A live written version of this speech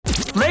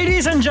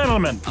Ladies and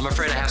gentlemen. I'm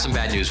afraid I have some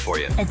bad news for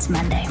you. It's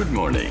Monday. Good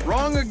morning.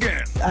 Wrong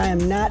again. I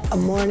am not a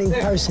morning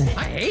person.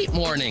 I hate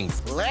mornings.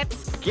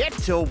 Let's get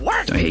to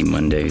work. I hate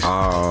Mondays.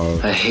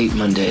 I hate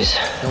Mondays.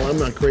 No, I'm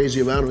not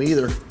crazy about them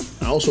either.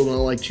 I also don't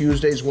like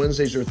Tuesdays,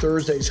 Wednesdays, or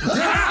Thursdays.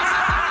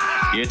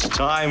 It's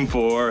time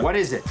for... What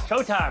is it?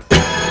 Showtime.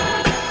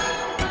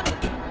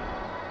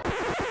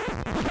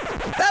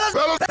 Fellas,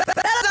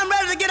 I'm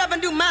ready to get up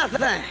and do my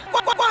thing.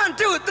 1,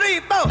 2, 3,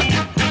 4.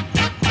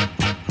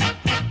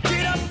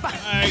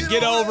 All right,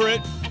 get over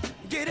it.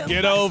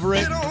 Get over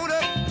it.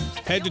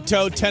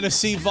 Head-to-toe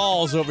Tennessee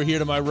Vols over here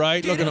to my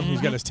right. Look at him.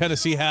 He's got his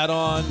Tennessee hat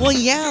on. Well,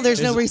 yeah,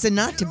 there's no reason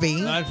not to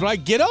be. That's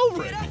right. Get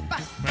over it.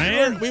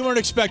 Man. We weren't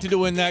expected to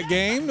win that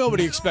game.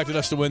 Nobody expected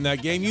us to win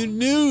that game. You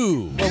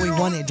knew. Well, we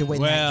wanted to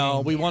win that game.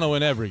 Well, we want to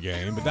win every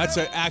game, but that's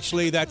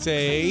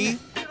a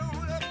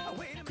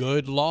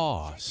good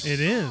loss. It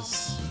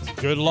is.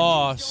 Good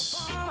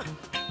loss.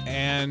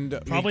 And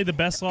probably the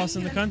best loss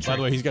in the country. By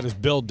the way, he's got his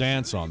Bill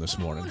Dance on this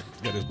morning.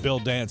 He's got his Bill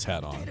Dance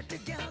hat on.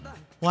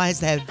 Why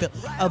is that?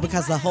 Oh,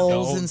 because the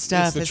holes and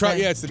stuff.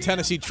 It's the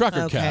Tennessee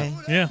trucker cap.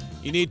 Yeah.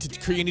 You need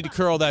to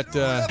curl that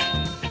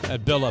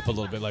bill up a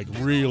little bit, like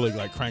really,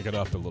 like crank it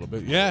up a little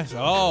bit. Yes.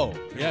 Oh,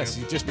 yes.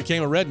 You just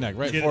became a redneck,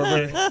 right?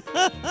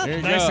 There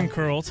you nice go. And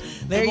curled.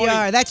 There you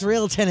are. That's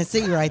real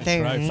Tennessee right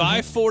there. Right.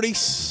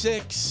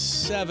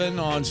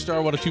 546.7 on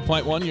Star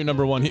 102.1, your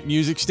number one hit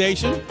music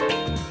station.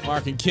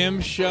 Mark and Kim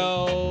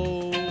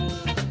show.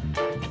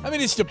 I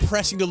mean, it's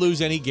depressing to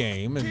lose any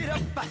game.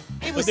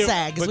 It was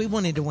sad because we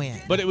wanted to win.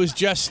 But it was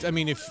just, I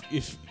mean,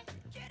 if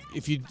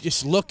you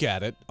just look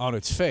at it on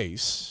its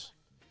face,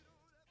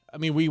 I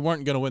mean, we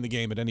weren't going to win the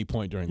game at any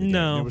point during the game.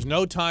 There was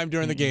no time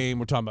during the game.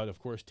 We're talking about, of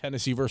course,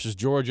 Tennessee versus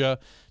Georgia,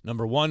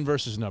 number 1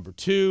 versus number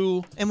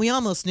 2. And we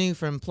almost knew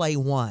from play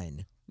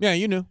 1. Yeah,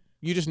 you knew.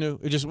 You just knew.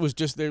 It was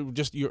just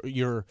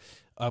you're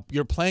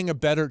playing a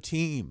better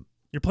team.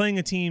 You're playing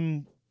a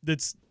team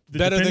that's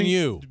better than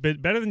you.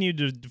 Better than you,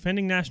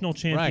 defending national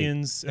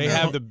champions. Right. They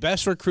have the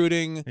best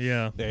recruiting.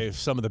 Yeah. They have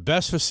some of the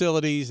best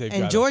facilities.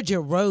 Georgia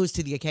rose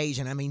to the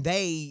occasion. I mean,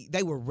 they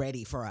were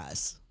ready for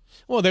us.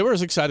 Well, they were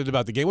as excited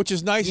about the game, which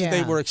is nice that they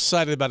Yeah. were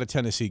excited about a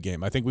Tennessee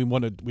game. I think we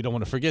don't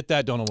want to forget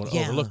that, don't want to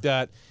overlook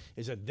that,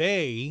 is that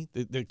the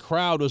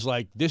crowd was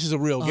like, this is a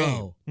real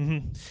game.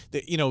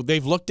 Mm-hmm.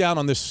 They've looked down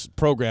on this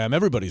program.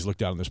 Everybody's looked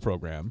down on this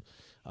program.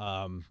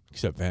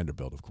 Except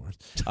Vanderbilt, of course.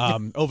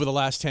 Over the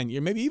last 10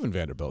 years, maybe even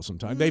Vanderbilt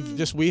sometime.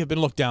 We have been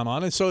looked down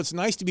on, and so it's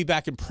nice to be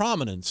back in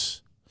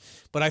prominence.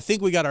 But I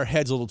think we got our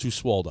heads a little too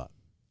swelled up.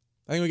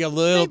 I think we got a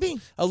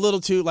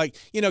little too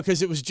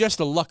because it was just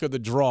the luck of the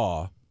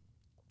draw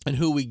and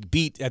who we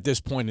beat at this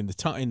point in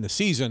the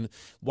season,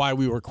 why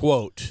we were,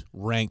 quote,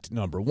 ranked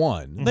number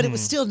 1. But it was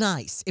still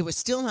nice. It was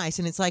still nice.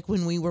 And it's like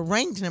when we were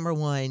ranked number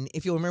 1,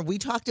 if you'll remember, we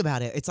talked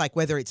about it. It's like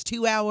whether it's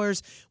 2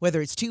 hours, whether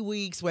it's 2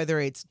 weeks, whether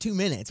it's 2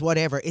 minutes,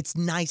 whatever. It's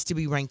nice to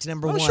be ranked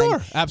number 1.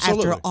 Sure.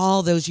 Absolutely. After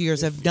all those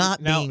years of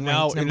not being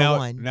ranked number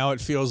 1. Now it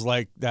feels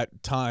like that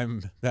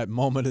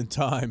moment in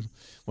time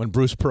when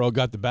Bruce Pearl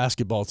got the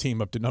basketball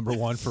team up to number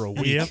 1 for a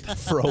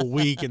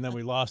week, and then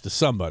we lost to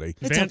somebody.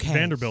 It's okay.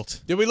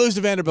 Vanderbilt. Did we lose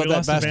to Vanderbilt? We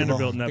lost to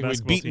Vanderbilt in that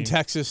basketball We'd beaten team.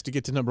 Texas to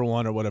get to number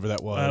 1 or whatever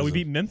that was. We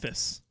beat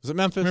Memphis. Was it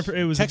Memphis? Remember,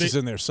 it was Texas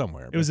in there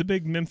somewhere. It was a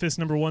big Memphis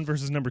number 1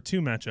 versus number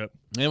 2 matchup.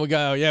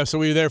 And so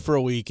we were there for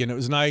a week, and it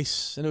was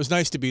nice. And it was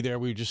nice to be there.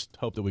 We just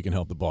hope that we can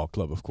help the ball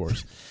club, of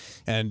course.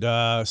 And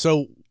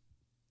so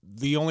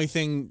the only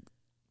thing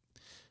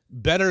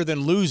better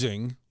than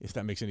losing, if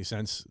that makes any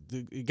sense,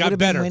 it got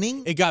better.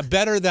 Winning? It got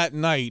better that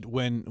night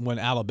when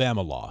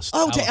Alabama lost.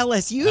 Oh, to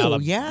LSU,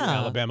 yeah.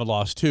 Alabama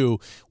lost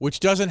too, which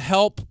doesn't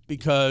help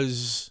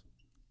because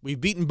we've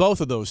beaten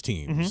both of those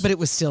teams. Mm-hmm. But it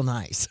was still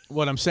nice.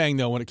 What I'm saying,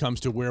 though, when it comes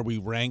to where we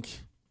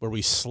rank, where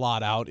we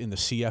slot out in the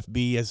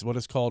CFB, is what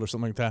it's called, or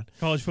something like that.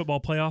 College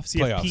Football Playoff,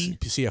 CFP.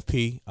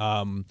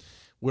 CFP.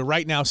 We're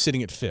right now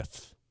sitting at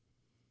 5th,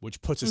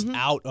 which puts us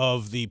out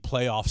of the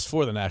playoffs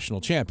for the national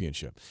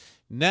championship.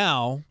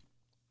 Now,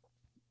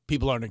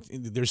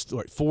 there's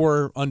like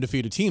 4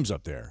 undefeated teams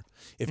up there.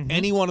 If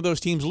any one of those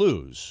teams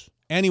lose,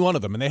 any one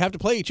of them, and they have to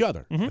play each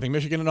other. I think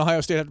Michigan and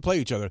Ohio State have to play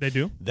each other. They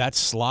do. That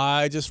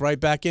slides us right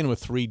back in with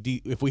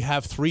 3. If we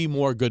have 3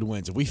 more good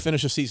wins, if we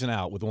finish the season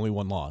out with only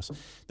 1 loss,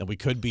 then we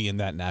could be in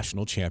that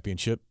national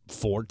championship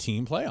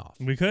 4-team playoff.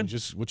 We could,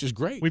 which is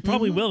great. We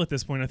probably will at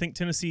this point. I think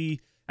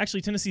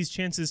Tennessee's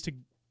chances to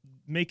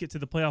make it to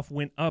the playoff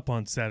went up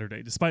on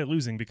Saturday, despite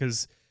losing,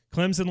 because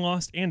Clemson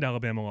lost and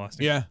Alabama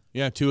lost. Yeah,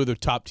 2 of the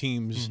top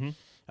teams,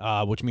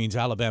 which means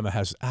Alabama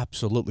has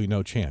absolutely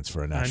no chance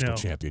for a national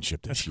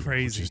championship this year.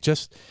 Crazy.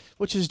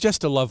 Which is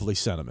just a lovely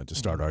sentiment to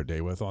start our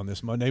day with on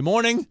this Monday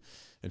morning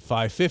at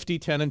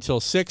 5:50, 10 until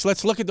 6.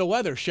 Let's look at the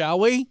weather, shall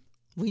we?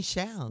 We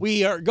shall.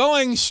 We are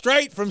going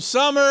straight from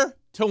summer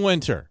to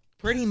winter.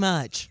 Pretty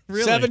much.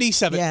 Really?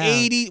 77, Yeah.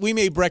 80. We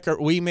may break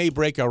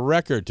a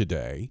record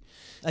today.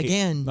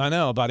 Again. I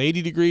know, about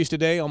 80 degrees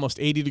today, almost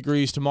 80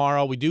 degrees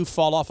tomorrow. We do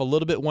fall off a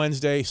little bit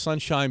Wednesday.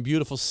 Sunshine,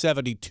 beautiful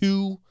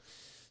 72.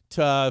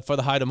 for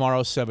the high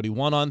tomorrow,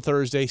 71 on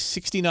Thursday,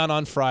 69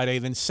 on Friday,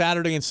 then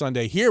Saturday and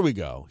Sunday. Here we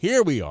go.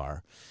 Here we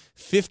are.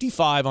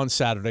 55 on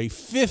Saturday,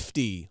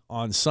 50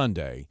 on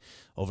Sunday.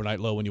 Overnight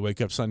low when you wake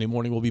up Sunday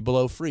morning will be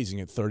below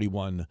freezing at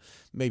 31,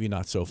 maybe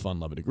not so fun,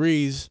 11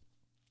 degrees.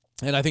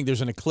 And I think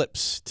there's an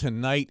eclipse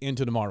tonight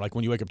into tomorrow. Like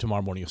when you wake up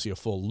tomorrow morning, you'll see a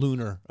full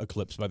lunar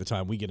eclipse by the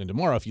time we get into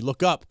tomorrow. If you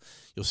look up,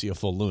 you'll see a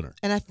full lunar.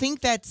 And I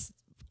think that's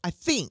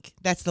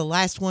the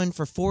last one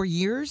for 4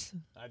 years.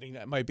 I think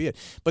that might be it.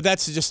 But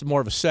that's just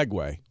more of a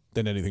segue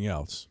than anything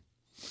else.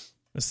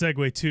 A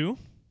segue to?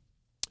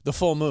 The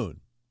full moon.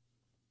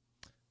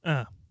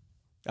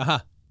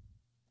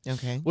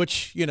 Okay.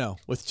 Which,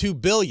 with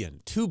 $2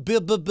 billion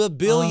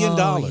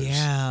dollars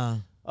yeah.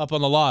 up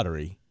on the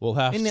lottery, we'll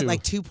have Isn't to. Isn't it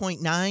like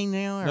 2.9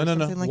 now or No,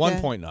 something like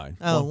 1.9. that?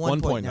 Oh,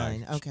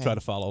 1.9. Okay. Try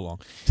to follow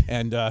along.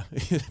 And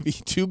it'd be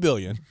 $2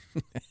 billion.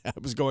 I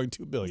was going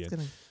 $2 billion.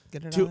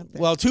 Get it on up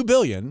there. Well, $2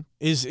 billion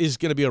is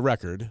going to be a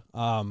record.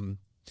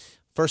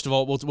 First of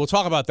all, we'll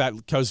talk about that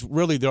because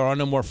really there are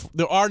no more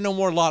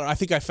lottery. I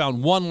think I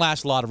found one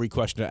last lottery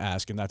question to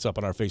ask, and that's up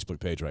on our Facebook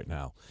page right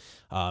now.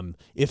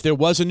 If there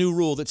was a new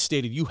rule that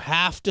stated you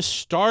have to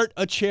start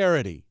a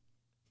charity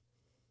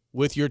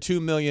with your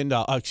 $2 billion,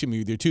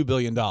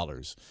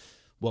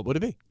 what would it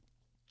be?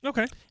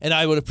 Okay. And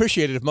I would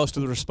appreciate it if most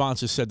of the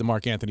responses said the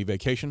Mark Anthony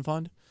Vacation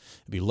Fund.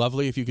 It'd be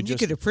lovely if you could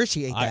just. You could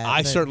appreciate that.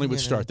 I certainly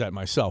would start that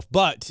myself.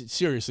 But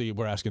seriously,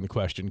 we're asking the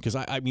question because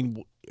I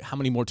mean, how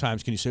many more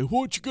times can you say,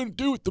 "What you gonna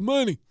do with the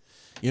money?"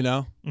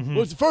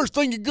 What's the first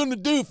thing you're gonna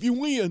do if you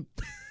win?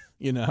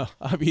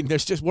 I mean,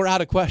 we're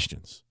out of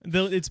questions.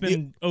 It's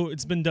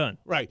been done.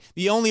 Right.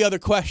 The only other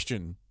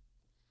question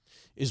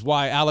is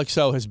why Alex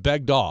O has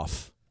begged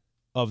off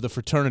of the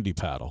fraternity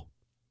paddle.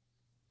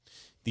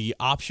 The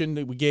option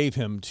that we gave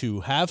him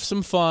to have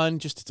some fun,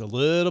 just a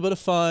little bit of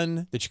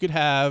fun that you could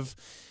have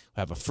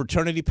a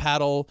fraternity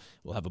paddle.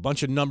 We'll have a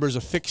bunch of numbers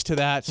affixed to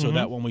that so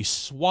that when we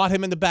swat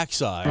him in the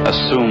backside.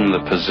 Assume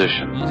the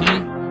position.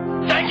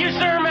 Mm-hmm. Thank you,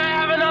 sir. May I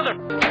have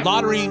another?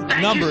 Lottery number.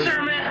 Thank you,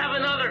 sir. May I have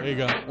another? There you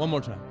go. One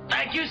more time.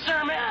 Thank you,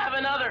 sir. May I have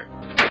another?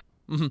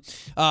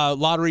 Mm-hmm.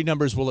 Lottery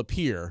numbers will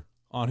appear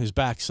on his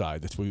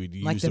backside. That's what we would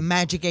use. Like the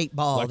magic 8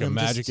 ball. Like a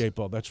magic 8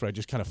 ball. That's right.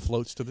 Just kind of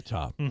floats to the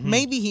top. Mm-hmm.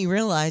 Maybe he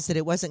realized that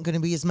it wasn't going to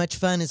be as much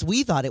fun as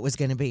we thought it was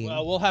going to be.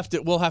 Well, we'll have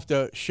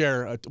to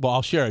share.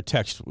 I'll share a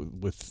text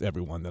with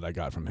everyone that we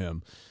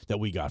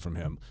got from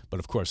him. But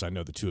of course, I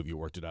know the two of you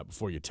worked it out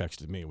before you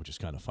texted me, which is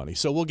kind of funny.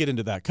 So we'll get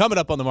into that coming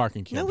up on the Mark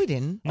and Kim. No, we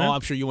didn't. Oh, No.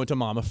 I'm sure you went to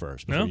Mama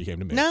first before you came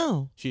to me.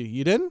 No.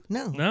 You didn't?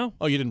 No.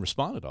 Oh, you didn't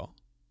respond at all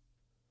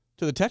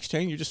to the text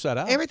chain. You just sat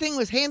out. Everything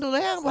was handled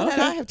out. Why did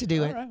I have to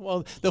do it? All right.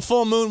 Well, the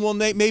full moon will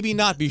maybe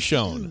not be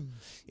shown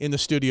in the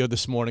studio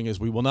this morning,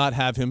 as we will not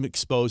have him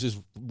expose his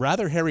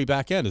rather hairy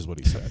back end, is what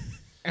he said.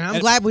 And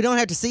I'm glad we don't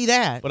have to see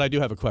that. But I do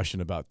have a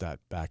question about that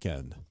back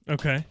end.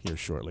 Okay. Here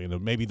shortly,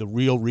 and maybe the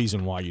real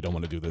reason why you don't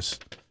want to do this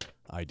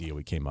idea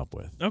we came up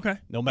with. Okay.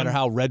 No matter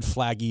how red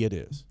flaggy it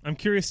is. I'm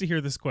curious to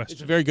hear this question.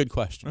 It's a very good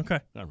question. Okay.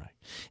 All right.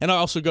 And I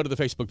also go to the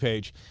Facebook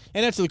page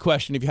and answer the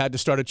question: if you had to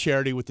start a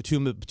charity with the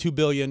 $2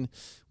 billion,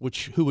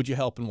 who would you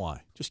help and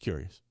why? Just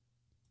curious.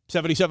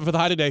 77 for the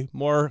high today.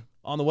 More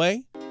on the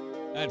way.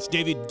 That's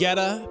David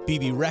Guetta,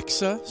 BB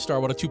Rexa, Star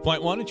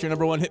 102.1. It's your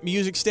number one hit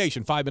music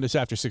station. 5 minutes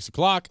after 6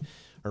 o'clock.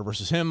 Her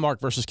versus him, Mark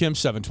versus Kim,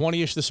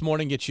 7:20ish this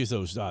morning. Get you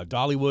those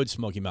Dollywood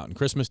Smoky Mountain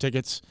Christmas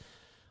tickets.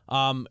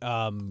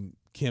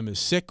 Kim is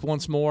sick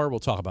once more. We'll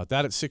talk about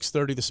that at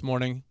 6:30 this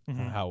morning.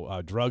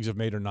 How drugs have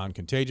made her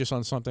non-contagious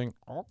on something.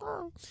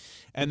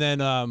 And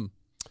then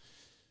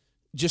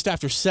just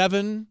after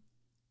 7,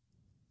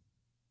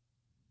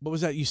 what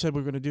was that you said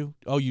we were going to do?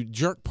 Oh, you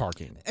jerk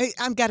parking.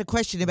 I've got a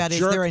question about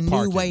Jerk is there a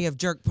parking. new way of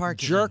jerk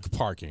parking? Jerk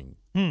parking.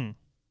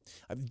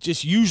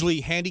 Just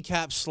usually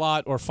handicap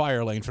slot or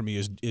fire lane for me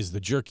is the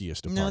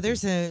jerkiest of parking.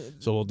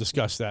 So we'll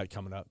discuss that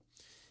coming up.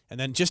 And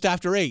then just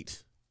after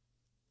 8,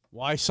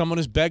 why someone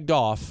has begged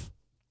off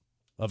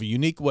of a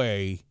unique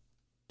way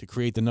to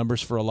create the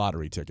numbers for a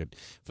lottery ticket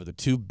for the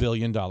 $2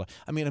 billion. I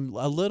mean,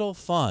 a little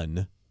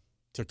fun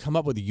to come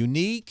up with a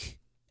unique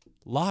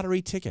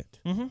lottery ticket.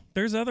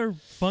 There's other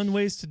fun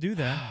ways to do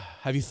that.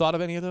 Have you thought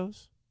of any of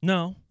those?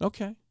 No.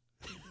 Okay.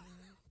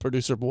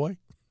 Producer boy?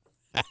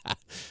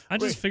 I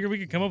just figured we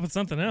could come up with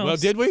something else. Well,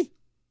 did we?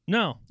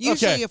 No.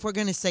 Usually if we're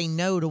going to say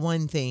no to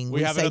one thing,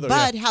 we have say, another,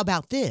 Bud, how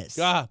about this?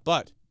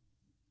 But.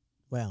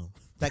 Well,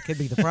 that could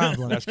be the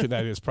problem.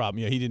 That is a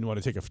problem. Yeah, he didn't want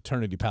to take a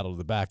fraternity paddle to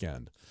the back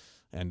end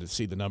and to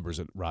see the numbers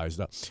that rised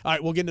up. All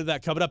right, we'll get into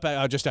that coming up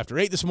just after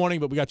 8 this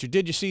morning, but we got your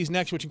Did You Sees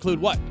next, which include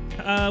what?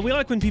 We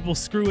like when people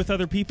screw with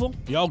other people.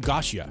 Oh,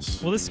 gosh,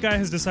 yes. Well, this guy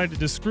has decided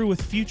to screw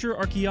with future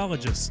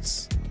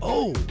archaeologists.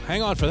 Oh,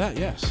 hang on for that,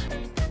 yes.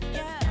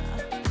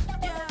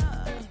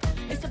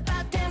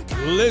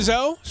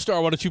 Lizzo,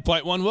 Star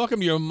 102.1. Welcome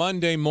to your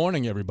Monday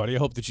morning, everybody. I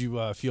hope that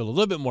you feel a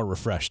little bit more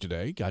refreshed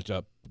today.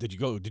 Did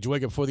you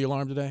wake up before the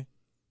alarm today?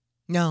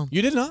 No.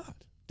 You did not.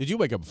 Did you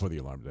wake up before the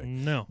alarm today?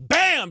 No.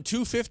 Bam!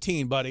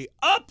 2:15, buddy.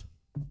 Up!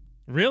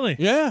 Really?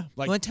 Yeah.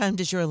 What time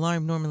does your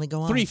alarm normally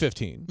go on?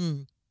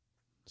 3:15.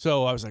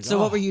 So I was like, So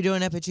what were you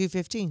doing up at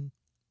 2:15?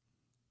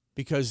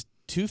 Because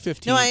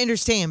 2:15. No, I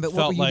understand, but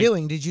what were you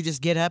doing? Did you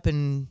just get up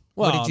and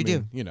what did you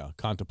do? You know,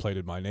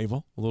 contemplated my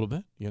navel a little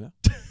bit, you know.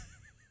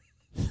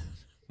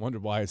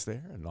 Wondered why it's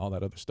there and all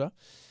that other stuff.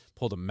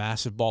 Pulled a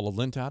massive ball of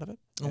lint out of it.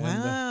 And,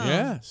 wow.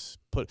 Yes.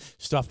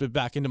 Stuffed it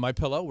back into my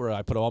pillow where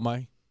I put all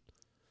my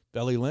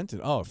belly lint.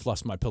 And, it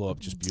fluffed my pillow up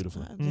just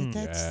beautifully.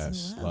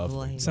 That's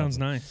lovely. Sounds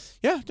nice.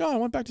 Yeah, no, I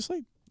went back to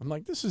sleep. I'm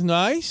like, this is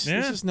nice. Yeah.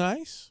 This is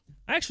nice.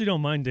 I actually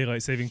don't mind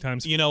daylight saving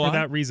times You know for why?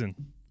 that reason.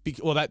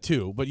 Well, that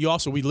too. But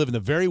we live in the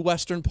very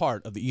western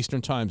part of the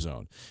Eastern time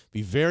zone.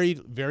 Be very,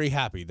 very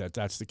happy that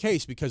that's the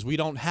case because we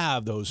don't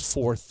have those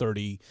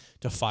 4:30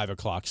 to 5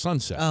 o'clock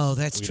sunsets. Oh,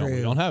 that's true.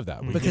 We don't have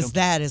that. Because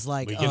that is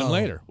like, we get them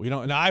later. We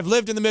don't. Now, I've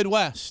lived in the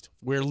Midwest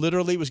where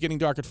literally it was getting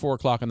dark at 4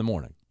 o'clock in the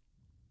morning.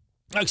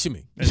 Excuse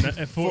me,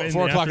 At 4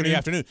 o'clock in the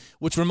afternoon.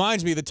 Which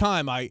reminds me of the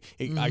time I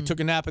took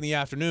a nap in the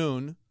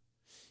afternoon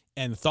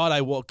and thought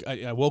I woke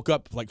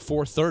up like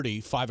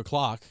 4:30, 5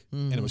 o'clock,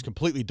 and it was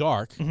completely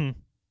dark.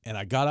 And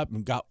I got up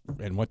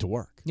and went to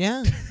work.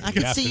 Yeah, I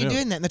could see you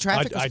doing that. And the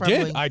traffic was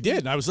probably... I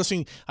did. I was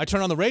listening. I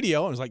turned on the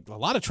radio. And it was like a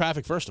lot of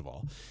traffic, first of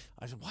all.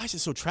 I said, why is it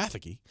so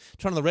trafficy?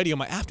 Turn on the radio.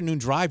 My afternoon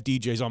drive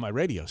DJ's on my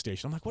radio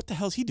station. I'm like, what the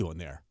hell's he doing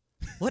there?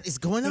 What is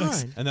going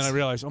on? And then I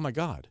realized, oh, my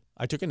God.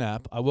 I took a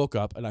nap. I woke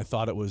up, and I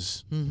thought it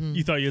was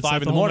You thought you had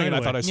 5 in the morning, and I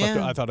thought I slept.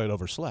 Yeah. I thought I'd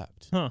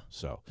overslept. Huh.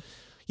 So,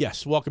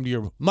 yes, welcome to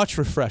your much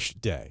refreshed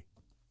day.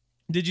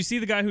 Did you see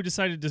the guy who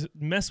decided to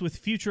mess with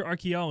future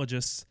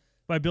archaeologists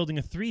by building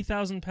a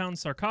 3,000-pound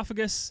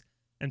sarcophagus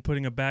and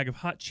putting a bag of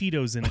hot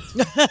Cheetos in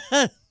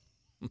it?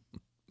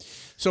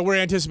 So we're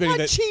anticipating Hot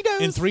that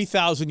Cheetos. in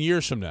 3,000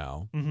 years from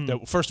now,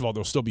 that first of all,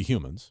 there'll still be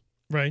humans.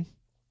 Right.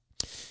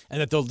 And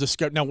that they'll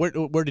discover. Now,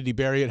 where did he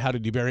bury it? How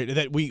did he bury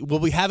it? Will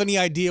we have any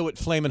idea what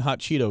Flamin' Hot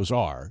Cheetos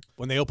are?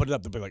 When they open it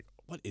up, they'll be like,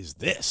 what is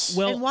this?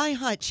 Well, And why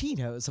hot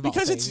Cheetos? Of all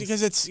because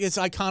things? it's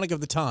iconic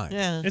of the time.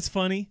 Yeah. it's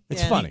funny.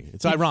 It's Yeah. funny.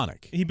 It's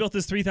ironic. He built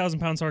this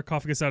 3,000-pound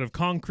sarcophagus out of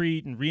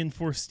concrete and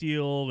reinforced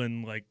steel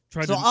and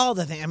tried So to... all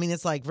the things. I mean,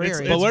 it's like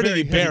very... But where did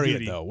very he bury heavy it,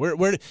 duty. though?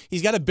 Where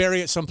he's got to bury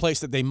it someplace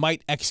that they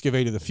might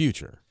excavate in the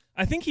future.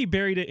 I think he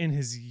buried it in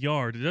his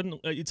yard. It doesn't.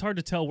 It's hard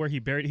to tell where he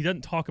buried it. He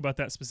doesn't talk about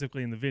that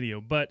specifically in the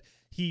video, but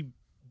he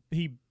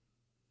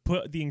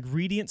put the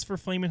ingredients for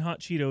Flamin' Hot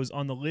Cheetos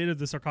on the lid of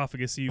the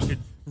sarcophagus so you could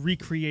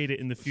recreate it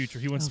in the future.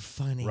 He wants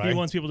funny. Right. He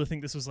wants people to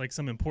think this was like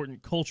some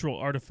important cultural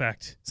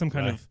artifact, some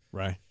kind of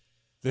Right.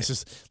 This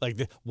is like,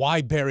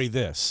 why bury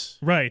this?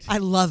 right I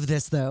love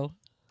this, though.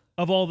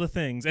 of all the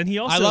things. And he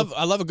also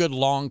I love a good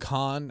long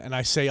con, and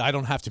I say I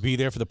don't have to be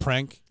there for the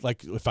prank.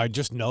 Like if I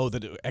just know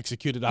that it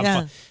executed, I'm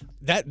Yeah.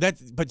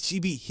 fine. But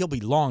he'll be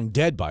long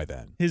dead by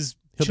then. his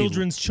he'll be-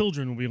 children's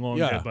children will be long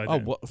dead by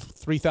then.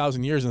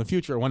 3,000 years in the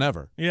future or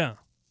whenever. Yeah.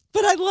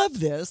 But I love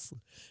this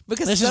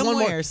because This is one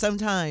more- somewhere,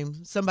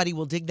 sometime, somebody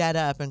will dig that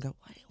up and go,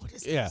 what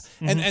is Yeah, this?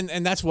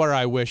 and that's where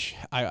I wish,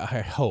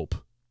 I hope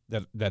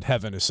that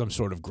heaven is some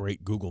sort of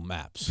great Google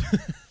Maps.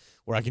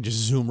 Where I can just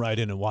zoom right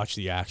in and watch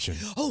the action.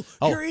 Oh,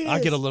 Oh, here it I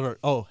is. get a little.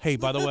 Oh, hey,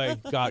 by the way,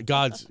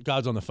 God's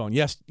on the phone.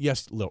 Yes,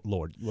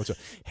 Lord. What's up?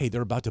 Hey,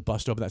 they're about to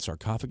bust open that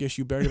sarcophagus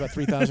you buried about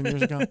 3,000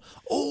 years ago.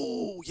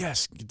 Oh,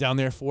 yes, get down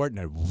there for it,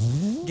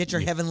 and Get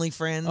your heavenly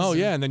friends. oh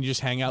yeah, and then you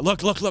just hang out.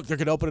 Look, they're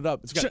gonna open it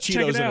up. It's got Check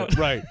Cheetos it in out. it.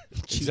 Right,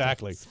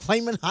 exactly.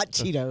 Flamin' Hot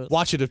Cheetos.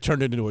 Watch it have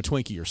turned it into a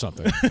Twinkie or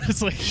something.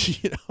 It's like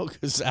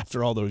Because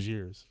after all those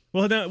years.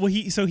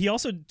 he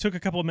also took a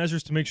couple of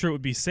measures to make sure it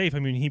would be safe. I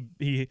mean,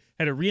 he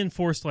had it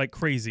reinforced like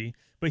crazy,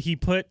 but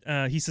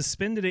he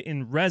suspended it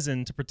in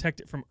resin to protect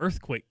it from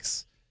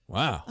earthquakes.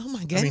 Wow. Oh,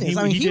 my goodness.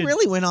 he he did-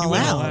 really went he all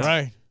went out.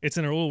 Right. It's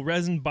in a little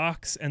resin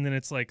box, and then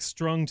it's like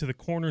strung to the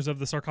corners of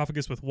the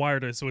sarcophagus with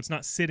wire, so it's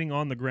not sitting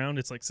on the ground.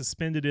 It's like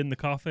suspended in the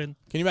coffin.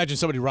 Can you imagine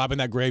somebody robbing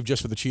that grave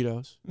just for the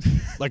Cheetos?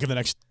 Like in the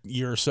next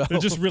year or so? They're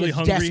just really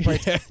They're hungry.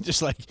 desperate.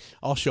 Just like,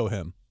 I'll show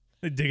him.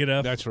 They dig it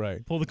up. That's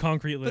right. Pull the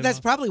concrete lid But that's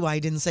off. probably why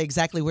he didn't say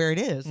exactly where it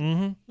is.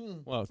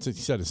 Well, he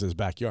said it's his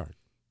backyard.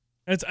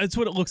 It's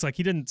what it looks like.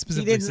 He didn't He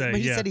specifically didn't, say.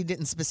 but he yeah. said he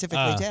didn't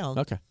specifically tell.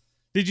 Okay.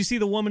 Did you see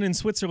the woman in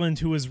Switzerland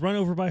who was run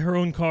over by her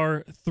own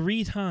car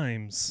 3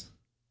 times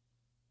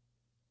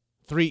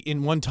 3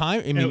 in one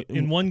time? I mean,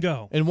 in one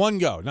go? In one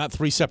go, not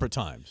 3 separate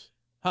times.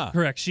 Huh.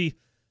 Correct. She,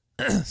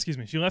 excuse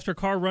me. She left her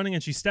car running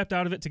and she stepped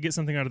out of it to get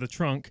something out of the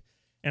trunk,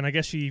 and I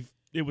guess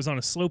it was on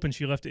a slope and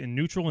she left it in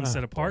neutral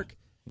instead of park.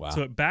 Wow.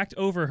 So it backed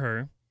over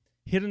her,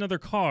 hit another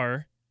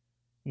car,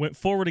 went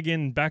forward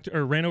again,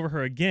 ran over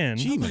her again.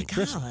 Gee, Oh, my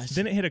Christmas. gosh.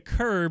 Then it hit a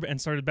curb and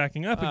started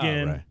backing up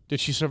again, Right. Did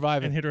she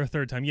survive and it? hit her a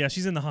third time. Yeah,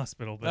 she's in the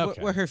hospital. But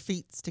Okay. Were her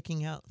feet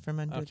sticking out from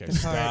under Okay, the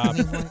car stop. at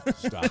any point?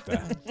 Stop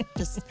that.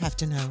 Just have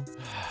to know.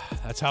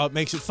 That's how it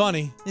makes it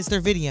funny. Is there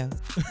video?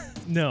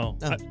 no,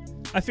 Oh.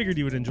 I figured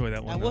you would enjoy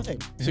that one. I though. would.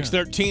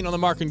 6:13 on the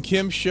Marc and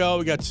Kim show.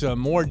 We got some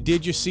more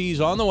Did You Sees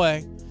on the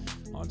way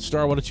on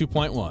Star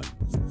 102.1.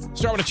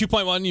 Star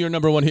 102.1, your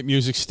number one hit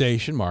music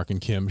station, Marc and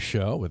Kim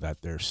show. With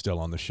that, they're still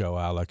on the show,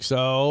 Alex.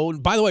 So,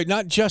 by the way,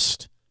 not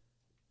just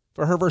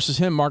for her versus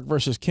him, Marc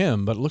versus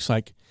Kim, but it looks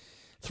like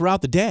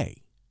throughout the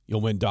day, You'll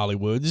win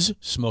Dollywood's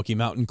Smoky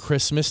Mountain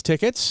Christmas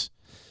tickets.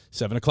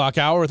 7 o'clock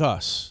hour with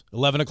us.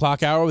 11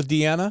 o'clock hour with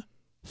Deanna.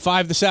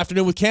 5 this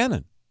afternoon with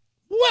Cannon.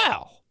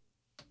 Wow.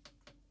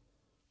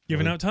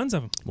 Giving out tons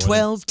of them.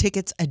 12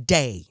 tickets a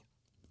day.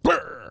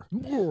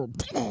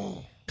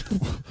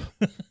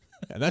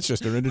 And that's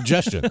just an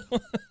indigestion.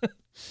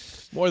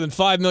 More than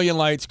 5 million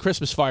lights,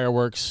 Christmas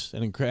fireworks,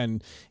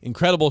 and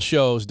incredible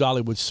shows.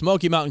 Dollywood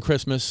Smoky Mountain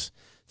Christmas.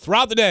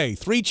 Throughout the day,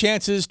 3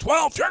 chances,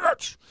 12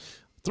 tickets.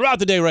 Throughout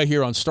the day right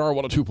here on Star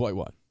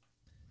 102.1.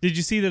 Did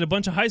you see that a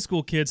bunch of high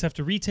school kids have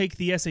to retake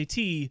the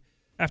SAT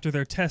after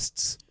their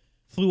tests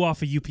flew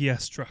off a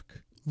UPS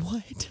truck?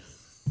 What?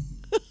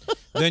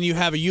 Then you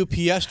have a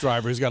UPS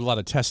driver who's got a lot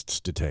of tests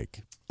to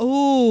take.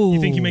 Oh.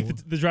 You think you make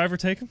the driver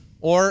take them?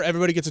 Or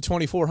everybody gets a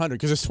 2400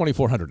 because it's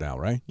 2400 now,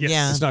 right? Yes.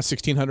 Yeah. It's not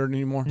 1600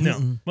 anymore?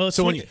 No. Well, it's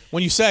So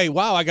when you say,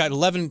 wow, I got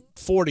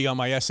 1140 on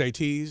my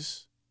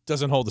SATs,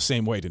 doesn't hold the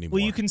same weight anymore.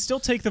 Well, you can still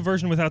take the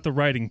version without the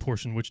writing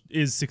portion, which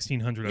is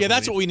 1600. Yeah,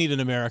 that's what we need in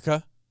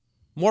America.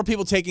 More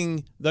people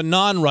taking the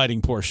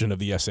non-writing portion of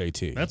the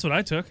SAT. That's what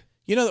I took.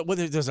 You know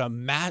that there's a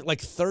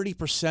like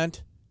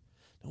 30%.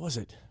 What was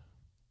it?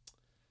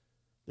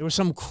 There was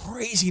some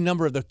crazy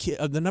number of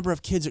the number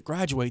of kids that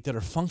graduate that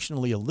are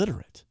functionally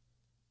illiterate,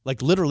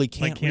 like literally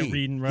can't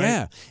read and write.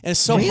 Yeah, and it's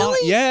so high.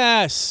 Really?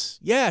 Yes,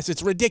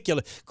 it's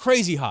ridiculous,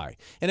 crazy high,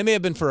 and it may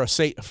have been for a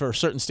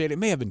certain state. It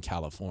may have been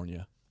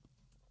California.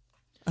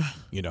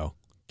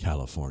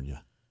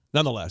 California.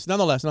 Nonetheless.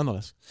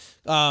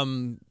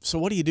 So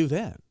what do you do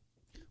then?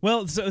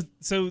 Well, so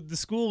the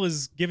school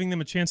is giving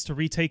them a chance to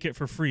retake it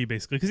for free,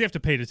 basically, because you have to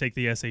pay to take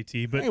the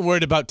SAT. But I ain't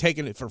worried about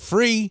taking it for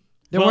free.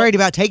 They're worried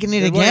about taking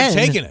it again.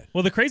 Taking it.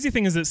 Well, the crazy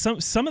thing is that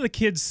some of the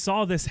kids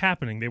saw this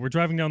happening. They were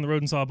driving down the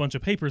road and saw a bunch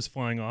of papers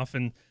flying off,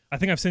 and I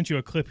think I've sent you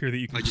a clip here that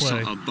you can I just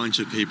play. saw a bunch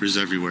of papers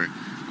everywhere.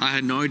 I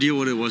had no idea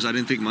what it was. I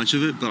didn't think much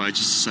of it, but I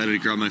just decided to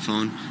grab my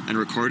phone and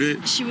record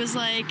it. She was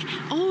like,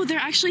 oh, they're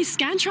actually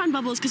Scantron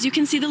bubbles because you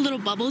can see the little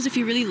bubbles if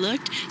you really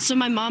looked. So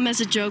my mom,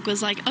 as a joke,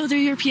 was like, oh, they're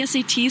your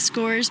PSAT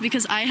scores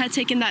because I had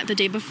taken that the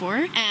day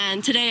before.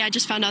 And today I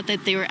just found out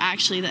that they were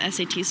actually the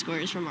SAT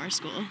scores from our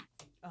school.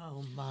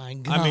 Oh, my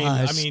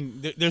gosh. I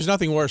mean, there's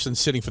nothing worse than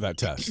sitting for that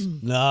test.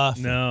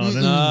 Nothing.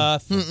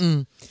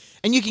 No.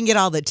 And you can get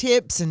all the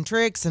tips and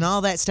tricks and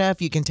all that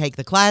stuff. You can take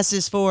the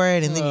classes for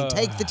it, and then you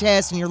take the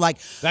test, and you're like,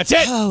 that's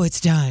it. Oh, it's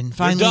done.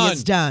 Finally, done.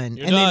 it's done.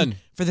 You're and done. then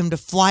for them to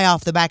fly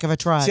off the back of a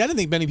truck. See, I didn't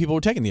think many people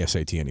were taking the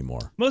SAT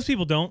anymore. Most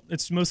people don't.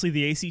 It's mostly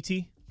the ACT.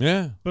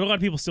 Yeah. But a lot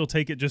of people still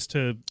take it just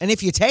to... And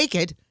if you take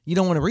it, you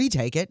don't want to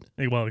retake it.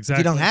 Well, If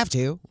exactly. you don't have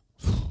to.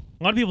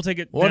 A lot of people take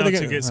it What now are they to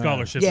gonna- get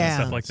scholarships Yeah.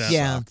 and stuff like that.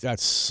 Yeah. That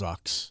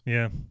sucks.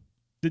 Yeah.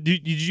 Did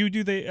you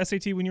do the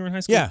SAT when you were in high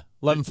school? Yeah,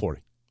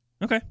 1140.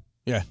 Okay.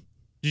 Yeah.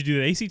 Did you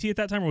do the ACT at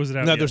that time, or was it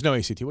out? No, yet? there's no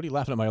ACT. What are you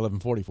laughing at my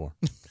 1140 for?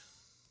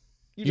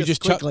 You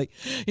just quickly.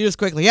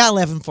 Yeah,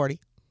 1140.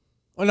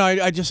 Oh no,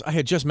 I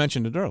had just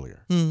mentioned it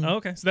earlier. Oh,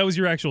 okay. So that was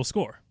your actual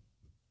score.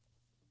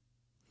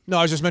 No,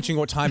 I was just mentioning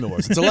what time it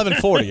was. It's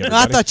 1140.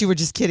 I thought you were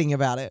just kidding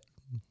about it.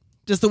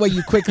 Just the way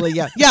you quickly,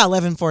 yeah,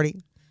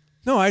 1140.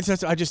 No, I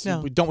just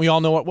No. don't we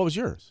all know what was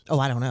yours? Oh,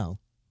 I don't know.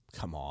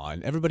 Come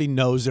on, everybody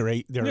knows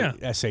their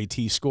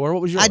SAT score.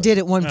 What was yours? I did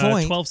at one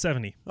point.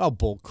 1270. Oh,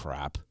 bull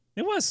crap.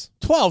 It was.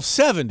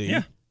 1270.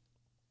 Yeah.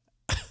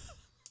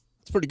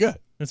 It's pretty good.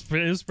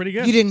 It was pretty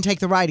good. You didn't take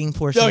the writing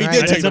portion. No, you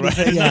right? did I take the did not-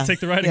 I did Yeah. not take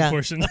the writing Yeah.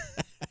 portion.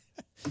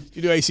 Did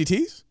you do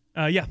ACTs?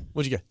 Yeah.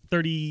 What'd you get?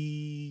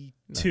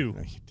 32.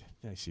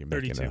 I see you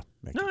making 32.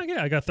 making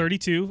No, I got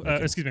 32.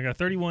 Excuse me, I got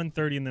 31,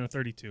 30, and then a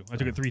 32. I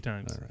took it 3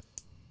 times. All right.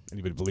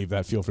 Anybody believe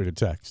that? Feel free to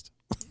text.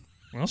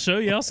 I'll show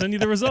you. I'll send you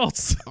the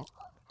results.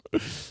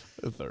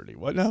 30.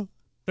 What now?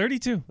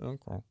 32.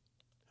 Okay.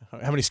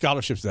 How many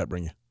scholarships did that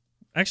bring you?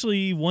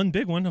 Actually, one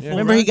big one. A full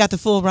Remember, ride. he got the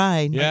full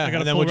ride. Yeah. I got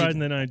and a then full what'd you- ride,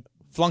 and then I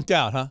Flunked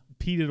out, huh?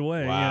 peed it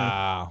away.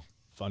 Wow.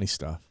 Funny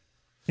stuff.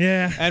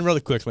 Yeah. And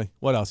really quickly,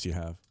 what else do you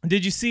have?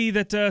 Did you see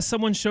that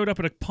someone showed up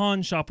at a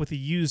pawn shop with a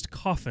used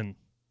coffin?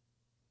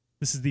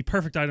 This is the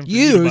perfect item for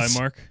you to buy, Used?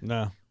 Mark.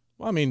 No.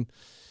 Well, I mean,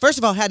 First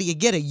of all, how do you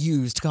get a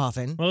used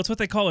coffin? Well, it's what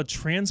they call a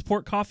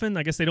transport coffin.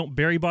 I guess they don't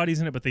bury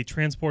bodies in it, but they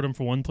transport them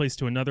from one place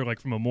to another,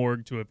 like from a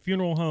morgue to a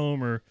funeral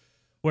home or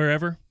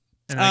wherever.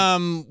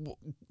 And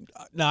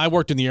now I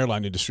worked in the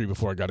airline industry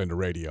before I got into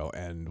radio,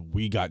 and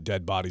we got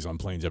dead bodies on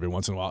planes every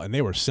once in a while, and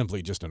they were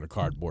simply just in a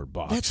cardboard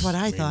box. That's what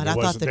I thought. there I thought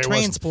wasn't- the there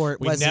wasn't-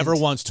 transport We wasn't. never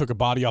once took a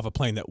body off a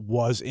plane that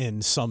was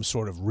in some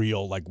sort of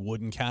real, like,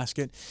 wooden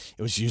casket.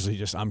 It was usually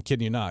just, I'm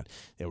kidding you not,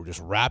 they were just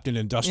wrapped in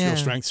industrial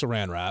strength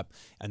saran wrap,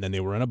 and then they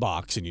were in a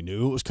box, and you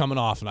knew it was coming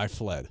off, and I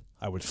fled.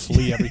 I would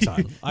flee every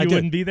time. I did.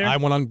 wouldn't be there? I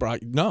went on.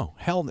 No,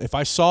 hell. If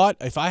I saw it,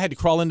 if I had to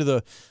crawl into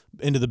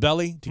the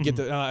belly to get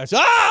the,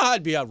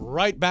 I'd be out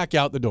right back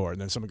out the door, and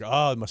then someone go,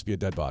 oh, it must be a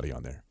dead body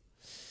on there.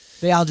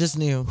 They all just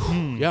knew.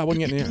 Yeah, I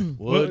wouldn't get in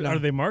there. Are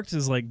they marked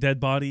as like dead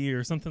body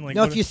or something like?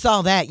 No, if you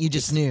saw that, you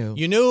just knew.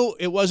 You knew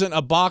it wasn't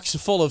a box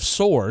full of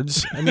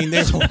swords. I mean,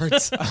 they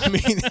Swords. I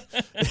mean,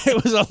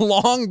 It was a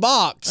long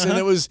box, and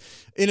it was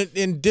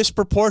in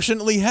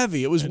disproportionately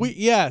heavy. It was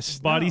yes,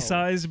 body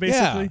size,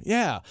 basically.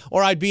 Yeah.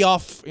 Or I'd be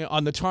off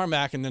on the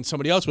tarmac, and then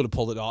somebody else would have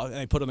pulled it off, and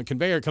they put it on the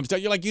conveyor. It comes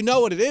down. You're like, you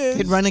know what it is.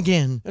 Could run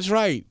again. That's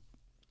right.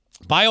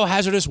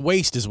 Biohazardous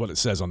waste is what it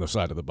says on the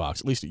side of the box.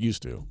 At least it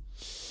used to.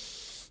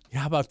 Yeah,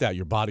 how about that?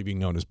 Your body being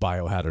known as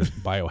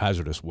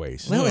biohazardous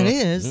waste. Well, it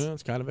is. Yeah,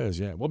 it kind of is,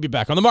 yeah. We'll be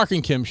back on the Marc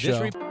and Kim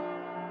Show.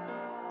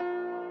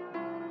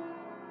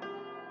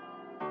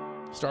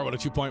 Star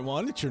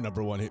 102.1, it's your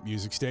number one hit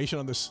music station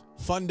on this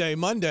fun day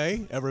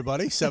Monday,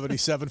 everybody.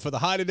 77 for the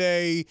high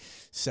today,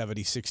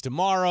 76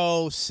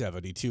 tomorrow,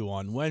 72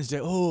 on Wednesday.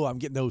 Oh, I'm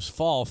getting those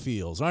fall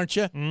feels, aren't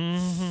you?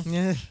 Mm-hmm.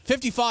 Yeah.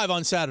 55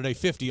 on Saturday,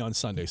 50 on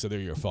Sunday, so they're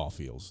your fall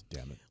feels,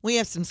 damn it. We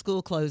have some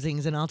school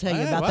closings, and I'll tell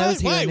you about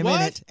those here in a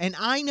minute. And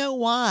I know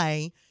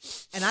why,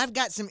 and I've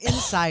got some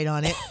insight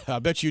on it. I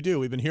bet you do.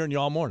 We've been hearing you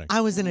all morning.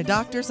 I was in a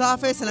doctor's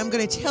office, and I'm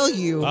going to tell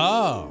you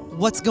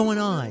what's going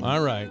on.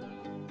 All right.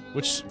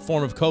 Which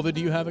form of COVID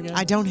do you have again?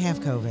 I don't have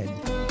COVID.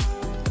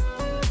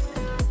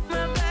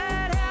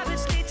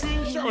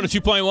 Star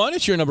 102.1,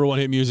 it's your number one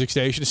hit music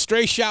station. A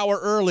stray shower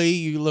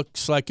early.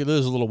 Looks like it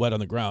is a little wet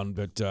on the ground,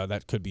 but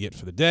that could be it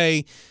for the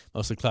day.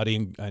 Mostly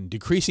cloudy and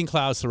decreasing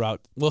clouds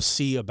throughout. We'll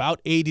see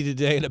about 80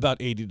 today and about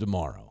 80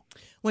 tomorrow.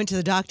 Went to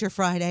the doctor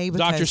Friday.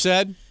 Doctor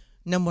said?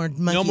 No more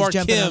monkeys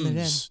jumping on the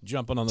bed.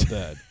 Jumping on the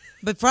bed.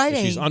 But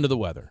Friday, she's under the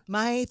weather.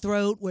 My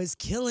throat was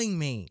killing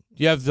me.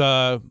 Do you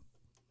have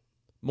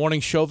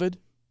morning shovid?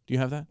 Do you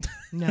have that?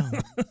 No.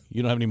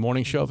 You don't have any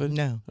morning shovid?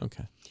 No.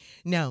 Okay.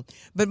 No.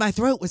 But my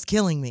throat was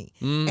killing me.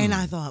 And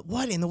I thought,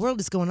 what in the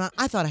world is going on?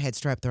 I thought I had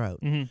strep throat.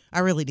 Mm-hmm. I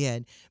really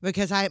did.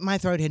 Because my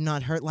throat had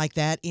not hurt like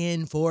that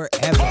in forever.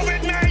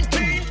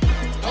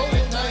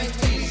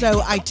 COVID-19.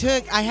 So I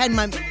had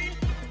my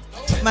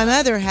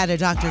mother had a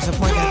doctor's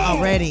appointment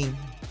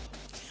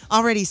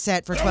already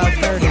set for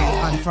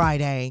 12:30 on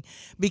Friday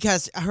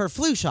because her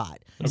flu shot.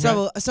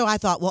 Okay. So I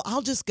thought, well,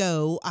 I'll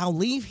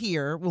leave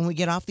here when we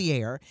get off the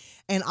air,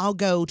 and I'll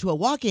go to a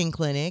walk-in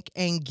clinic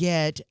and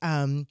get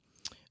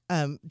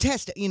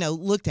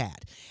looked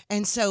at.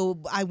 And so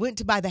I went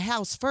to by the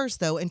house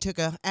first, though, and took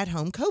a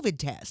at-home COVID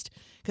test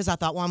because I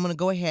thought, well, I'm going to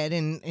go ahead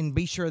and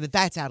be sure that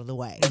that's out of the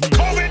way.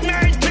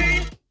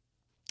 COVID-19!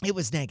 It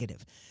was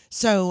negative.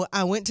 So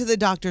I went to the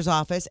doctor's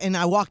office, and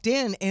I walked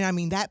in, and, I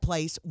mean, that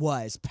place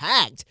was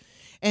packed.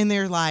 And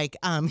they're like,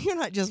 you're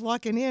not just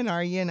walking in,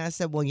 are you? And I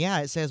said, well, yeah,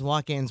 it says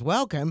walk-ins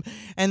welcome.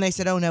 And they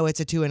said, oh, no, it's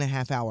a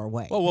 2.5-hour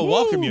wait. Well, we'll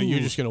welcome you.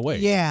 You're just going to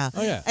wait. Yeah.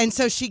 Oh, yeah. And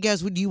so she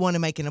goes, well, do you want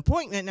to make an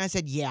appointment? And I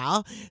said,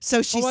 yeah.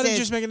 So she said, why didn't you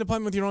just make an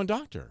appointment with your own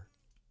doctor?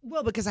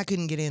 Well, because I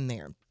couldn't get in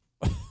there.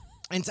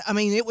 And so, I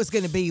mean, it was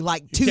going to be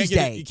like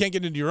Tuesday. You can't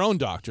get into your own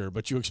doctor,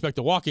 but you expect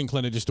a walk-in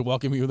clinic just to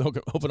welcome you with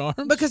open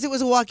arms? Because it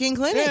was a walk-in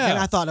clinic, and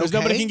I thought, okay. Because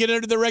nobody can get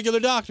into the regular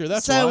doctor.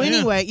 That's why. So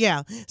anyway,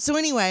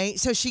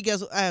 So she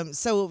goes,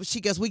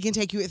 we can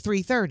take you at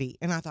 3:30.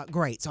 And I thought,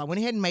 great. So I went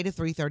ahead and made a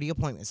 3:30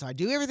 appointment. So I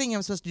do everything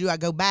I'm supposed to do. I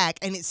go back,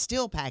 and it's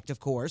still packed, of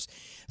course.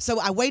 So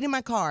I wait in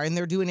my car, and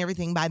they're doing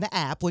everything by the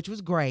app, which was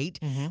great.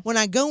 Mm-hmm. When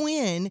I go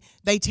in,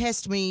 they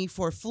test me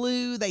for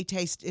flu. They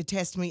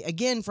test me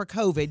again for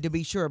COVID to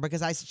be sure,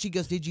 because she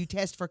goes, did you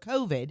test for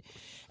COVID?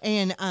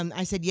 And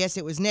I said, yes,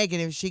 it was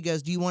negative. She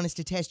goes, do you want us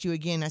to test you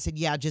again? I said,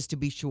 yeah, just to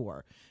be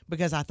sure,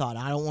 because I thought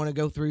I don't want to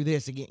go through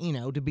this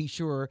again, to be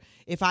sure.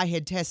 If I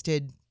had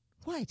tested,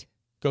 what?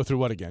 Go through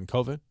what again?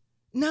 COVID?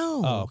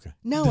 No. Oh, okay.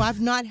 No, I've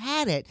not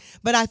had it.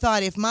 But I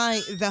thought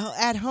the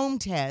at-home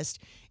test,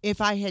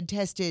 if I had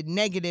tested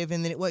negative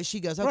and then she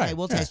goes, okay, right,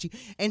 we'll test you.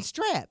 And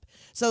strep.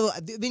 So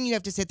then you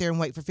have to sit there and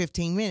wait for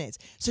 15 minutes.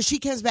 So she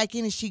comes back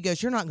in and she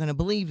goes, you're not going to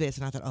believe this.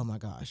 And I thought, oh my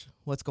gosh,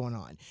 what's going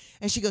on?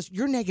 And she goes,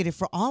 you're negative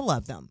for all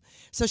of them.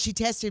 So she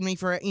tested me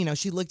for,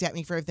 she looked at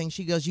me for everything.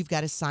 She goes, you've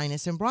got a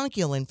sinus and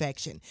bronchial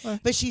infection.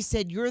 What? But she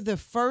said, you're the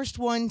first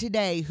one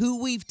today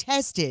who we've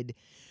tested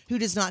who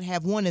does not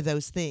have one of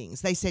those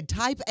things. They said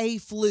type A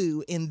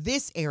flu in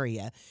this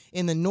area,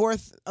 in the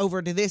north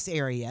over to this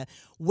area.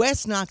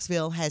 West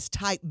Knoxville has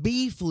type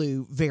B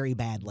flu very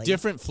badly.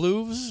 Different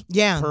flus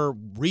per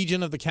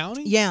region of the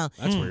county? Yeah.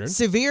 That's weird.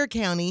 Sevier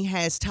County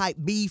has type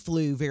B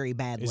flu very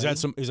badly.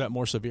 Is that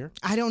more severe?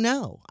 I don't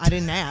know. I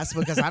didn't ask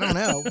because I don't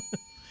know.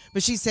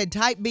 But she said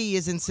type B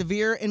is in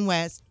Sevier and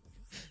West.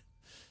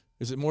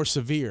 Is it more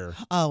severe?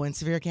 Oh, in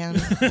Sevier County?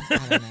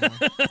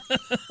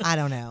 I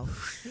don't know.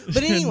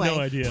 But anyway.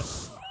 No idea.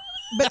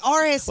 But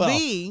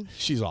RSV, well,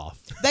 she's off.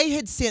 They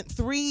had sent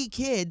 3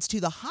 kids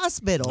to the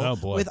hospital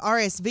with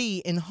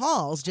RSV in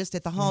Halls, just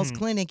at the Halls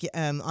Clinic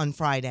on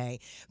Friday.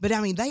 But,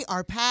 I mean, they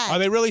are packed. Are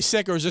they really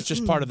sick, or is this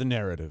just part of the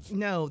narrative?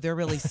 No, they're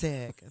really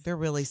sick. They're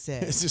really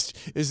sick. Is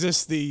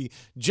this the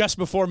just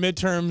before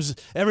midterms,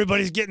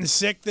 everybody's getting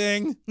sick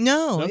thing?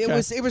 No, okay.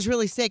 It was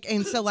really sick.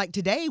 And so, like,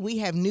 today we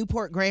have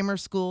Newport Grammar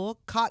School,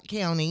 Cott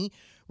County,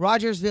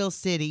 Rogersville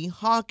City,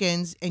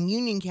 Hawkins, and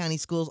Union County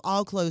schools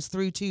all closed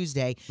through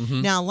Tuesday.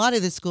 Mm-hmm. Now, a lot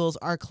of the schools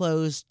are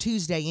closed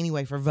Tuesday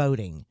anyway for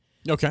voting.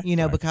 Okay.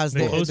 Because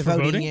They the close for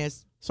voting voting?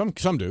 is. Some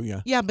do,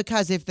 yeah. Yeah,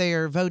 because if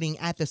they're voting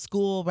at the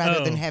school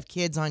rather than Oh. have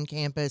kids on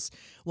campus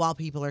while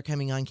people are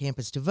coming on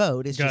campus to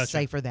vote, it's Gotcha. just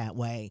safer that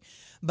way.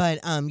 But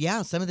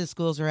yeah, some of the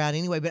schools are out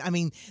anyway. But I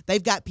mean,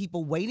 they've got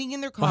people waiting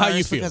in their cars Well, how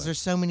you feeling? because there's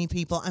so many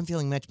people. I'm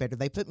feeling much better.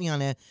 They put me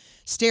on a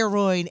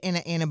steroid and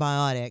an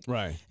antibiotic.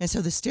 Right. And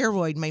so the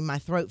steroid made my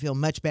throat feel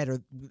much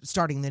better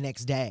starting the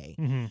next day.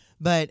 Mm-hmm.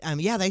 But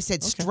yeah, they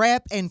said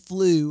strep and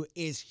flu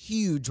is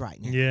huge right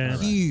now. Yeah.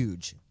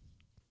 Huge.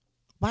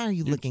 Why are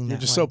you looking that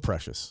You're just way? so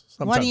precious.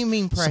 What do you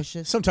mean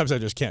precious? Sometimes I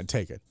just can't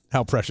take it.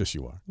 How precious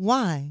you are.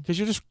 Why? Because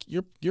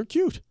you're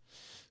cute.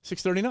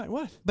 6:39.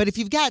 What? But if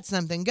you've got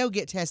something, go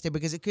get tested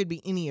because it could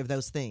be any of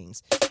those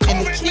things.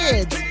 And the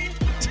kids,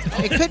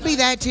 it could be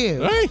that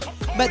too. Right.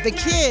 But the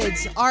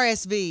kids,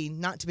 RSV,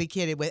 not to be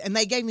kidded with, and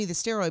they gave me the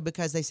steroid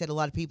because they said a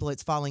lot of people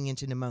it's falling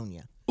into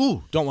pneumonia.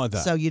 Ooh, don't want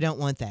that. So you don't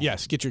want that.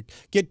 Yes,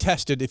 get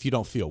tested if you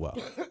don't feel well.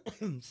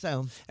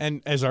 So.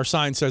 And as our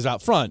sign says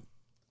out front,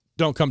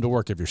 don't come to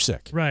work if you're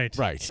sick. Right.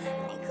 Right.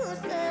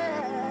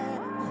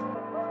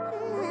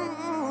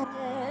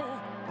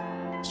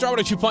 Start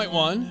with a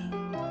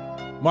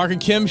 2.1. Mark and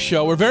Kim's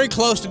show. We're very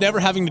close to never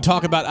having to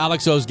talk about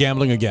Alex O's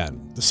gambling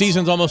again. The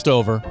season's almost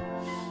over.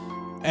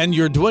 And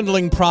your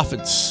dwindling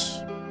profits.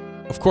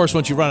 Of course,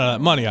 once you run out of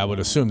that money, I would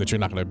assume that you're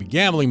not going to be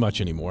gambling much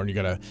anymore. And you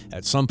got to,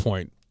 at some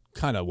point,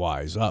 kind of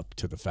wise up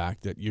to the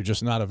fact that you're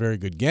just not a very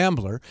good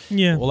gambler.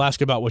 Yeah. We'll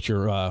ask about what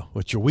your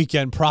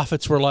weekend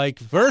profits were like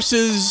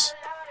versus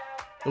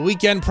the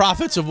weekend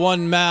profits of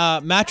one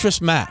Mattress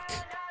Mac.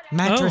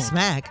 Mattress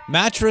Mac.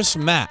 Mattress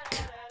Mac.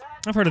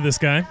 I've heard of this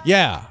guy.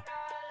 Yeah.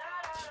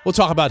 We'll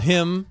talk about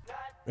him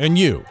and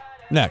you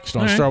next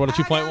on All right. Star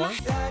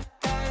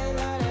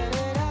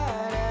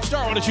 102.1.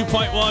 Star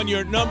 102.1,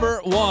 your number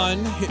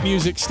one hit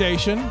music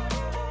station.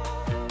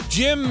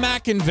 Jim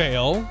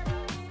McIngvale,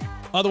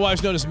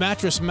 otherwise known as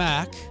Mattress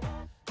Mac,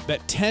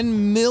 bet $10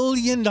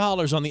 million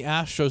on the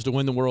Astros to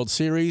win the World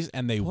Series,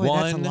 and they Boy,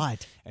 won. that's a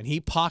lot. And he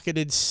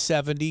pocketed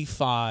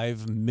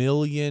 $75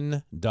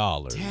 million.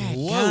 Now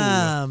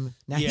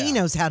Yeah. he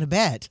knows how to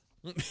bet.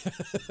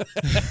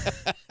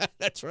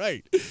 That's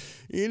right.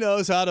 He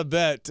knows how to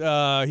bet.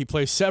 He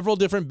plays several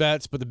different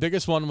bets, but the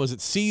biggest one was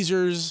at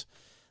Caesars.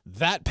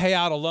 That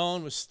payout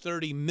alone was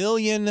 $30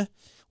 million,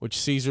 which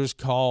Caesars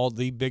called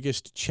the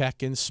biggest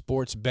check in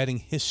sports betting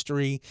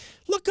history.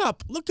 Look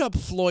up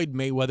Floyd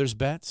Mayweather's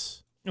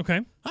bets.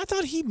 Okay. I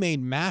thought he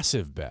made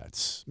massive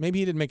bets. Maybe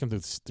he didn't make them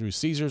through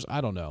Caesars.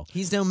 I don't know.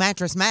 He's no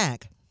Mattress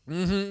Mac.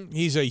 Mm-hmm.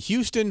 He's a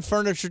Houston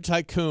furniture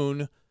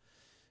tycoon.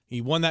 He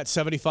won that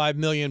 $75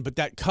 million, but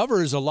that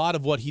covers a lot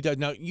of what he does.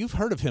 Now, you've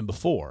heard of him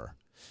before.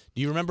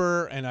 Do you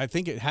remember, and I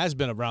think it has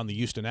been around the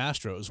Houston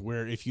Astros,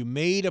 where if you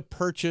made a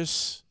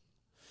purchase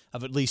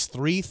of at least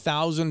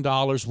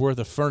 $3,000 worth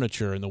of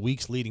furniture in the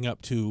weeks leading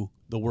up to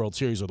the World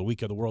Series or the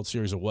week of the World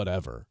Series or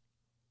whatever,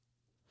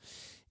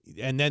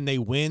 and then they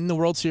win the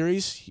World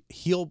Series,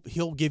 he'll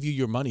give you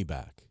your money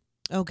back.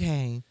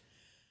 Okay.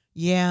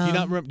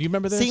 Yeah. Do you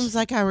remember this? Seems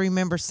like I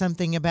remember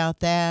something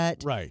about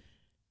that. Right.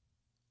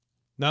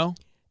 No?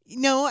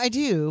 No, I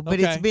do, but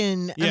Okay. it's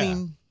been, Yeah. I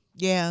mean,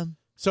 yeah.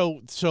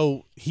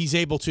 So he's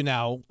able to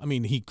now, I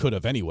mean, he could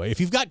have anyway. If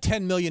you've got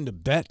 $10 million to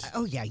bet,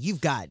 Oh, yeah, you've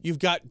got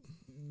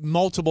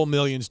multiple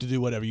millions to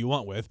do whatever you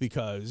want with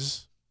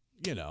because,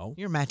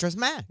 your Mattress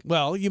Mac.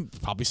 well, you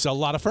probably sell a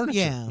lot of furniture.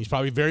 Yeah. He's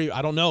probably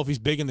I don't know if he's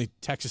big in the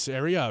Texas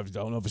area. I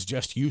don't know if it's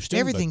just Houston.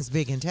 Everything's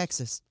big in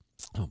Texas.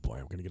 But, oh, boy,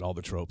 we're going to get all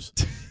the tropes.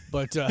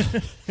 But,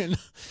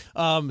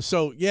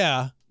 so,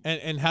 yeah.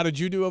 And how did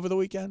you do over the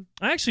weekend?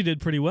 I actually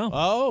did pretty well.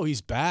 Oh,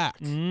 he's back.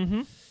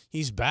 Mm-hmm.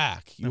 He's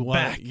back. I'm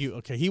back.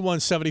 Okay, he won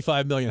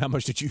 $75 million. How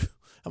much did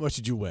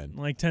you win?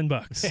 Like $10.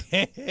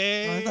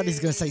 I thought he was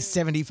going to say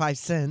 75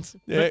 cents.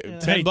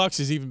 $10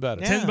 is even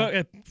better. Yeah.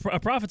 $10. A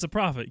profit's a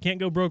profit. You can't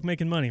go broke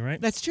making money,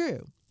 right? That's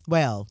true.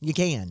 Well, you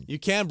can. You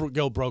can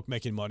go broke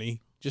making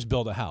money. Just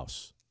build a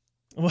house.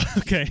 Well,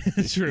 okay,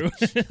 that's true.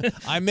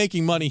 I'm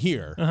making money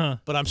here, Uh-huh.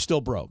 but I'm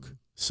still broke.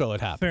 So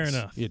it happens. Fair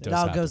enough. It It does all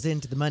happen. goes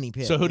into the money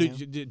pit. So who you know?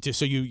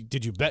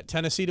 did you bet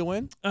Tennessee to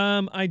win?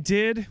 I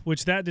did,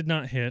 which that did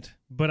not hit,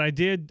 but I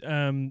did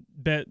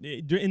bet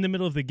in the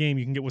middle of the game.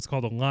 You can get what's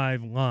called a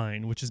live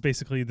line, which is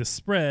basically the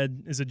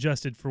spread is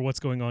adjusted for what's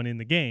going on in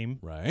the game.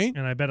 Right.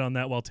 And I bet on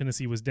that while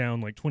Tennessee was down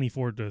like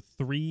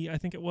 24-3, I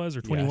think it was,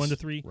 or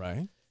 21-3.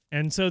 Right.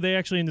 And so they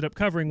actually ended up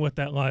covering what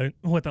that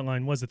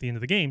line was at the end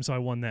of the game. So I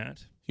won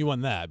that. You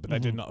won that, but I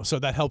didn't know. So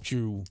that helped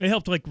you. It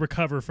helped like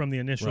recover from the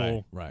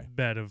initial Right.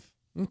 bet of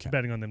Okay.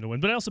 betting on them to win.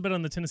 But I also bet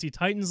on the Tennessee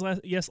Titans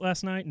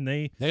last night, and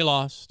they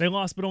lost. They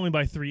lost, but only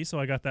by 3. So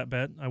I got that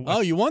bet.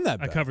 You won that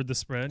I bet. covered the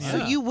spread. So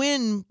Yeah. you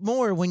win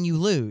more when you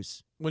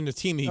lose. When the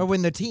team or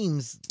when the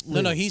teams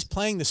lose. No, he's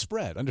playing the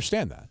spread.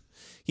 Understand that.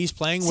 He's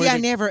playing See, where I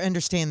never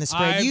understand the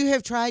spread. You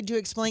have tried to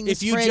explain the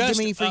spread to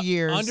me for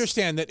years.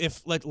 Understand that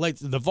if like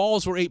the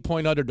Vols were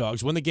 8-point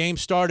underdogs when the game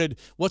started,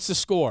 what's the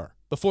score?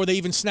 Before they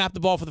even snapped the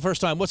ball for the first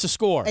time, what's the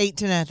score?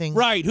 8-0.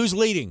 Right. Who's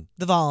leading?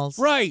 The Vols.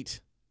 Right.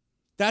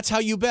 That's how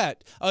you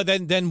bet.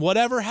 Then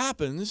whatever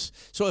happens,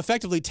 so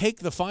effectively take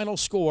the final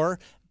score,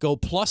 go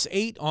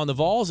 +8 on the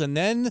Vols, and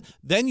then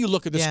you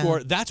look at the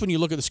score. That's when you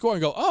look at the score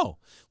and go, oh,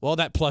 well,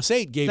 that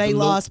 +8 gave They them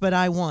lost, but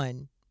I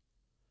won.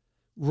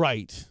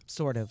 Right.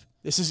 Sort of.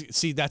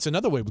 That's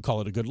another way we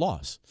call it a good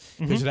loss.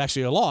 Because it's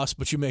actually a loss,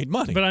 but you made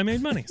money. But I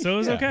made money, so it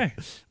was okay.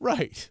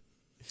 Right.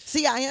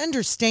 See, I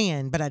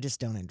understand, but I just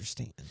don't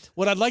understand.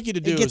 What I'd like you to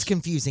do it gets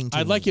confusing to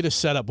I'd me. like you to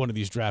set up one of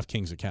these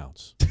DraftKings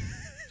accounts.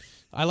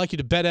 I like you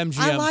to bet MGM.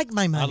 I like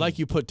my money. I like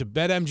you to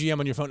bet MGM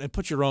on your phone and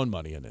put your own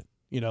money in it.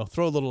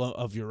 Throw a little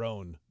of your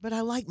own. But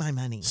I like my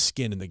money.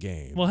 Skin in the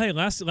game. Well, hey,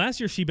 last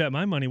year she bet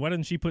my money. Why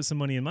didn't she put some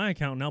money in my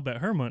account and I'll bet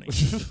her money?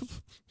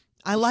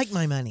 I like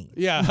my money.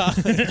 Yeah,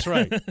 that's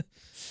right.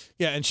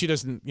 Yeah, and she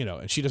doesn't,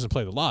 and she doesn't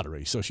play the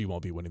lottery, so she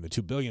won't be winning the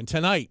 $2 billion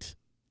tonight.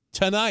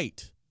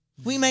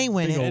 We may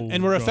win it.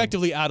 And we're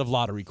effectively out of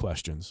lottery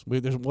questions.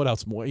 What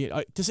else more?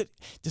 Does it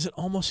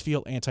almost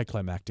feel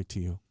anticlimactic to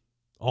you?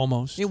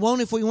 Almost. It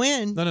won't if we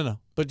win. No.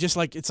 But just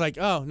like it's like,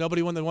 oh,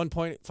 nobody won the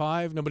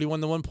 1.5, nobody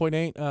won the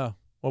 1.8,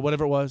 or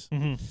whatever it was.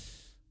 Mm-hmm.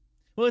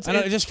 Well,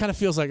 it just kind of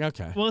feels like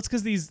okay. Well, it's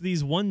because these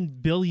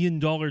 $1 billion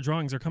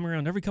drawings are coming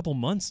around every couple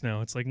months now.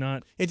 It's like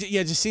not. It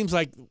just seems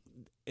like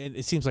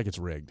it's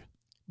rigged.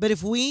 But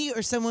if we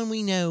or someone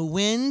we know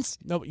wins,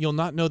 no, you'll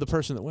not know the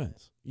person that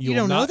wins. You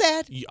don't know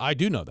that? I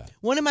do know that.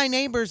 One of my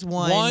neighbors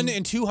won. 1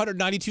 in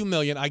 292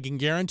 million. I can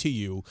guarantee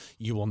you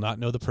will not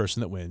know the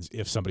person that wins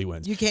if somebody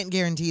wins. You can't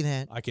guarantee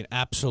that. I can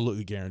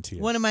absolutely guarantee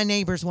it. One of my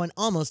neighbors won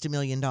almost $1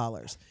 million.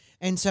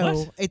 And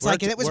so it's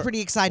that was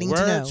pretty exciting to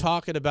know. We're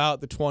talking about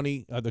the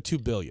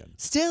 $2 billion.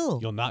 Still.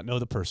 You'll not know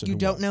the person who You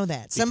don't won. know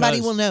that. Somebody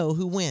will know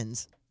who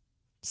wins.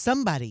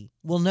 Somebody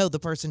will know the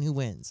person who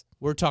wins.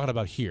 We're talking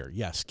about here.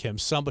 Yes, Kim.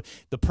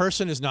 The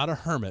person is not a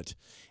hermit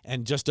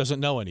and just doesn't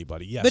know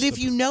anybody. Yes. But if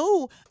you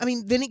know,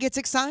 then it gets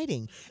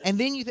exciting. And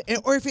then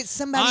or if it's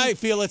somebody. I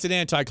feel it's an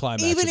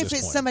anticlimax. Even if it's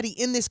it's somebody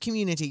in this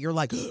community, you're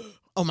like,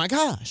 oh my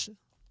gosh.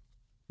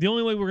 The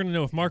only way we're going to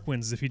know if Marc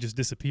wins is if he just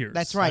disappears.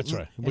 That's right.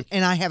 That's right.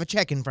 And I have a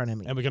check in front of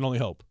me. And we can only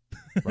hope.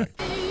 Right.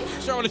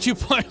 Start with a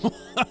 2.1.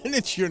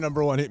 It's your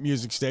number one hit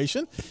music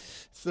station.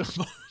 It's the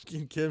Marc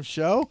and Kim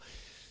Show.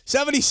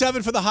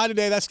 77 for the high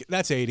today.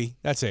 That's 80.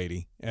 That's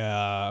 80.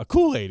 A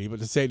cool 80, but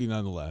it's 80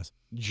 nonetheless.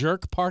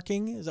 Jerk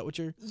parking? Is that what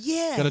you're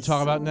going to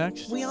talk about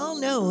next? We all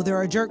know there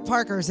are jerk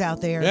parkers out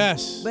there.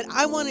 Yes. But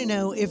I want to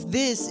know if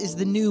this is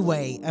the new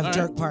way of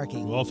jerk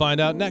parking. We'll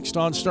find out next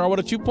on Starwood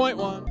at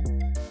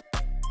 2.1.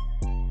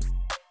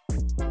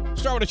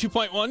 Starwood at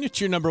 2.1. It's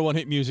your number one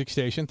hit music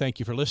station. Thank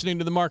you for listening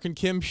to the Marc and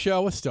Kim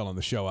Show. It's still on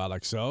the show,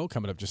 Alex O.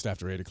 Coming up just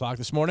after 8 o'clock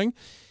this morning.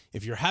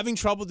 If you're having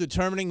trouble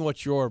determining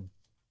what your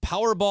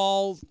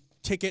Powerball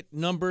ticket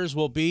numbers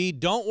will be,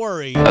 don't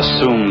worry.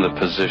 Assume the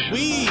position.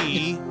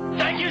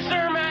 Thank you,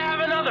 sir. May I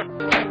have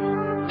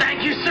another?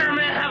 Thank you, sir.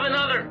 May I have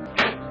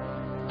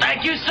another?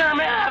 Thank you, sir.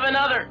 May I have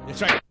another? That's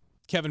right.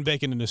 Kevin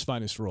Bacon in his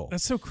finest role.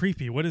 That's so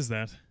creepy. What is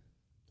that?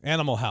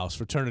 Animal House,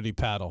 fraternity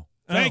paddle.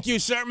 Thank you,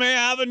 sir. May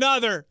I have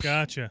another?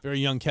 Gotcha. Very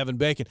young Kevin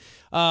Bacon.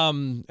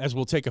 As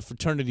we'll take a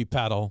fraternity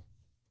paddle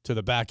to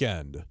the back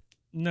end.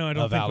 No, I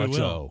don't of think Alex we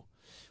will. O.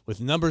 With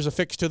numbers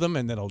affixed to them,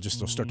 and then they'll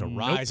start to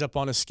rise up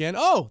on his skin.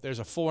 Oh, there's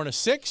a 4 and a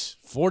 6,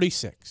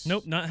 46.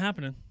 Nope, not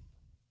happening.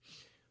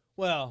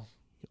 Well,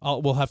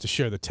 we'll have to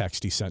share the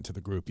text he sent to the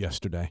group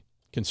yesterday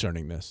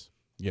concerning this,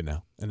 and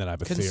then I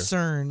have a theory.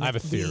 Concern. I have a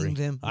theory.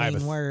 Being the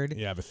main word.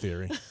 Yeah, I have a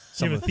theory.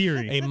 You have a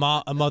theory.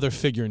 A mother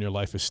figure in your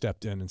life has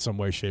stepped in some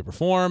way, shape, or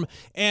form,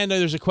 and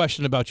there's a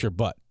question about your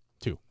butt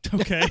too.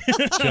 Okay.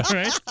 All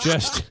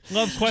right.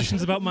 Love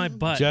questions about my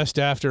butt. Just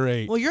after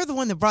 8. Well, you're the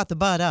one that brought the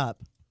butt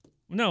up.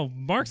 No,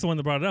 Mark's the one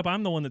that brought it up.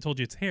 I'm the one that told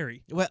you it's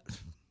hairy. Well,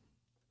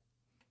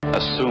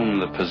 Assume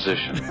the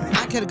position.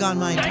 I could have gone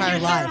my entire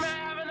life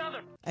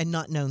and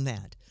not known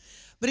that.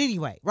 But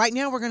anyway, right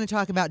now we're going to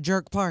talk about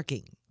jerk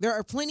parking. There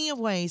are plenty of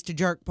ways to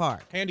jerk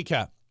park.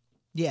 Handicap.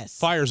 Yes.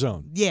 Fire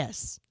zone.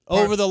 Yes.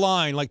 Over the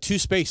line, like 2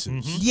 spaces.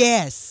 Mm-hmm.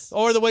 Yes.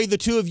 Or the way the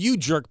two of you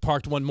jerk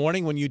parked one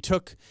morning when you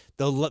took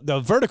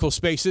the vertical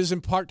spaces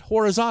and parked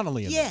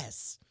horizontally in them.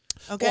 Yes.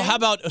 Okay. Well, how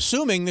about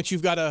assuming that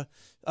you've got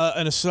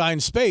an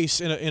assigned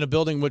space in a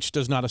building which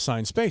does not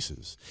assign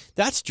spaces?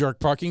 That's jerk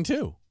parking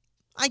too.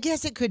 I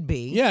guess it could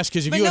be. Yes,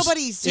 because if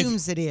nobody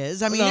assumes it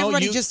is. I mean,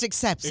 everybody just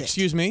accepts it.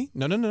 Excuse me?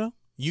 No.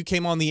 You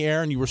came on the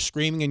air and you were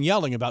screaming and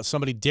yelling about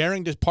somebody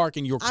daring to park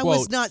in your quote. I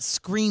was not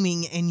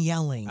screaming and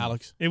yelling.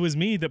 Alex? It was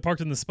me that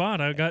parked in the spot.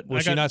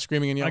 Was she not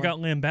screaming and yelling? I got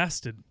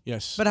lambasted.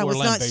 Yes. But I was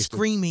not lambasted.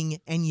 screaming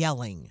and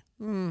yelling.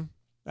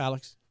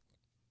 Alex,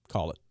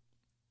 call it.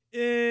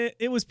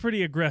 It was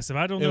pretty aggressive.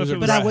 I don't know if it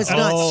was. But I was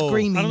not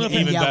screaming I don't know if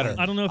and it, yelling.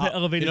 I don't know if it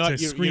elevated to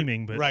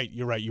screaming. But right,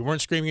 you're right. You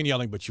weren't screaming and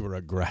yelling, but you were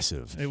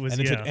aggressive. It was.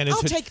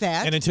 I'll take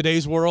that. And in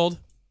today's world,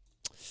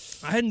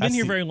 I hadn't been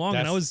here very long,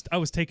 and I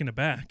was taken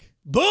aback.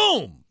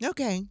 Boom.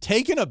 Okay.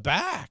 Taken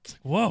aback.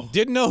 Whoa.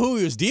 Didn't know who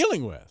he was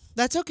dealing with.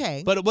 That's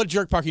okay. But what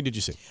jerk parking did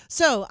you see?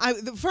 So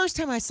the first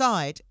time I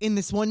saw it in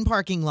this one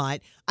parking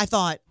lot, I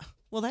thought,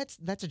 well, that's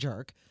a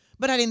jerk.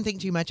 But I didn't think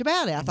too much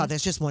about it. I thought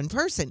that's just one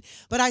person.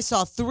 But I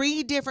saw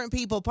 3 different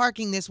people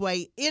parking this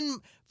way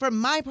from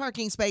my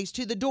parking space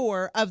to the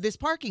door of this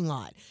parking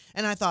lot.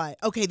 And I thought,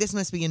 okay, this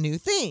must be a new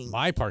thing.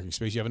 My parking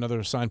space? You have another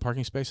assigned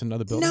parking space in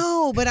another building?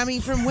 No, but I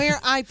mean from where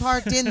I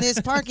parked in this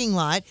parking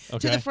lot to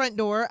Okay. the front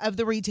door of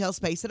the retail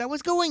space that I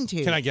was going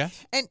to. Can I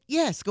guess? And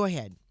yes, go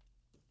ahead.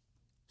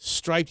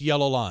 Striped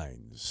yellow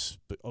lines,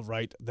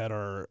 right, that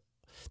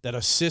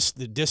assist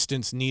the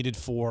distance needed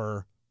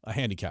for a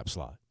handicap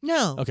slot.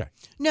 No. Okay.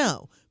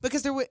 No,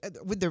 because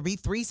would there be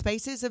 3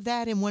 spaces of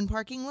that in one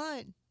parking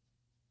lot?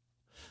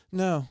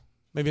 No,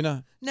 maybe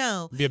not.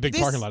 No. It'd be a big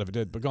parking lot if it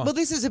did, but go on. Well,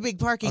 this is a big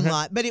parking Okay.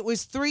 lot, but it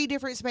was 3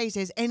 different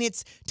spaces, and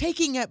it's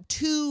taking up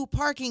 2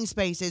 parking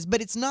spaces,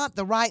 but it's not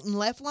the right and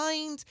left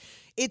lanes.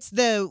 It's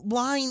the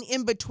line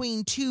in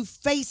between 2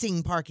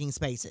 facing parking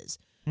spaces.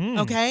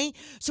 Okay,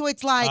 so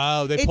it's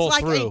like they pull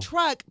through. a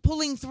truck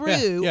pulling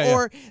through,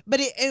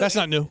 but that's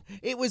not new.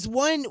 It was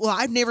one. Well,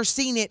 I've never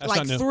seen it That's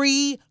like not new.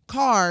 3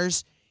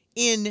 cars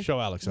in Show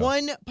Alex up.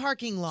 one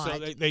parking lot.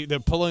 So they're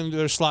pulling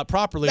their slot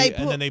properly,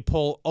 and then they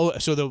pull. Oh,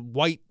 so the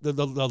white, the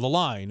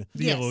line,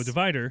 the yellow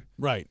divider,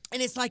 right?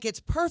 And it's like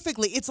it's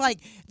perfectly. It's like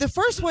the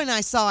first one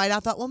I saw it, I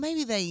thought, well,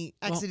 maybe they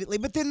accidentally.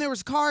 But then there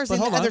was cars in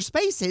the other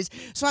spaces,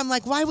 so I'm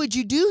like, why would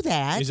you do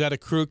that? Is that a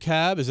crew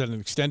cab? Is that an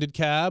extended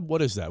cab?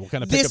 What is that? What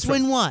kind of pickup This truck?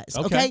 one was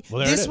okay. Well,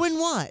 there it this is. one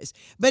was,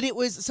 but it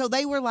was so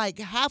they were like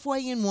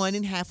halfway in one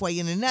and halfway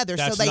in another.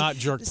 That's so they not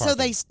jerk So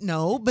they parking.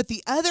 no, but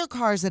the other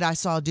cars that I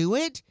saw do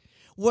it.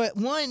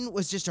 One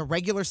was just a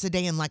regular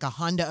sedan, like a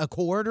Honda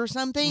Accord or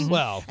something.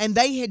 Well, and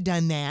they had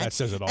done that. That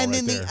says it all And right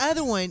then there. the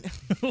other one,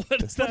 what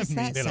does that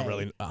mean? They don't say?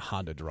 really a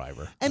Honda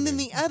driver. And then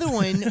the other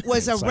one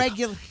was a It's like-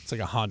 regular. It's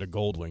like a Honda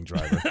Goldwing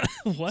driver.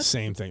 What?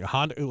 Same thing. A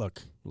Honda.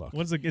 Look.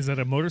 What's is that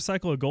a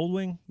motorcycle, a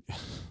Goldwing?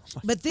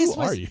 But this Who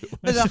was, are you?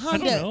 But the I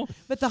Honda, don't know.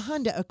 but the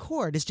Honda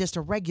Accord is just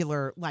a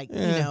regular, like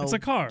It's a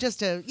car.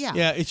 just a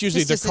Yeah, it's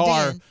usually just the a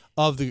car sedan.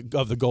 of the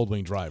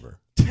Goldwing driver.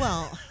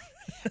 Well,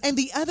 and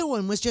the other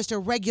one was just a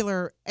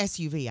regular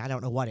SUV. I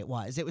don't know what it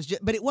was. It was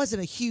just, but it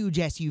wasn't a huge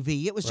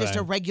SUV. It was just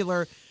a Right.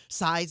 regular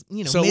size,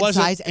 So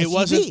mid-size SUV. it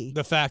wasn't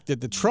the fact that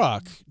the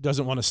truck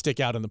doesn't want to stick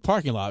out in the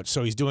parking lot,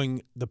 so he's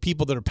doing the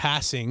people that are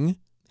passing.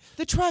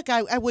 The truck,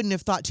 I wouldn't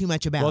have thought too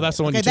much about. Well, that's it.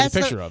 the one you Okay, took a that's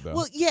the- picture of, though.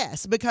 Well,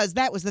 yes, because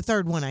that was the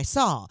third one I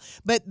saw.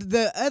 But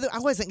the other, I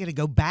wasn't going to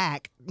go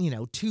back.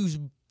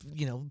 2,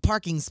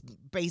 parking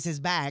spaces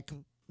back.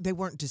 They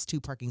weren't just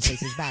 2 parking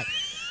spaces back.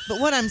 But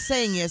what I'm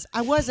saying is,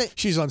 I wasn't.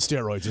 She's on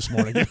steroids this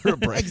morning. Give her a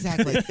break.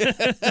 Exactly.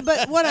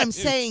 But what I'm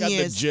saying Got the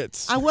is,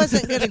 jits. I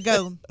wasn't going to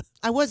go.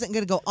 I wasn't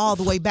going to go all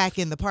the way back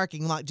in the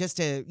parking lot just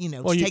to,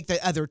 to take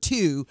the other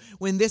 2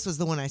 when this was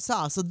the one I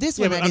saw. So this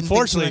Yeah, one but I didn't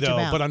think too much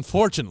about. But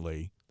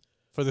unfortunately,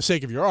 for the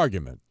sake of your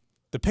argument,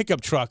 the pickup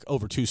truck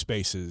over 2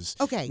 spaces,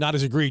 Okay. not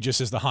as egregious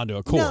as the Honda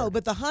Accord. No,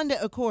 but the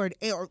Honda Accord,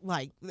 or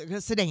like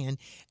the sedan,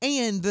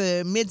 and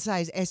the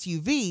midsize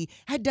SUV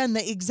had done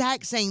the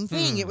exact same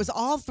thing. It was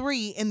all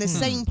 3 in the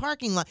same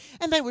parking lot,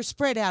 and they were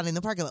spread out in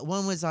the parking lot.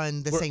 One was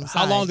on the same side.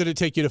 How long did it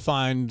take you to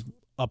find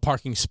a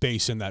parking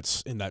space in that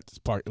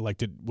park?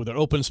 Like, were there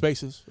open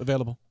spaces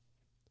available?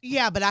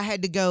 Yeah, but I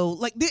had to go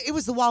it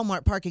was the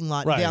Walmart parking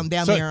lot Right.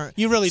 down So there.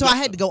 you really so don't- I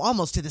had to go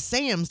almost to the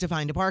Sam's to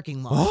find a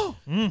parking lot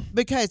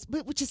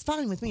which is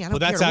fine with me. I don't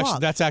care to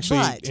walk. That's actually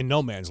But- in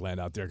no man's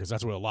land out there, because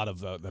that's where a lot of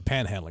the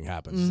panhandling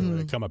happens. Mm-hmm.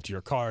 They come up to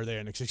your car there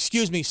and it's,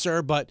 excuse me,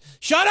 sir, but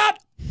shut up.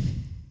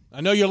 I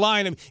know you're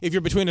lying. If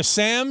you're between a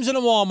Sam's and a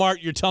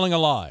Walmart, you're telling a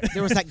lie.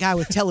 There was that guy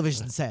with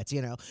television sets,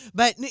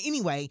 But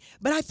anyway,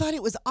 but I thought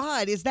it was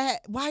odd. Is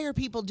that why are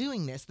people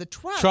doing this? The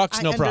Truck's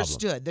I no problem.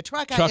 understood. The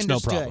truck I Truck's no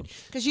problem.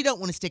 understood because you don't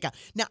want to stick out.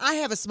 Now I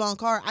have a small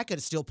car. I could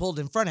have still pulled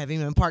in front of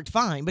him and parked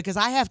fine because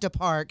I have to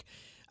park.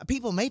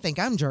 People may think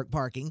I'm jerk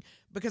parking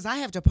because I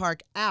have to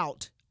park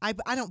out. I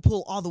don't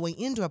pull all the way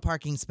into a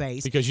parking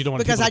space Because you don't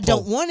want because people I to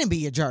don't pull. want to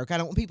be a jerk. I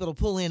don't want people to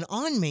pull in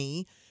on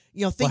me.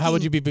 Thinking, Well, how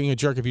would you be being a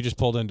jerk if you just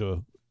pulled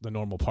into the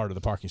normal part of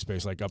the parking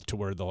space, like up to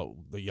where the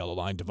yellow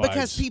line divides?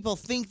 Because people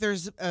think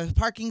there's a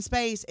parking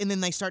space and then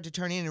they start to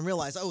turn in and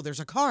realize, oh, there's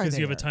a car there. Because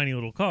you have a tiny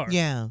little car.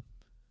 Yeah.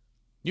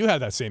 You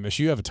have that same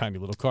issue. You have a tiny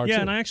little car, Yeah,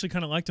 too. and I actually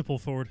kind of like to pull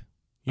forward.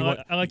 You want-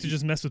 I like to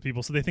just mess with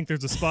people, so they think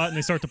there's a spot and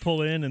they start to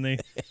pull in and they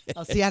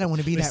Oh, see, I don't want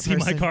to be they that see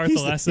person. my car at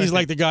the last second. He's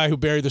like the guy who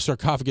buried the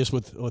sarcophagus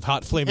with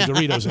hot flaming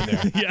Doritos in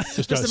there. Yeah.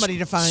 Just For somebody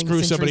to find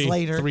screw centuries somebody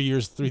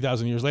later.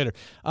 3,000 years later.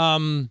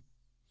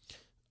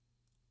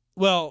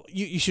 Well,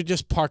 you should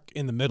just park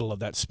in the middle of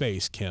that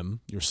space,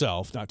 Kim,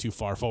 yourself, not too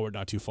far forward,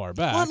 not too far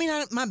back. Well, I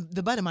mean,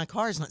 the butt of my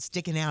car is not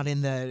sticking out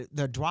in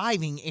the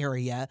driving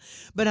area,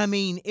 but I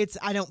mean,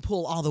 I don't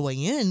pull all the way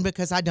in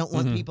because I don't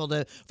want Mm-hmm. people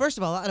to. First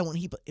of all, I don't want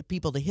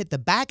people to hit the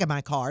back of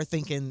my car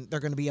thinking they're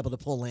going to be able to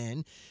pull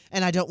in,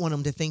 and I don't want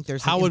them to think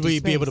there's. How an would empty we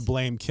be able to space.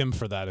 blame Kim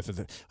for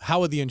that? How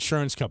would the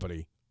insurance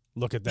company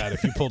look at that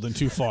if you pulled in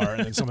too far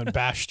and then someone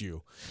bashed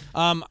you?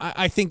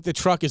 I think the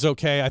truck is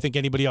okay. I think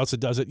anybody else that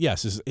does it,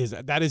 yes,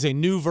 that is a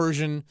new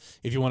version,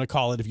 if you want to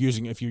call it, if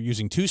you're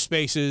using 2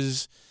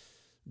 spaces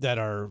that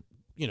are,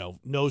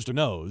 nose to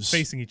nose,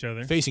 facing each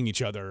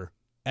other.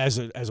 as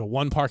a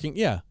one parking.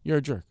 Yeah, you're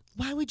a jerk.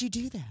 Why would you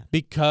do that?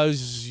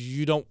 Because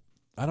you don't.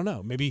 I don't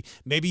know. Maybe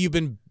you've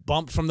been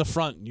bumped from the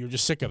front and you're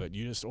just sick of it.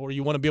 Or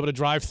you want to be able to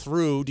drive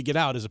through to get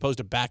out as opposed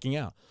to backing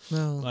out.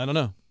 No. I don't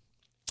know.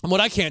 And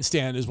what I can't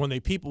stand is when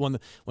people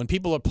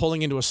are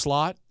pulling into a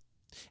slot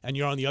and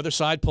you're on the other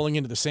side pulling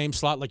into the same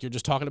slot like you're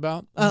just talking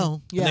about.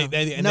 Oh, yeah.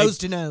 And nose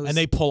to nose. And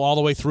they pull all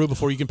the way through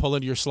before you can pull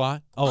into your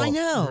slot. Oh, I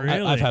know.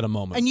 Really? I've had a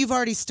moment. And you've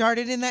already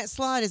started in that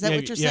slot? Is that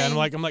what you're saying? Yeah,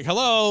 and I'm like,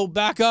 hello,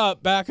 back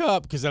up,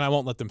 because then I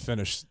won't let them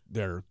finish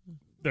their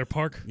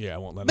park. Yeah, I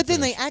won't let them But then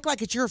finish. they act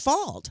like it's your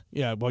fault.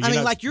 Yeah, well,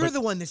 you're the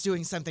one that's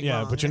doing something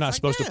wrong. Yeah, but you're not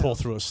supposed to pull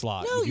through a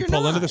slot. No, if you you're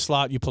pull not. into the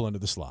slot, you pull into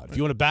the slot. If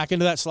you want to back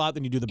into that slot,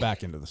 then you do the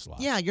back into the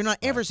slot. Yeah, you're not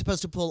ever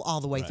supposed to pull all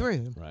the way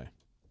through. Right.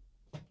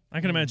 I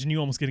can imagine you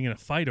almost getting in a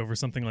fight over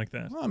something like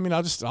that. Well, I mean,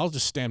 I'll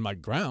just stand my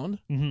ground.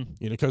 Mm-hmm.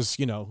 Because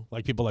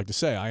like people like to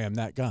say, I am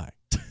that guy.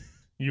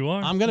 You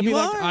are. I'm going to be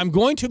that. I'm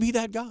going to be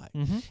that guy.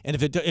 Mm-hmm. And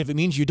if it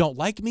means you don't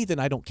like me, then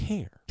I don't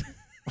care.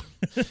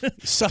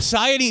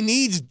 Society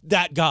needs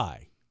that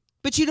guy.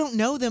 But you don't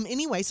know them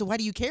anyway, so why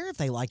do you care if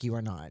they like you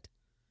or not?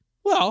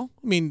 Well,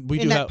 I mean, we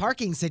in do that have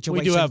parking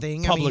situation. We do have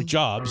thing, public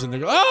jobs, and they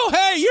go, "Oh,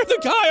 hey, you're the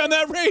guy on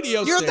that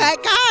radio You're station.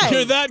 that guy.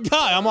 You're that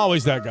guy. I'm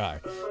always that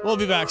guy." We'll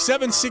be back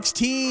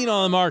 7:16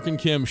 on the Mark and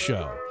Kim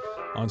show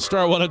on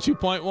Star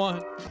 102.1.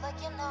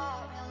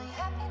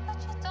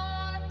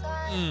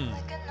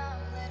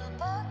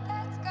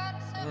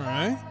 All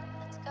right.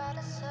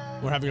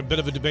 We're having a bit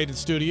of a debate in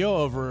studio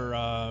over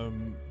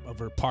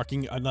another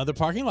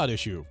parking lot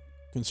issue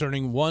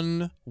concerning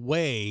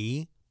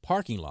one-way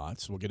parking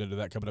lots. We'll get into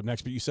that coming up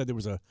next. But you said there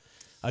was a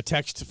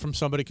text from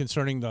somebody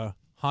concerning the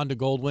Honda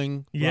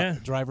Goldwing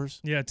drivers?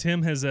 Yeah,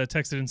 Tim has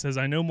texted and says,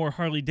 I know more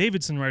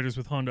Harley-Davidson riders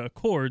with Honda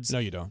Accords No,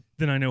 you don't.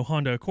 than I know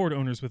Honda Accord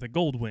owners with a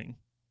Goldwing.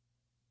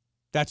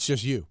 That's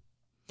just you.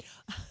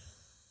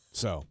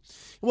 So,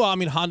 well, I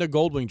mean, Honda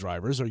Goldwing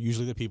drivers are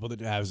usually the people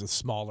that have a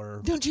smaller...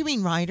 Don't you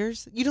mean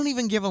riders? You don't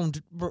even give them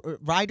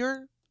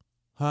rider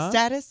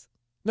status?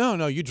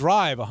 No, you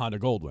drive a Honda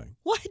Goldwing.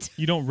 What?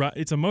 You don't ride.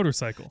 It's a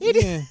motorcycle.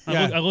 Yeah.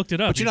 I looked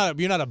it up. But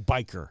you're not a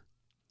biker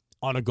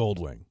on a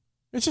Goldwing.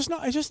 It's just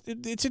not.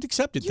 It's an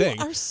accepted thing.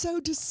 You are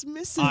so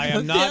dismissive. I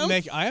am of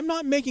them. I am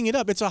not making it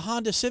up. It's a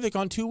Honda Civic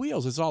on two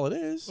wheels. That's all it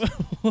is.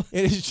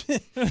 It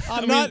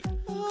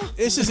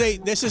is.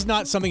 This is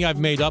not something I've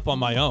made up on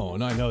my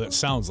own. I know that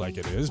sounds like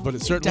it is, but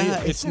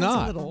it's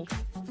not.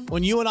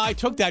 When you and I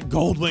took that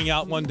Goldwing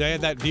out one day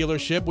at that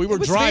dealership, we were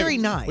driving. Very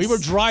nice. We were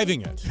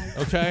driving it.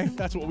 Okay,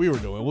 that's what we were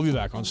doing. We'll be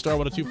back on Star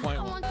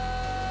 102.1.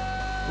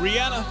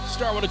 Rihanna,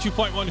 Star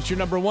 102.1. It's your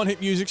number one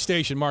hit music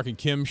station. Mark and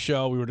Kim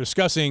show. We were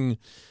discussing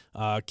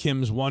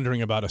Kim's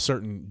wondering about a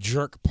certain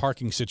jerk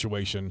parking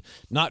situation,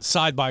 not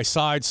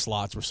side-by-side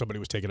slots where somebody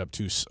was taking up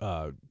two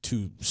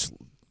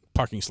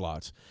parking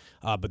slots,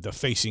 but the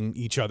facing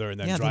each other and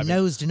then driving the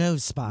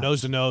nose-to-nose spot.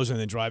 Nose-to-nose and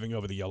then driving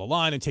over the yellow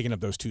line and taking up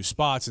those two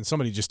spots. And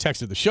somebody just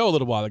texted the show a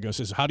little while ago and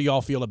says, how do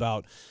y'all feel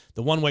about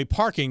the one-way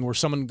parking where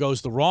someone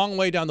goes the wrong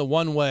way down the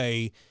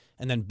one-way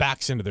and then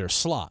backs into their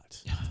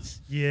slot?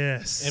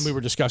 Yes. And we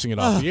were discussing it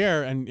off the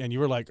air, and you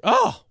were like,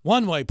 oh,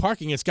 one-way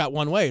parking, it's got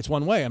one way. It's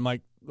one way. I'm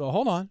like, well,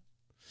 hold on.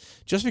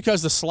 Just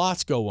because the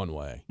slots go one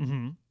way,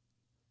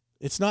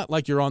 it's not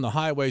like you're on the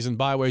highways and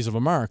byways of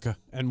America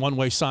and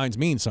one-way signs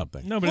mean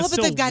something. No, but it's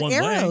still they've got one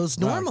arrows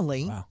way.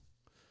 normally. Wow.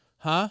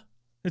 Huh?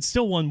 It's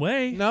still one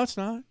way. No, it's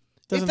not.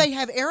 If they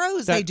have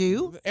arrows, they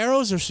do.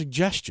 Arrows are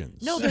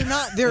suggestions. No, they're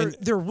not.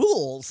 They're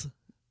rules.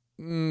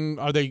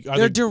 Are they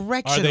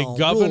directional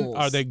rules.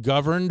 Are they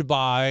governed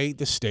by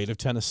the state of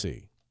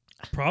Tennessee?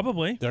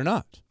 Probably. They're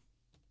not.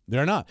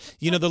 They're not.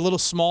 You know the little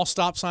small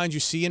stop signs you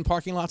see in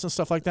parking lots and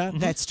stuff like that?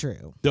 That's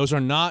true. Those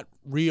are not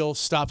real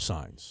stop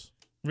signs.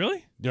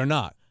 Really? They're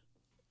not.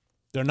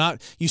 They're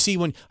not. You see,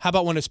 how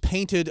about when it's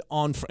painted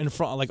in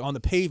front, like on the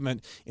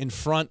pavement in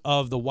front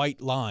of the white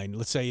line?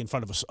 Let's say in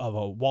front of a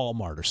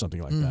Walmart or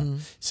something like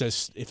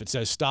that. If it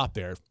says stop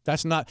there,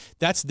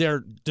 that's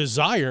their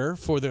desire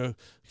for the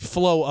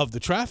flow of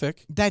the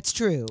traffic. That's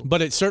true.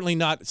 But it's certainly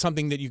not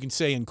something that you can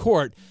say in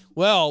court.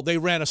 Well, they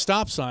ran a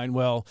stop sign.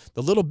 Well,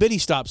 the little bitty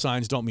stop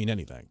signs don't mean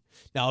anything.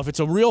 Now, if it's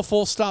a real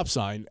full stop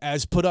sign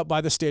as put up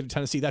by the state of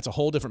Tennessee, that's a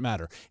whole different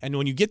matter. And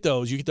when you get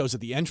those at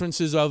the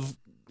entrances of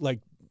like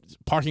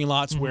parking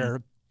lots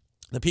where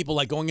the people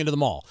like going into the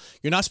mall.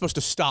 You're not supposed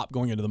to stop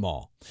going into the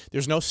mall.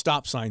 There's no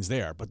stop signs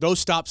there. But those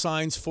stop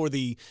signs for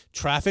the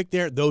traffic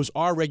there, those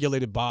are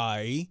regulated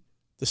by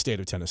the state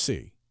of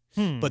Tennessee.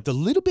 But the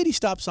little bitty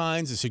stop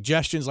signs, the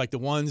suggestions like the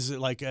ones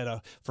that like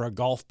for a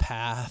golf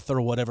path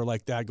or whatever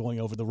like that going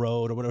over the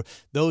road or whatever,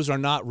 those are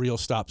not real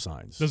stop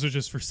signs. Those are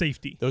just for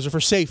safety. Those are for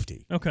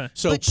safety. Okay.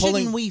 So but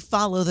shouldn't we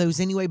follow those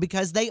anyway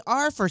because they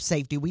are for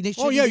safety? We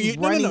shouldn't be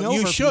running over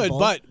you should, people.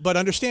 but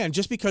understand,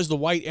 just because the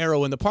white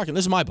arrow in the parking,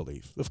 this is my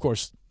belief. Of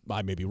course,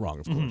 I may be wrong,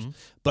 of course.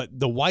 But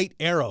the white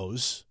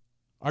arrows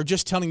are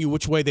just telling you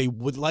which way they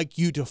would like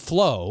you to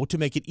flow to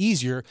make it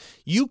easier.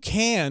 You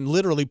can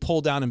literally pull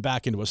down and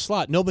back into a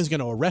slot. Nobody's going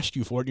to arrest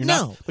you for it.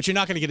 But you're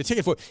not going to get a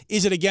ticket for it.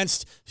 Is it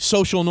against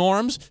social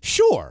norms?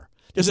 Sure.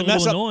 Does it a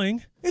mess little up?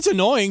 annoying. It's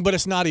annoying, but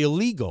it's not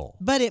illegal.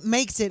 But it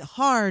makes it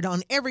hard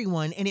on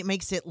everyone, and it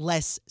makes it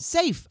less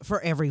safe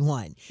for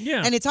everyone.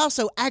 Yeah. And it's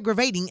also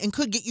aggravating and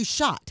could get you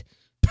shot.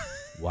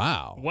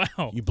 Wow.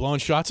 Wow. You blowing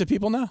shots at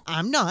people now?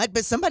 I'm not,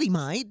 but somebody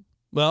might.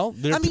 Well,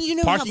 I mean, you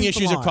know how parking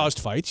people issues are. have caused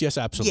fights. Yes,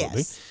 absolutely.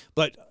 Yes.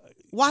 But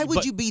Why would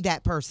but- you be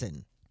that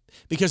person?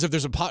 Because if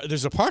there's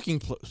a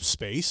parking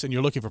space and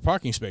you're looking for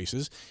parking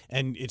spaces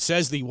and it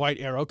says the white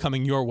arrow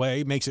coming your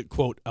way makes it,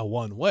 quote, a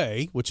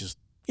one-way, which is,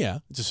 yeah,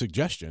 it's a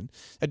suggestion.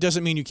 That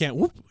doesn't mean you can't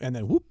whoop and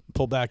then whoop,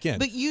 pull back in.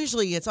 But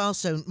usually it's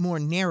also more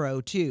narrow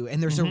too,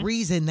 and there's a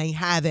reason they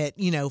have it,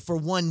 for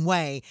one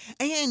way.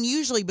 And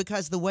usually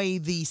because the way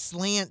the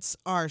slants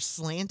are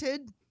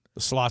slanted.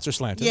 The slots are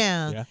slanted.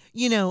 Yeah.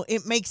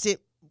 It makes it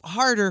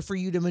harder for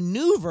you to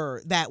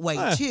maneuver that way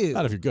too.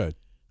 Not if you're good.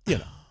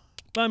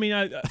 I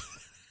mean,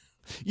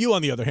 You,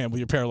 on the other hand, with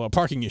your parallel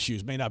parking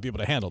issues, may not be able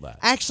to handle that.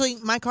 Actually,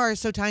 my car is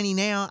so tiny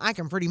now, I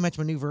can pretty much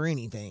maneuver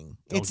anything.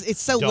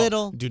 It's so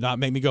little. Do not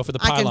make me go for the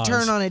I pylons. can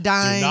turn on a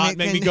dime. Do not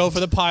make me go for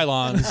the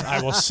pylons.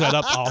 I'll set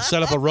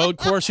up a road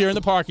course here in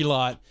the parking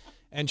lot.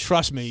 And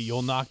trust me,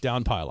 you'll knock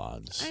down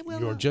pylons.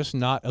 You're just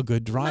not a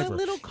good driver.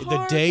 little The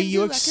car day can you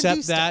do- I can accept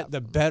do that, stuff.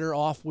 the better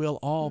off we'll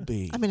all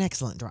be. I'm an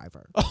excellent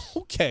driver.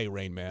 Okay,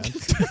 Rain Man.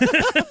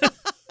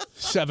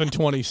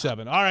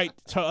 727. All right.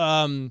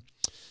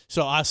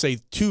 So I'll say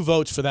 2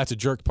 votes for that's a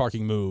jerk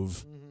parking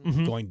move.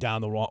 Going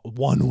down the wrong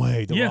wrong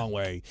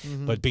way.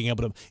 But being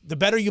able to, the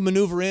better you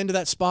maneuver into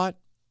that spot,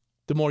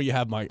 the more you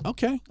have my,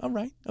 okay, all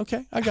right,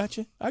 okay, I got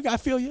you. I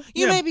feel you.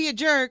 You may be a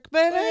jerk,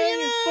 but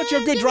But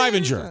you're a good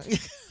driving jerk.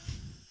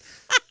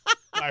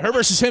 All right, her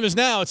versus him is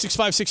now at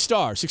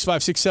 656-STAR,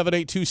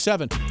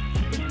 656-7827.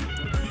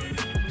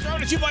 Star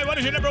 2.1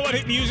 is your number 1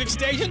 hit music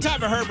station. Time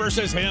for her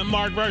versus him,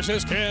 Mark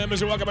versus Kim.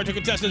 As we welcome our 2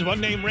 contestants,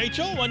 one named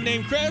Rachel, one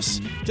named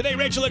Chris. Today,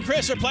 Rachel and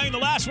Chris are playing the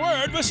last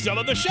word, but still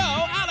in the show,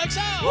 Alex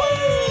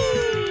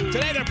O.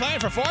 Today, they're playing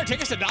for 4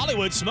 tickets to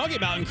Dollywood Smoky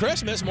Mountain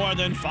Christmas. More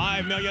than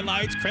 5 million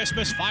lights,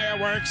 Christmas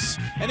fireworks,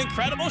 and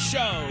incredible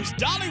shows.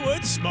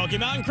 Dollywood Smoky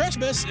Mountain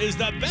Christmas is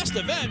the best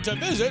event to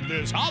visit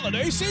this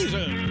holiday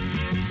season.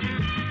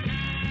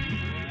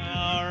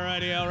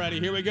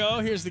 Alrighty, here we go.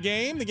 Here's the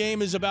game. The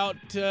game is about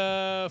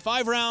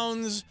 5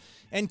 rounds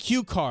and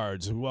cue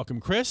cards. We welcome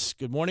Chris.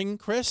 Good morning,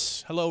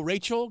 Chris. Hello,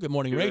 Rachel. Good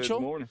morning, Rachel.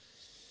 Good morning.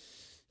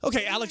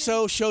 Okay, Alex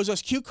O shows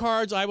us cue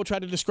cards. I will try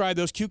to describe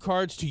those cue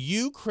cards to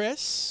you,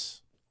 Chris.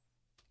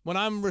 When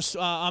I'm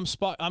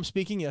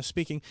speaking. Yes,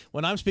 speaking.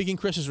 When I'm speaking,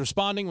 Chris is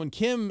responding. When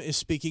Kim is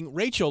speaking,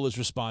 Rachel is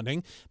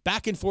responding.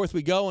 Back and forth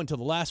we go until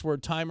the last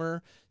word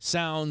timer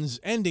sounds,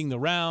 ending the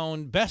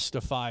round. Best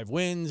of 5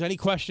 wins. Any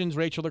questions,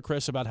 Rachel or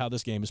Chris, about how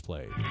this game is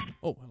played?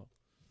 Oh, hello.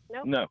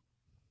 Nope. No. All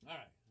right.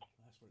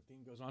 Last word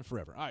theme goes on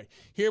forever. All right.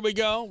 Here we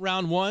go.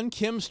 Round 1.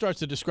 Kim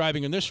starts the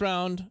describing in this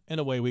round, and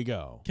away we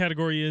go.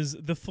 Category is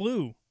the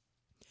flu.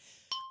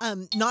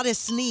 Not a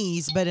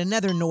sneeze, but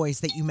another noise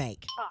that you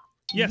make.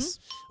 Yes.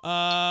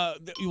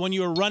 When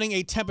you are running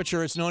a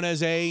temperature, it's known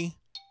as a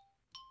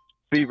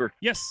fever.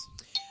 Yes.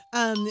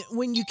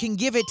 When you can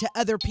give it to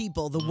other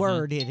people, the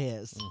word it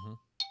is.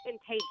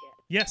 Contagious.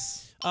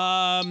 Yes.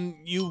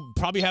 You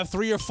probably have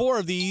 3 or 4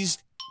 of these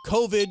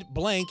COVID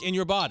blank in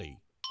your body.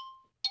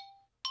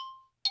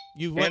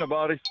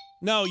 Antibodies.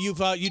 No,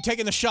 you've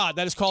taken the shot.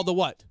 That is called the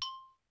what?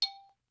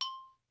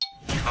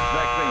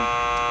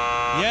 Vaccine.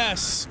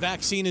 Yes,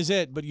 vaccine is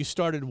it, but you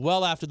started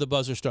well after the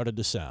buzzer started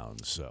to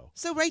sound. So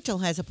Rachel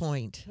has a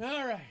point.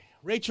 All right.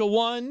 Rachel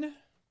 1,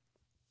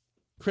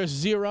 Chris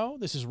 0.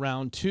 This is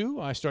round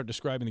 2. I start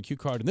describing the cue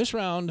card in this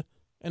round,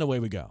 and away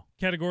we go.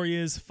 Category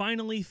is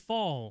finally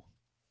fall.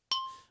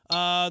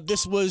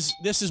 This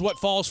is what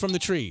falls from the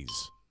trees.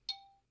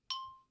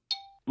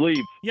 Leaves.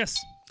 Yes.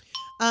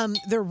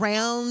 They're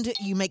round.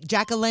 You make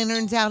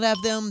jack-o'-lanterns out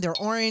of them. They're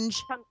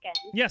orange. Pumpkin.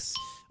 Yes.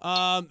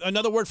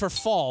 Another word for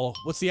fall.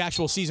 What's the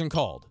actual season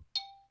called?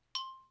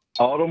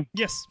 Autumn.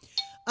 Yes.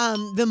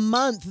 The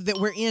month that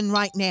we're in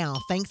right now.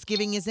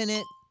 Thanksgiving is in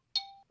it.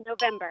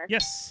 November.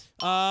 Yes.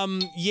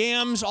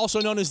 Yams, also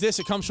known as this.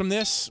 It comes from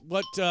this.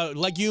 What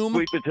legume?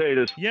 Sweet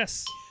potatoes.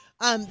 Yes.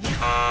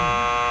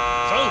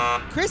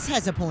 Chris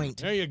has a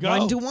point. There you go.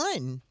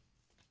 1-1.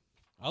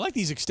 I like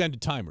these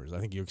extended timers. I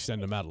think you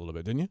extended them out a little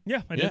bit, didn't you?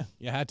 Yeah, I did. Yeah,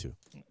 you had to.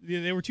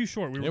 Yeah, they were too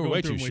short. They were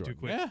way too short. Way too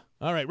quick. Yeah.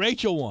 All right,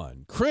 Rachel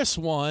 1. Chris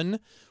 1.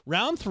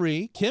 Round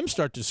 3. Kim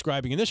starts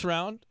describing in this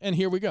round, and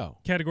here we go.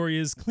 Category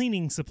is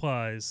cleaning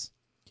supplies.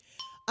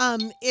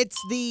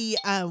 It's the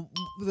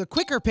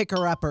quicker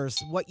picker-uppers,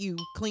 what you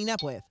clean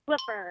up with.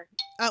 Flipper.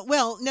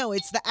 Well, no,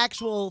 it's the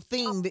actual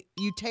thing that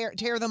you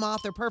tear them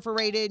off. They're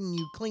perforated, and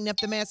you clean up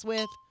the mess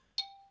with.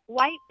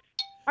 Wipes.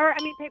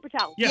 Paper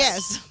towels.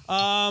 Yes.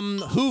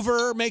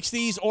 Hoover makes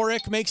these.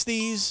 Oric makes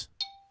these.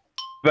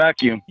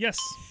 Vacuum. Yes.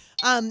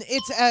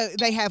 It's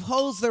they have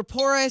holes. They're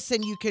porous,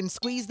 and you can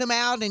squeeze them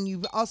out, and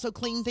you also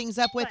clean things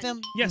up with them.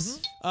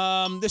 Yes.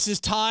 This is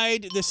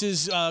Tide. This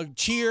is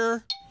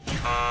Cheer.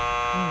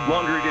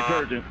 Laundry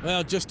detergent.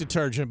 Well, just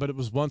detergent, but it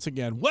was once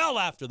again well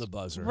after the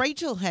buzzer.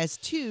 Rachel has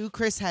 2.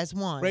 Chris has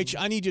 1. Rachel,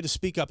 I need you to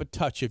speak up a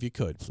touch if you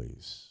could,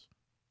 please.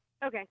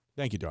 Okay.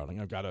 Thank you, darling.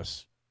 I've got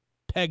us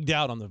pegged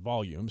out on the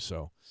volume.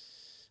 So,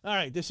 all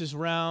right, this is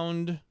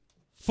round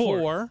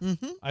 4.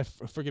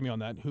 Forgive me on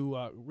that.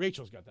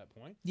 Rachel's got that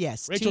point.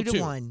 Yes, Rachel 2 to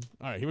 1.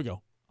 All right, here we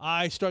go.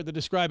 I start the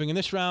describing in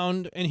this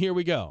round, and here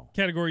we go.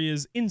 Category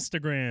is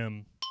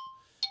Instagram.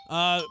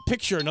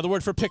 Picture. Another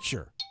word for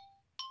picture.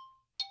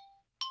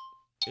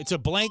 It's a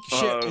blank.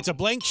 It's a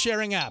blank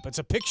sharing app. It's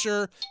a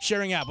picture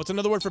sharing app. What's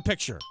another word for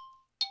picture?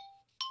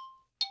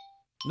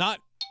 Not.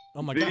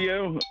 Oh my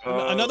Video.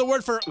 God. Another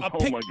word for my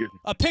goodness.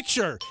 A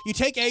picture. You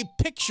take a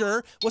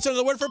picture. What's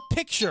another word for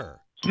picture?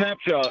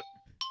 Snapshot.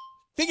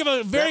 Think of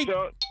a very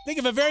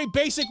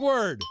basic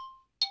word.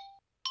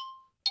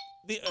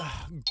 The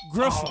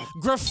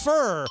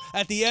grapher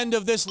at the end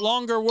of this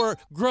longer word.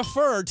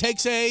 Grapher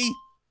takes a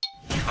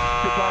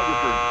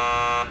Photographer.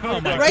 Oh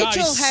my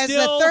Rachel God, has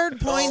the third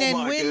point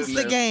and wins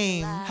the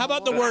game. How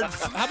about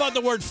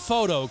the word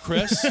photo,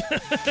 Chris?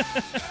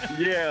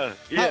 Yeah,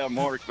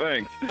 Mark,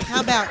 thanks.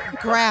 How about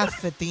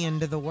graph at the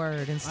end of the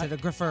word instead of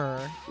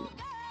grapher?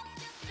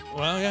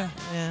 Well, yeah.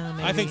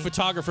 Maybe. I think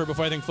photographer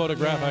before I think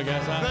photograph, I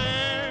guess.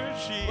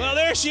 Well,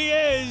 there she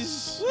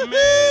is.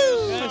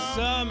 Miss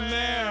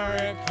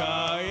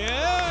America,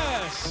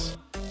 yes.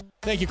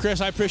 Thank you,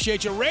 Chris. I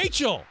appreciate you.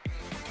 Rachel,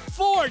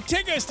 4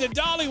 tickets to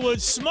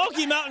Dollywood's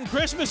Smoky Mountain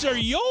Christmas are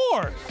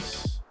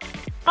yours.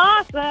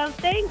 Awesome.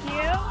 Thank you.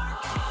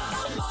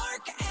 The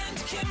Mark and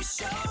Kim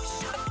Show.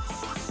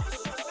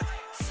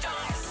 Star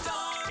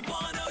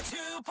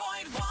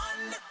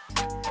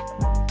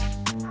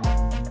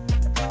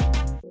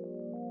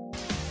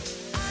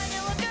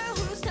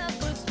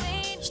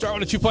 102.1. Star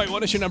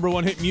 102.1 is your number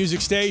 1 hit music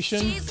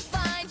station.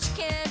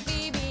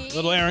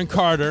 Little Aaron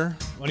Carter,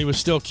 when he was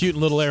still cute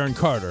and little Aaron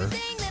Carter.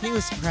 He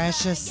was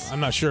precious. I'm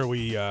not sure I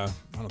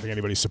don't think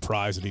anybody's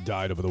surprised that he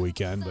died over the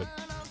weekend, but.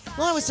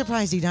 Well, I was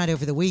surprised he died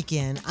over the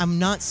weekend. I'm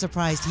not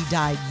surprised he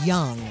died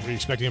young. Were you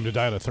expecting him to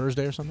die on a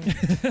Thursday or something?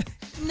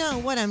 No,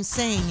 what I'm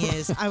saying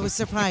is I was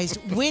surprised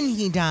when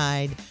he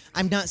died.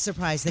 I'm not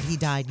surprised that he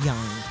died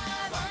young.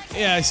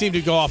 Yeah, I seemed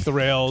to go off the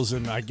rails,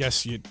 and I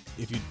guess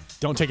if you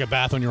don't take a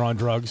bath when you're on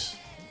drugs.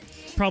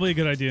 Probably a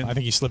good idea. I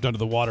think he slipped under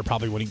the water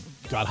probably when he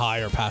got high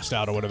or passed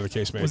out or whatever the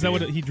case may be. Was that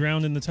what he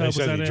drowned in the tub? They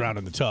said he it? drowned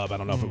in the tub. I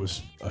don't know if it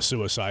was a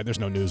suicide. There's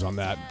no news on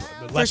that.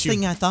 First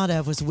thing I thought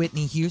of was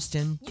Whitney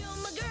Houston.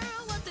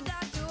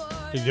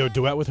 Did you do a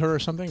duet with her or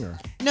something? Or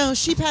No,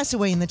 she passed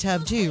away in the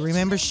tub too.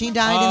 Remember, she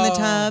died in the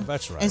tub.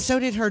 That's right. And so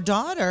did her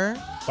daughter,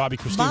 Bobby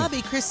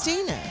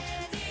Christina.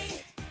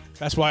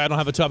 That's why I don't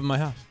have a tub in my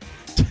house.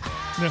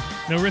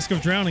 No risk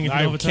of drowning if you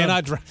don't have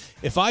a tub.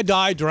 If I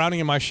die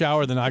drowning in my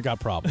shower, then I got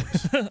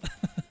problems.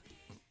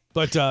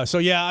 But so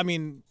yeah, I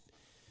mean,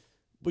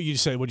 what'd you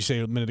say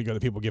a minute ago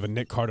that people give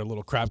Nick Carter a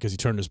little crap because he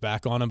turned his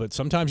back on him? But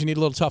sometimes you need a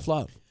little tough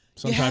love.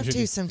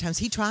 Sometimes Sometimes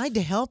he tried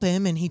to help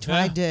him, and he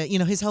tried to.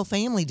 His whole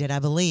family did, I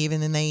believe,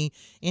 and then they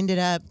ended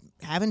up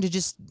having to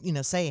just,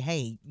 say,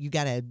 "Hey, you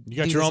got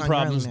your own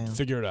problems.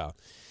 Figure it out."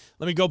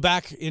 Let me go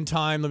back in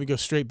time. Let me go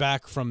straight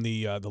back from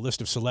the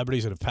list of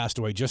celebrities that have passed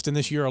away just in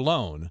this year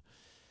alone.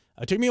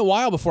 It took me a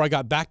while before I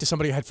got back to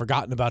somebody I had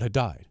forgotten about had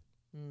died.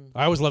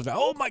 I always loved that.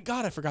 Oh my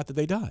God, I forgot that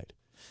they died.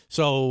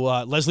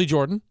 So Leslie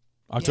Jordan,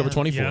 October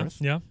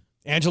 24th. Yeah.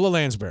 Angela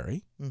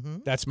Lansbury. Mm-hmm.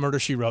 That's Murder,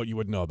 She Wrote. You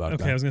wouldn't know about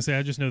that. Okay, I was going to say,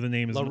 I just know the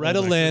name. Loretta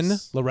Lynn.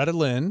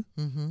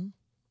 Mm-hmm.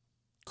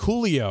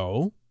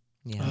 Coolio.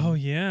 Yeah. Oh,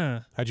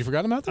 yeah. Had you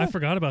forgotten about that? I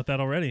forgot about that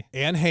already.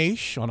 Anne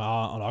Heche on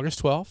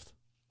August 12th.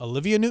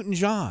 Olivia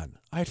Newton-John.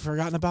 I had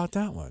forgotten about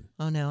that one.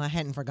 Oh, no, I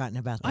hadn't forgotten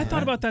about that. I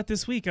thought about that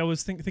this week. I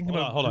was thinking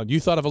about... Hold on. You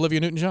thought of Olivia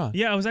Newton-John?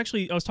 Yeah, I was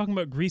talking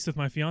about Grease with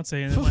my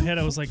fiance, and in my head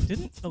I was like,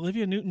 didn't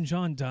Olivia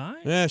Newton-John die?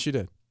 Yeah, she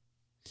did.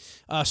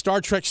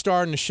 Star Trek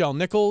star Nichelle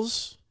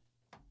Nichols.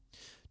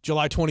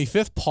 July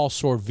 25th, Paul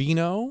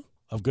Sorvino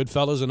of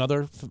Goodfellas,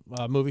 another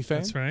movie fame.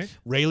 That's right.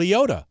 Ray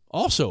Liotta,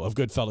 also of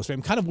Goodfellas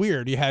fame. Kind of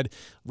weird. You had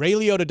Ray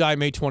Liotta die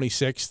May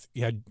 26th.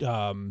 You had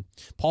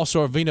Paul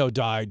Sorvino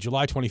died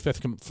July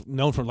 25th,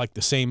 known for like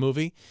the same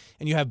movie.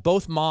 And you have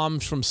both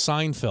moms from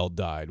Seinfeld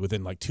died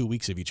within like 2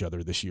 weeks of each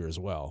other this year as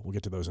well. We'll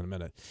get to those in a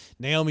minute.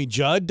 Naomi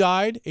Judd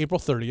died April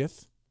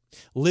 30th.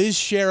 Liz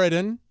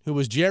Sheridan, who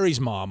was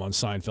Jerry's mom on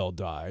Seinfeld,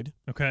 died.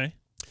 Okay.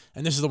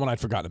 And this is the one I'd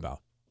forgotten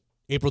about.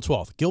 April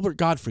 12th. Gilbert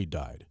Gottfried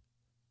died.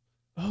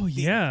 Oh,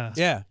 yeah.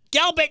 Yeah.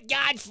 Gilbert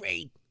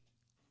Gottfried.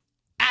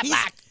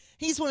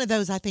 He's one of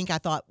those I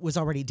thought was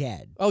already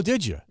dead. Oh,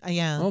 did you?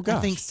 Yeah, oh, gosh.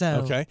 I think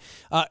so. Okay.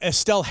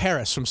 Estelle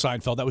Harris from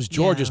Seinfeld. That was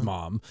George's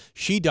mom.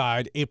 She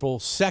died April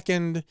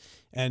 2nd,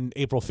 and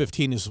April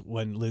 15th is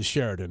when Liz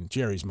Sheridan,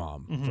 Jerry's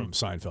mom from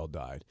Seinfeld,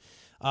 died.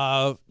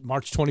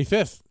 March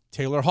 25th,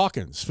 Taylor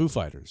Hawkins, Foo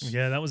Fighters.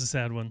 Yeah, that was a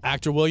sad one.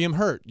 Actor William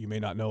Hurt, you may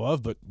not know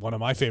of, but one of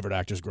my favorite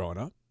actors growing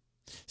up.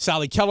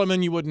 Sally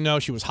Kellerman, you wouldn't know.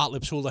 She was Hot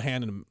Lips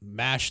Houlihan in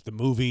MASH, the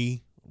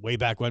movie, way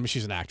back when. But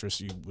she's an actress,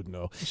 you wouldn't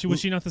know. Was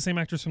she not the same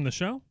actress from the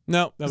show?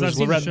 No, that was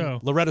Loretta.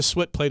 Loretta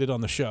Swit played it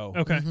on the show.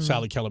 Okay.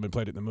 Sally Kellerman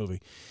played it in the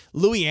movie.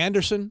 Louis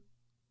Anderson.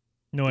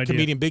 No idea.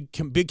 Comedian, big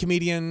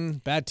comedian,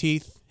 bad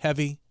teeth,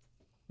 heavy.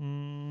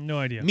 No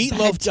idea.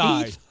 Meatloaf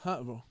died.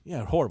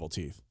 Yeah, horrible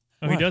teeth.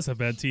 Oh, he does have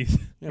bad teeth.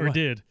 Yeah, or what?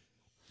 did.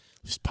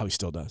 Probably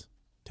still does.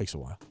 Takes a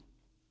while.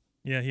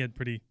 Yeah, he had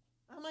pretty...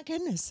 Oh, my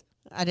goodness.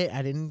 I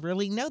didn't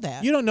really know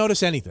that. You don't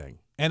notice anything.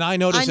 And I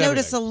notice everything. I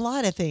notice a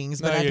lot of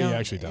things, but No, I you don't.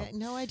 actually don't.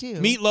 No, I do.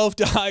 Meatloaf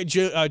died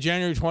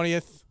January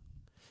 20th.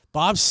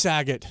 Bob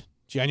Saget,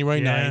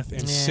 January 9th.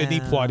 And Sidney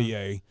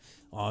Poitier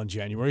on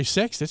January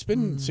 6th. It's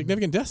been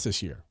significant deaths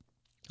this year.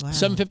 Wow.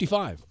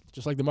 7:55,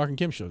 just like the Mark and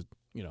Kim show.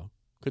 You know,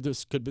 could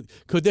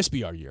this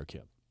be our year,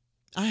 Kim?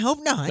 I hope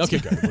not. Okay,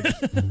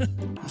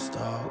 good.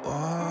 Start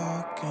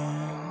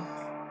walking.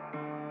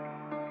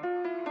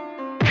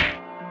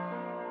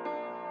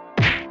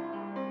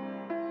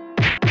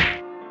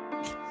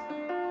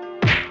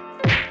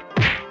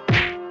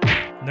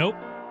 Nope.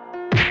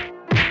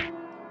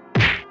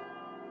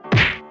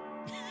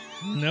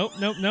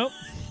 Nope.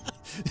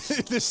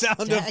 the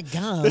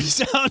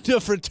sound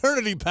of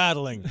fraternity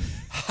paddling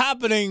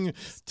happening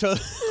to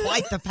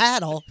quite the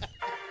paddle.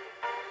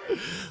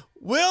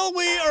 Will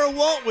we or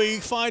won't we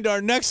find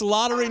our next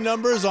lottery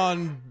numbers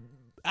on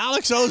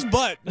Alex O's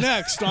butt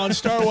next on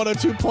Star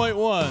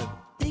 102.1?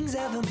 Things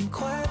haven't been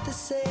quite the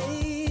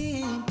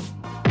same.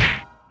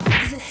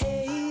 Is it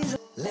haze?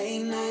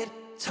 Late night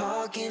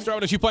talking. Star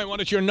 102.1,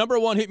 it's your number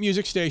one hit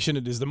music station.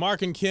 It is the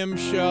Mark and Kim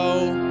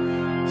show.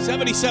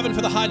 77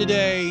 for the high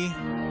today,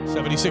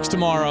 76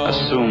 tomorrow.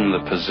 Assume the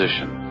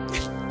position.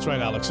 That's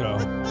right, Alex O.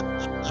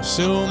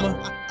 Assume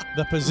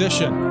the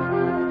position.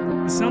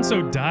 It sounds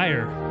so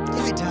dire.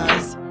 Yeah, it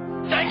does.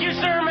 Thank you,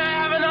 sir. May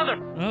I have another?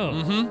 Oh.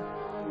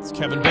 Mm-hmm. It's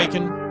Kevin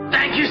Bacon.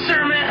 Thank you,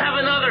 sir. May I have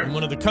another? In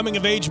one of the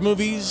coming-of-age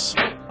movies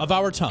of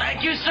our time.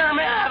 Thank you, sir.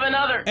 May I have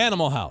another?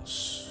 Animal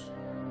House.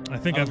 I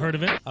think I've heard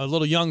of it. I'm a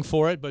little young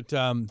for it, but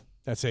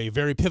that's a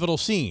very pivotal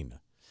scene.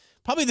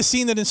 Probably the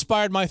scene that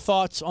inspired my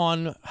thoughts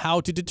on how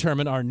to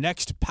determine our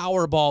next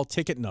Powerball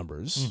ticket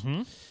numbers.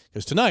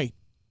 Because tonight,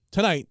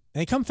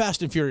 they come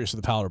fast and furious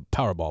with the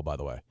Powerball, by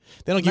the way.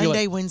 They don't give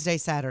Monday, you like, Wednesday,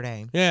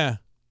 Saturday. yeah.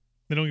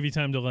 They don't give you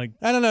time to like.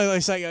 I don't know.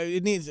 It's like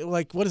it needs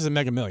like what is the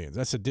Mega Millions?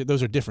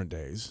 Those are different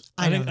days.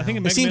 I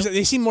think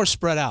They seem more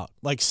spread out.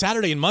 Like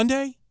Saturday and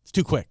Monday, it's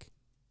too quick.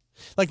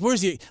 Like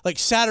where's like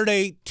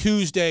Saturday,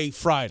 Tuesday,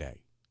 Friday?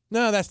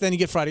 No, then you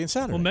get Friday and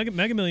Saturday. Well,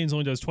 Mega Millions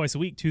only does twice a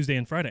week, Tuesday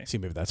and Friday. See,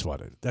 maybe that's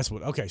what.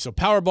 Okay, so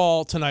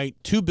Powerball tonight,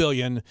 $2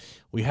 billion.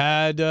 We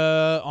had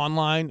an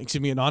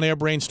on-air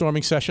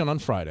brainstorming session on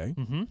Friday,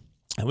 and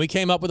we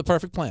came up with a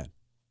perfect plan.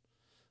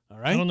 All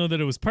right. I don't know that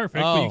it was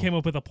perfect, but you came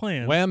up with a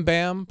plan. Wham,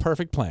 bam,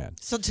 perfect plan.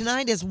 So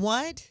tonight is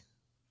what?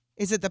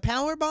 Is it the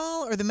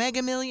Powerball or the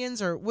Mega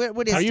Millions or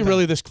what is? Are you tonight?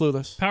 really this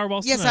clueless?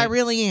 Powerball's Yes, tonight. I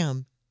really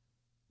am.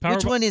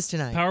 Which one is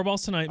tonight?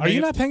 Powerball's tonight. Are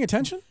you not paying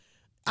attention?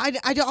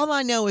 All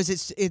I know is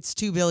it's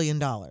 $2 billion.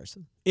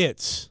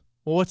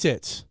 What's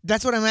it's?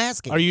 That's what I'm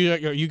asking. Are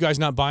you guys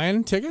not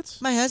buying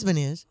tickets? My husband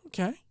is.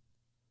 Okay.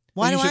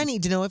 Why do I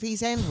need to know if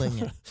he's handling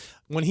it?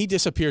 When he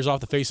disappears off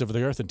the face of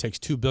the earth and takes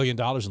 $2 billion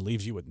and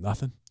leaves you with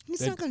nothing.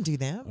 He's not going to do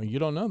that. You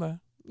don't know that.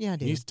 Yeah, I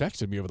do. He's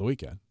texted me over the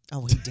weekend.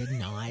 Oh, he did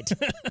not. He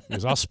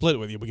goes, I'll split it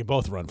with you. We can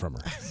both run from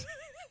her.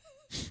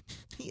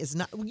 He is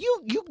not.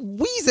 You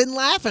wheezing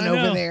laughing I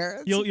know. over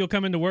there. You'll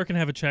come into work and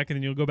have a check, and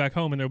then you'll go back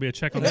home, and there'll be a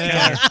check on the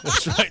counter.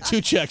 That's right.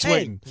 2 checks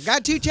waiting.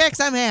 Got 2 checks.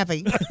 I'm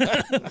happy.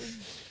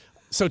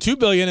 So $2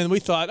 billion, and we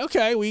thought,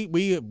 okay,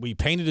 we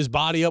painted his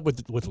body up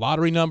with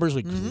lottery numbers.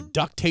 We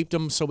duct taped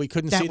him so we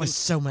couldn't see. That was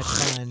so much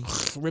fun.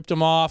 Ripped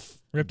him off.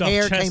 Ripped off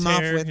Hair chest came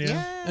hair. off with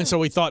And so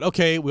we thought,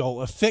 okay, we'll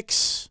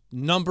affix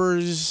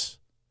numbers,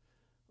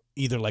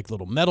 either like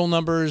little metal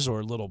numbers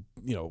or little,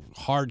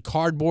 hard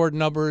cardboard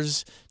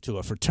numbers to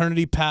a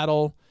fraternity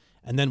paddle,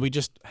 and then we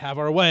just have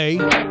our way.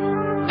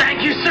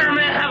 Thank you, sir.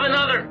 May I have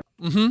another?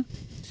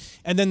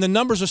 And then the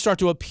numbers will start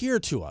to appear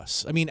to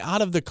us. I mean,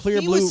 out of the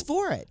clear blue. He was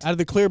for it. Out of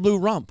the clear blue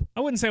rump.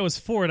 I wouldn't say I was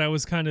for it. I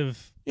was kind of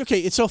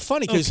okay. It's so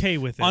funny because okay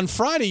with it. On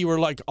Friday you were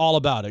like all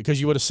about it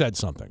because you would have said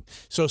something.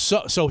 So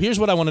here's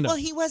what I want to know. Well,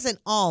 he wasn't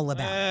all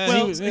about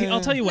it. Well, I'll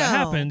tell you what No.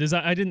 happened is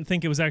I didn't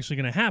think it was actually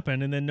going to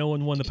happen, and then no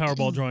one won the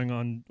Powerball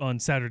drawing on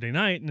Saturday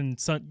night, and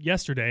then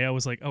yesterday I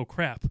was like, oh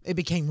crap, It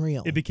became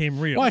real. it became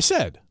real. Well, I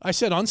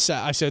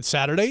said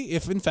Saturday.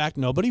 If in fact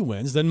nobody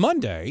wins, then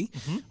Monday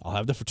I'll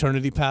have the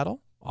fraternity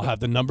paddle. I'll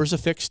have the numbers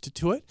affixed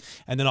to it,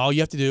 and then all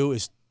you have to do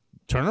is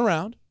turn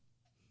around,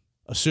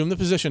 assume the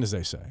position, as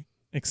they say,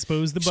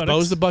 Expose the buttocks.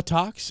 expose the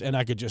buttocks, and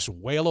I could just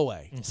wail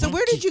away. So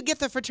where did you get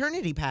the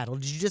fraternity paddle?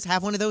 Did you just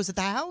have one of those at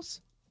the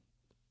house?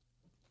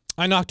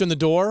 I knocked on the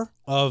door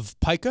of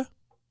Pica,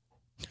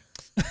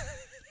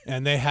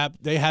 and they had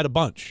a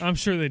bunch. I'm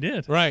sure they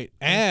did. Right,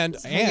 and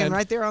hanging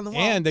right there on the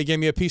wall. and they gave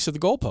me a piece of the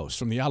goalpost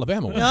from the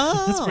Alabama one.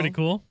 Oh. That's pretty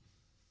cool.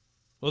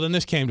 Well, then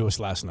this came to us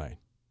last night.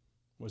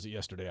 Was it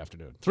yesterday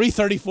afternoon?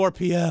 3:34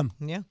 p.m.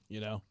 Yeah.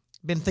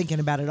 Been thinking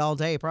about it all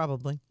day,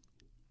 probably.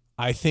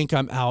 I think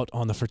I'm out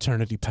on the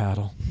fraternity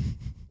paddle.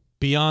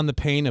 Beyond the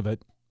pain of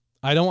it,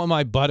 I don't want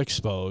my butt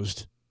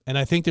exposed, and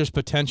I think there's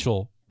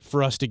potential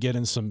for us to get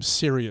in some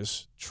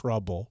serious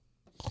trouble.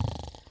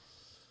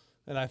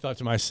 And I thought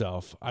to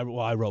myself,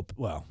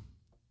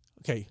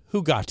 okay,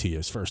 who got to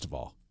you first of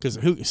all? Because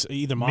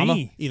either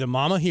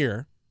mama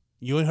here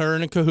You and her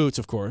in cahoots,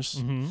 of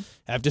course,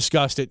 have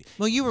discussed it.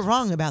 Well, you were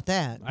wrong about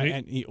that.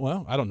 I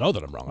don't know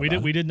that I'm wrong about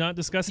it. We did not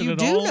discuss it You at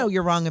do all. know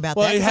you're wrong about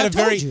Well, that. it had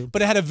 'cause I told you.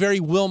 but it had a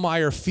very Will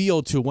Meyer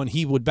feel to when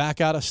he would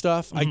back out of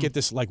stuff. I get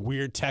this like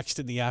weird text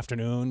in the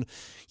afternoon.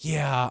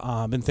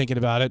 Yeah, been thinking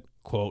about it.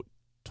 Quote,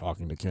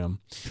 talking to Kim,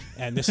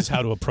 and this is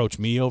how to approach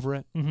me over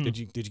it. Did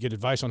you get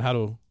advice on how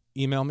to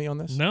email me on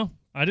this? No,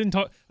 I didn't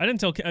talk. I didn't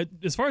tell.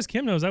 As far as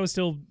Kim knows, I was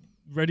still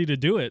ready to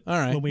do it. All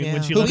right.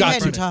 When she Who left got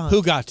Friday. to you?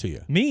 Who got to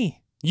you? Me.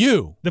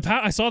 You.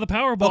 I saw the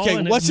Powerball Okay,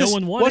 and what's no this,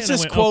 one won what's it.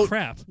 this And I quote? went, oh,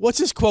 crap. What's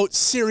this quote?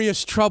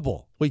 Serious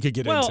trouble. We could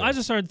get into. Well, I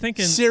just started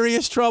thinking.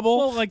 Serious trouble.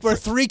 Well, like we're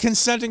three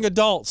consenting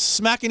adults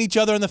smacking each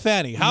other in the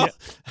fanny. How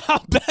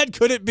bad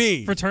could it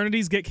be?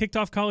 Fraternities get kicked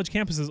off college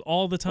campuses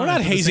all the time. We're not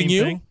for the hazing same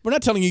you. thing. We're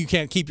not telling you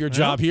can't keep your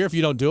job here if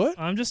you don't do it.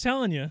 I'm just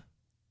telling you.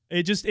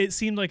 It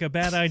seemed like a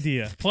bad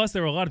idea. Plus,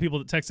 there were a lot of people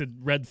that texted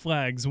red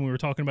flags when we were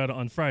talking about it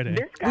on Friday.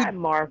 This guy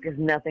Mark is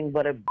nothing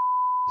but a.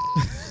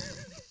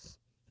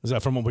 Is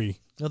that from when we?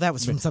 No, that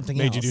was from something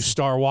made else. you do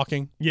star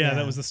walking? Yeah,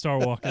 that was the star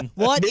walking.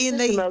 What This in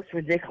is the most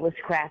ridiculous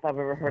crap I've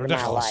ever heard in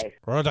my life.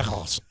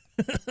 Ridiculous.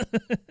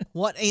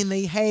 What in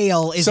the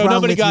hell is So wrong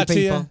nobody with got you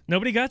to people? you?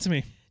 Nobody got to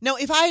me. No,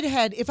 if I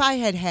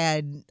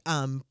had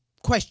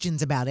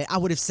questions about it, I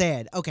would have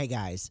said, "Okay,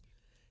 guys,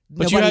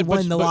 But you nobody had- won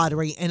but- the but-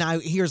 lottery,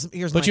 and here's."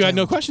 But you had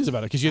no questions about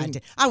it because you didn't.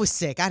 I was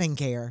sick. I didn't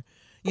care.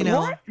 You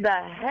know. What the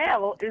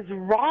hell is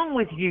wrong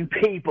with you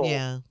people?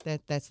 Yeah,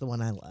 that's the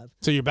one I love.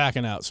 So you're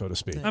backing out, so to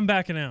speak. I'm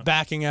backing out.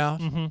 Backing out.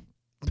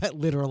 But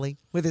literally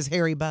with his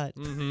hairy butt.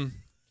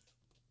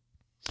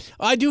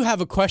 I do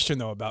have a question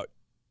though about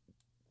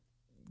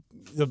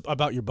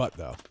your butt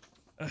though.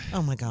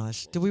 Oh my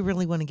gosh, do we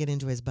really want to get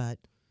into his butt?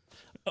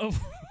 Oh,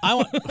 I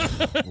want.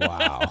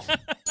 Wow.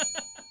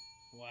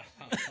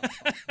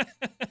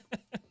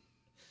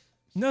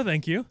 No,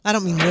 thank you. I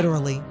don't mean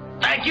literally.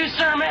 Thank you,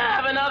 sir. May I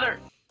have another?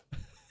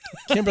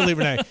 Kimberly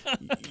Renee,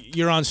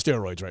 you're on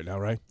steroids right now,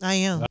 right? I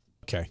am.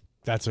 Okay,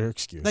 that's her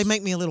excuse. They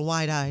make me a little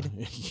wide-eyed,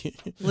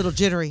 a little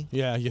jittery.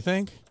 Yeah, you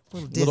think? A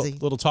little dizzy.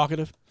 Little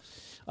talkative.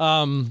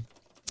 I'm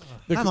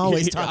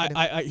always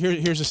talkative.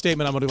 Here's a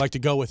statement I'm going to like to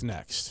go with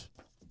next.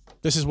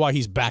 This is why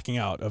he's backing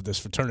out of this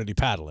fraternity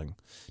paddling,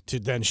 to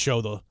then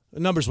show the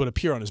numbers would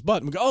appear on his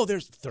butt and we go, oh,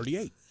 there's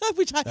 38.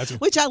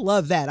 Which I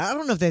love that. I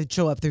don't know if they'd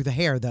show up through the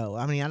hair though.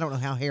 I mean, I don't know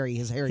how hairy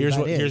his hairy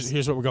butt is.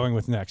 Here's what we're going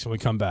with next when we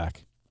come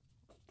back.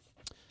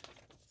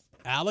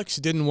 Alex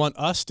didn't want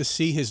us to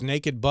see his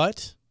naked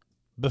butt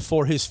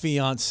before his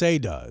fiancee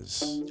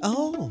does.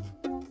 Oh,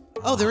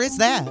 there is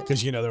that.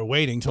 Because, they're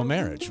waiting till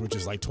marriage, which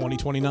is like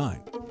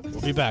 2029.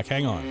 We'll be back.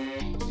 Hang on.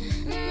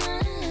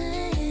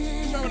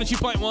 Starting at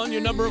 2.1, your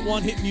number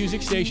one hit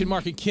music station,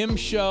 Marc and Kim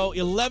Show,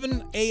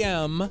 11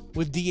 a.m.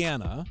 with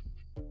Deanna.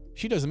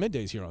 She does the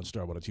middays here on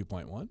Starwood at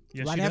 2.1.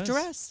 Yes, Right she after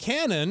does. us.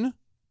 Cannon,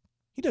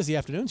 he does the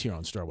afternoons here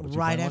on Starwood at 2.1.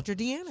 Right after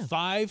Deanna.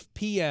 5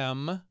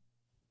 p.m.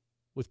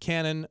 with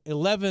Cannon,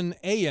 11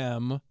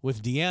 a.m.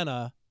 with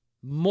Deanna.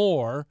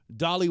 More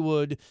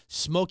Dollywood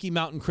Smoky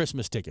Mountain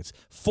Christmas tickets.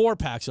 4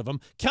 packs of them.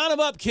 Count them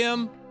up,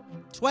 Kim.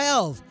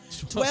 12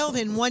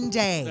 in one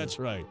day. That's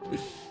right.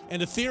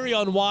 And a theory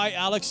on why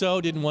Alex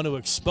O didn't want to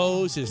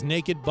expose his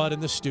naked butt in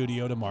the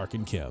studio to Marc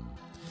and Kim.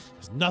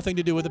 Has nothing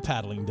to do with the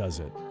paddling, does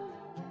it?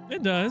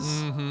 It does.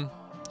 Mm-hmm.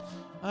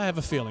 I have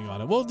a feeling on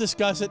it. We'll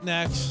discuss it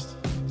next.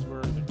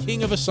 We're the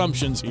king of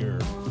assumptions here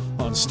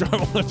on Star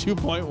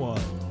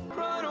 102.1.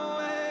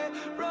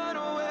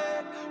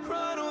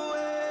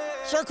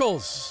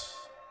 Circles.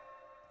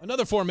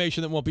 Another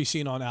formation that won't be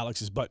seen on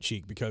Alex's butt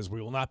cheek because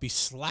we will not be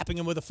slapping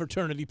him with a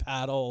fraternity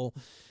paddle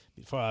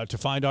to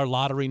find our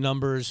lottery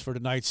numbers for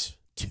tonight's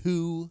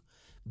 $2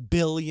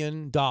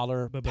 billion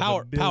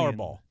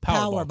Powerball.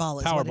 Powerball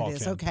is what it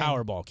is. Kim. Okay.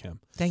 Powerball, Kim.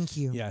 Thank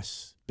you.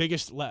 Yes.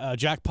 Biggest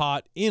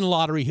jackpot in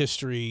lottery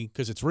history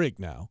because it's rigged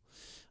now.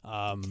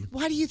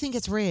 Why do you think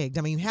it's rigged?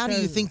 I mean, how do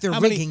you think they're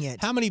how rigging many,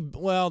 it? How many?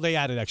 Well, they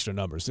added extra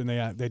numbers, and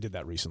they did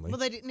that recently. Well,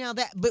 they did now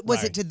that, but was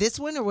Right. it to this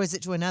one or was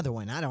it to another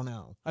one? I don't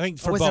know. I think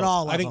Or for was both. it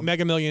all of I think them?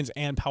 Mega Millions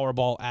and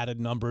Powerball added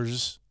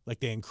numbers, like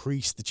they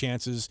increased the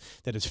chances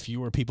that it's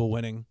fewer people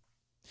winning.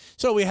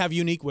 So we have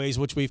unique ways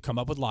which we've come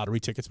up with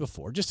lottery tickets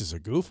before, just as a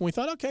goof. And we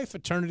thought, okay,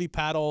 fraternity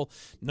paddle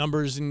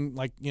numbers and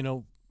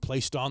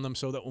placed on them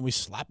so that when we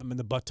slap them in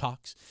the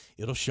buttocks,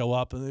 it'll show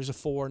up and there's a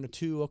 4 and a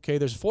 2. Okay,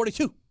 there's a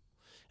 42.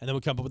 And then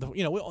we come up with,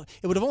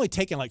 it would have only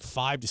taken like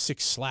 5 to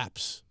 6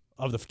 slaps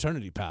of the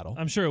fraternity paddle.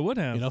 I'm sure it would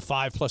have.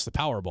 5 plus the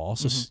Powerball,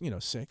 so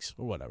 6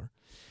 or whatever.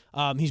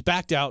 He's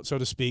backed out, so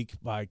to speak,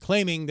 by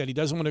claiming that he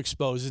doesn't want to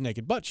expose his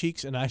naked butt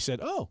cheeks. And I said,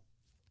 oh,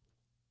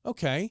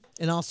 okay.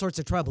 In all sorts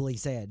of trouble, he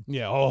said.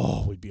 Yeah,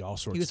 we'd be all sorts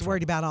of trouble. He was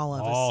worried about all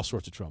of us. All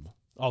sorts of trouble.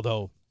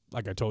 Although,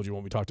 like I told you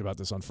when we talked about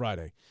this on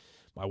Friday,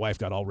 my wife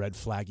got all red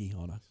flaggy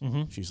on us.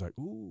 Mm-hmm. She's like,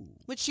 ooh.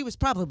 Which she was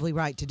probably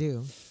right to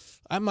do.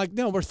 I'm like,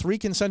 no, we're 3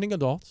 consenting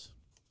adults.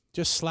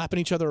 Just slapping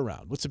each other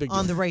around. What's the big deal?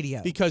 On the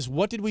radio. Because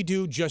what did we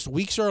do just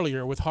weeks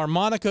earlier with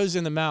harmonicas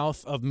in the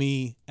mouth of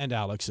me and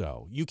Alex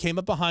O? You came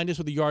up behind us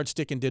with a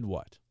yardstick and did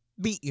what?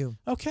 Beat you.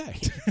 Okay.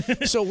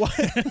 So what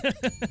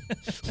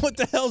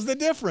the hell's the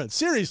difference?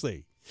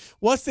 Seriously.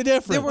 What's the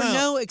difference? There were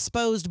no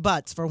exposed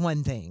butts, for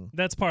one thing.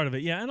 That's part of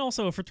it, yeah. And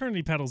also, a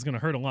fraternity paddle is going to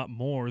hurt a lot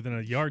more than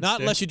a yardstick. Not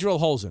unless you drill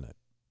holes in it.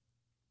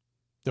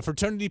 The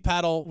fraternity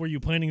paddle. Were you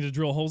planning to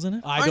drill holes in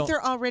it? Aren't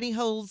there already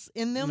holes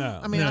in them?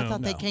 No, I mean, I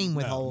thought they came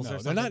with holes or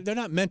something. They're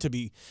not meant to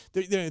be.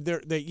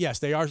 Yes,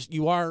 they are.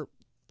 You are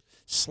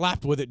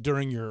slapped with it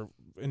during your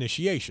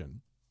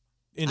initiation.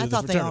 I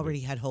thought they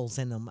already had holes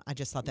in them. I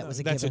just thought that was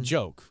a given. That's a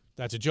joke.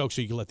 That's a joke,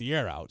 so you can let the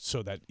air out,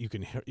 so that you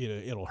can.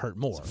 It'll hurt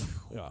more.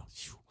 Yeah.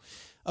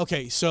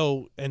 Okay,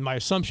 so and my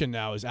assumption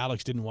now is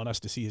Alex didn't want us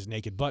to see his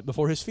naked butt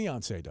before his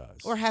fiance does,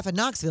 or half of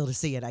Knoxville to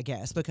see it, I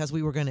guess, because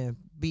we were going to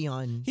be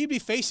on. He'd be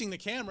facing the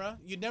camera.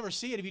 You'd never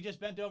see it if he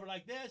just bent over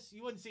like this.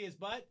 You wouldn't see his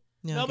butt.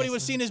 No, Nobody would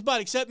have seen his butt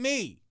except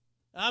me.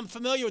 I'm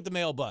familiar with the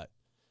male butt.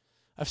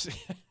 I've seen.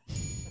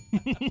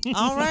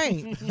 All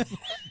right.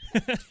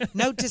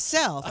 Note to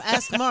self: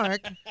 ask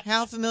Mark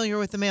how familiar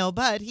with the male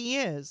butt he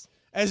is.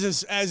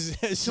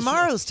 As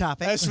tomorrow's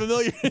topic. As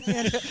familiar.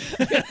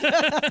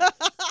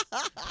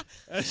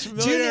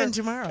 Tune in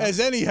tomorrow. As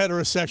any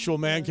heterosexual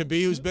man can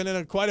be, who's been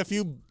in quite a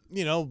few,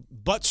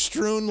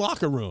 butt-strewn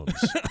locker rooms.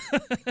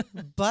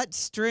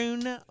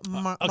 Butt-strewn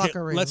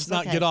locker rooms. Let's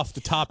not get off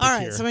the topic here. All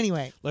right. So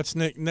anyway, let's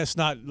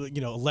not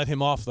let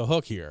him off the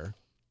hook here.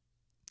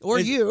 Or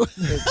you.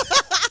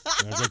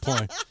 Good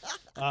point.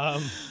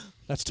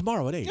 That's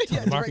tomorrow at 8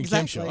 on the Mark and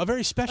Kim Show. A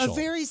very special.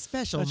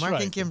 That's Mark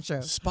and Kim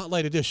Show.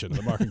 Spotlight edition of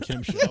the Mark and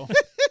Kim Show.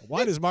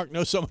 Why does Mark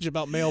know so much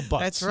about male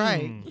butts? That's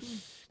right.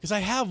 Because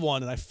I have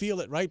one, and I feel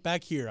it right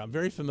back here. I'm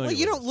very familiar with it. Well,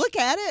 you don't look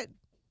at it.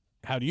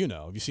 How do you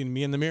know? Have you seen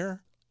me in the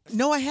mirror?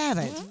 No, I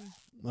haven't.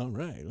 All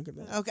right. Look at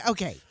that.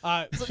 Okay.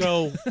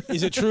 So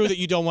is it true that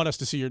you don't want us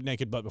to see your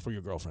naked butt before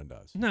your girlfriend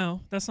does? No,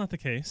 that's not the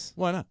case.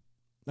 Why not?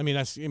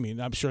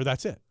 I'm sure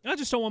that's it. I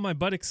just don't want my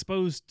butt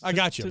exposed. I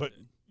got you, but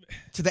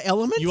to the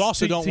elements. You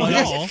also don't want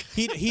y'all.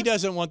 He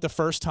doesn't want the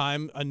first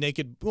time a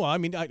naked. Well,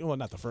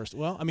 not the first.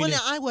 Well, I mean. Well, no,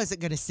 I wasn't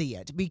going to see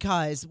it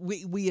because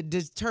we had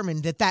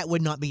determined that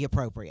would not be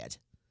appropriate.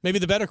 Maybe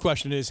the better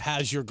question is: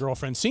 has your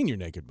girlfriend seen your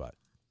naked butt?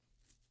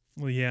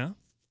 Well, yeah.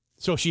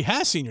 So she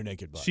has seen your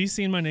naked butt. She's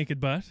seen my naked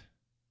butt.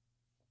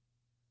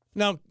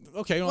 Now,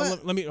 okay, hold on.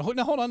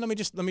 Let me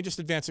just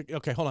advance it.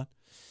 Okay, hold on.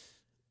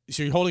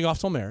 So you're holding off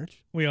till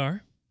marriage. We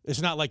are. It's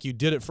not like you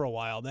did it for a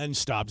while, then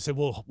stopped and said,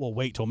 we'll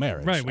wait till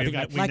marriage. Right.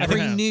 Like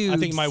renewed I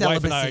think my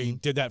wife and I celibacy.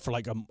 did that for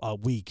like a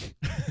week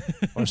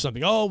or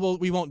something. Oh, well,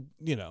 we won't,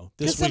 this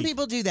Because some week.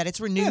 people do that.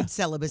 It's renewed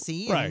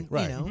celibacy. Right.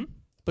 Mm-hmm.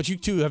 But you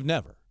two have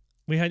never.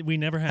 We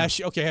never have.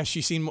 Has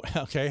she seen,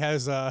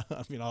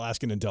 I'll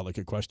ask an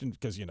indelicate question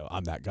because,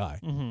 I'm that guy.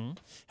 Mm-hmm.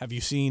 Have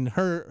you seen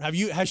her,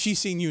 has she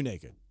seen you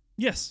naked?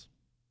 Yes.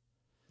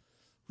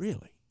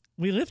 Really?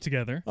 We live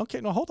together.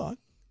 Okay, no, hold on.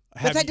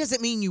 But that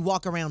doesn't mean you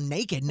walk around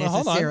naked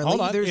necessarily. Hold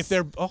on. If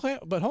they're okay,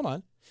 but hold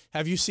on.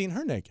 Have you seen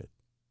her naked?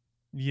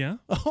 Yeah.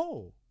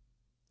 Oh.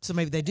 So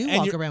maybe they do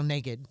walk around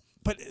naked.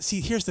 But see,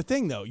 here's the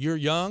thing, though. You're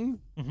young.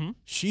 Mm-hmm.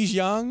 She's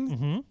young.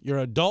 Mm-hmm. You're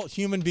adult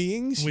human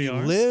beings. We you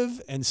are.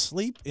 live and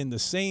sleep in the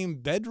same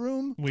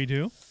bedroom. We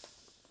do.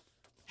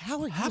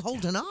 How are you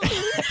holding on?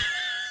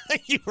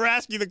 You were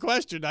asking the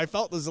question. I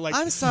felt this like.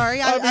 I'm sorry.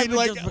 I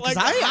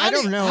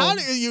don't know.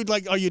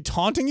 Are you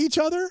taunting each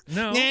other?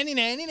 No. Nanny.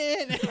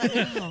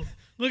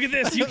 Look at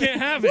this. You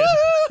can't have it.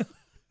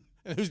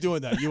 And who's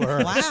doing that? You or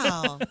her?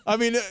 Wow. I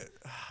mean.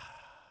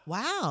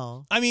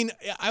 Wow. I mean,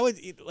 I would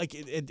like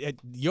at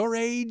your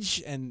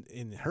age and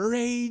in her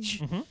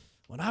age. Mm-hmm.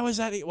 When I was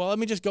that age, well, let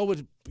me just go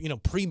with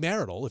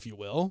premarital, if you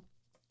will.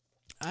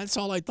 That's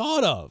all I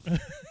thought of.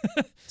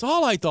 It's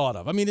all I thought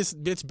of. I mean,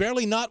 it's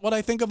barely not what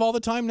I think of all the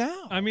time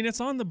now. I mean, it's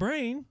on the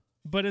brain,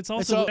 but it's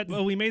also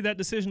we made that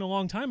decision a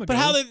long time ago.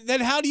 But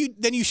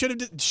then you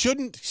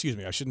shouldn't excuse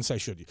me, I shouldn't say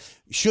should you.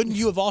 Shouldn't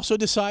you have also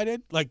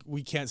decided like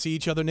we can't see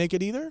each other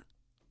naked either?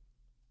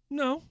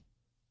 No.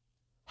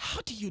 How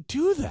do you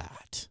do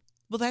that?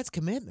 Well, that's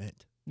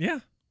commitment. Yeah.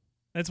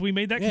 We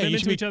made that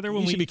commitment to each other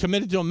when we should be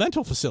committed to a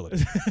mental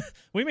facility.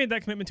 We made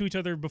that commitment to each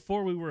other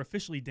before we were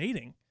officially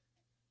dating.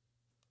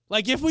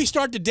 Like, if we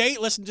start to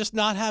date, let's just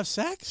not have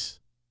sex?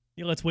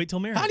 Yeah, let's wait till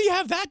marriage. How do you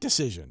have that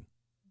decision?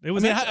 It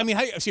was how do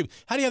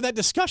you have that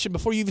discussion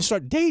before you even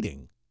start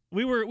dating?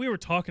 We were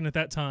talking at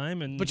that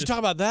time, and but you talk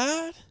about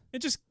that?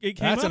 It came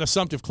That's up. an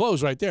assumptive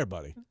close right there,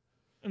 buddy.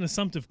 An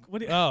assumptive.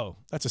 Oh,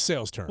 that's a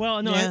sales term.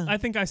 Well, no, Yeah. I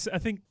think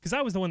because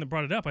I was the one that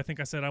brought it up. I think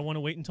I said I want to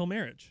wait until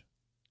marriage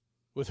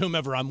With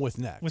whomever I'm with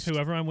next. with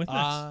whoever I'm with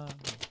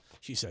next.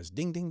 She says,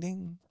 ding, ding,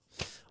 ding.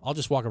 I'll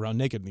just walk around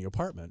naked in the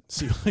apartment,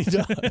 see what he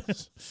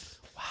does.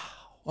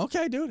 Wow.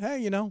 Okay, dude.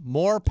 Hey,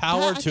 more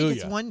power I to think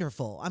you. it's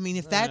wonderful. I mean,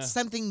 if that's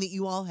something that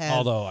you all have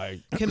Although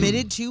I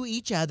committed to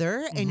each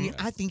other, and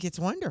I think it's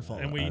wonderful.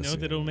 And we know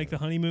that it'll make the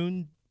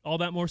honeymoon all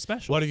that more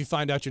special. What if you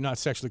find out you're not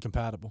sexually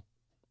compatible?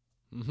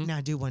 Mm-hmm. Now,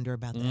 I do wonder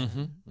about that.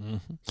 Mm-hmm.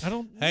 Mm-hmm. I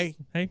don't. Hey,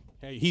 Hey.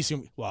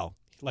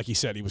 Like he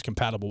said, he was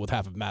compatible with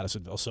half of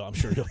Madisonville, so I'm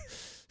sure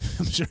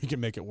he can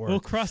make it work.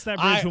 We'll cross that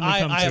bridge when we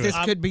come to it. This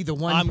could be the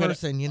one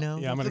person,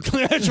 Yeah, I'm gonna.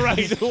 That's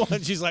right. The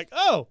one she's like,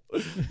 oh,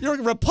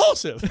 you're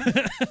repulsive.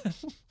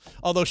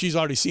 Although she's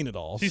already seen it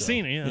all. She's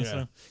seen it, yeah.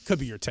 So. Could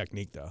be your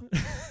technique, though.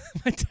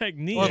 My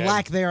technique. Or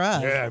lack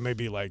thereof. Yeah,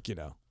 maybe like,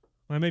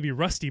 I may be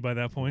rusty by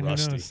that point.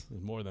 Rusty. Who knows?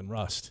 More than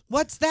rust.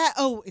 What's that?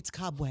 Oh, it's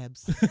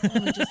cobwebs. Oh,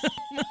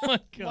 my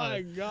God.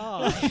 My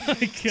God. Oh,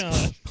 my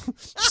God.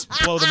 Just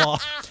blow them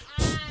off.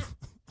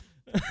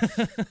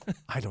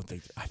 I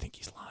think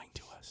he's lying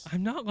to us.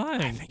 I'm not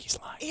lying. I think he's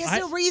lying. He has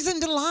no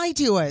reason to lie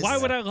to us. Why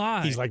would I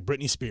lie? He's like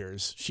Britney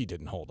Spears. She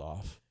didn't hold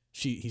off.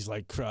 He's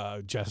like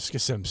Jessica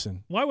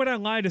Simpson. Why would I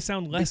lie to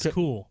sound less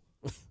cool?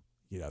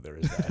 Yeah, there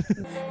is that.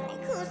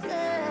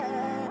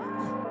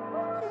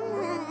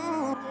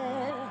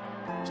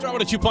 Start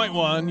with a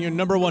 2.1, your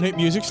number one hit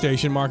music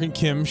station, Mark and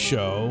Kim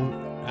show.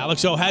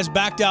 Alex O has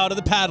backed out of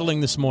the paddling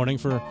this morning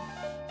for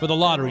the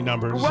lottery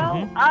numbers.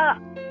 Grow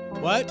up.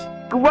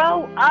 What?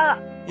 Grow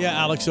up. Yeah,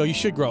 Alex O, you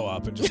should grow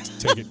up and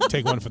just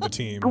take one for the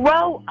team.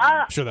 Grow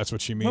up. I'm sure that's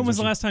what she means. When was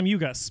the last time you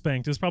got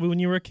spanked? It was probably when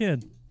you were a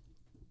kid.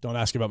 Don't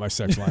ask about my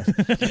sex life.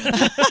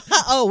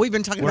 Oh, we've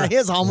been talking about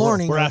his all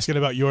morning. We're asking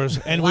about yours,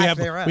 and we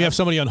have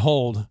somebody on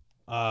hold.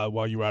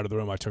 While you were out of the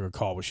room, I took a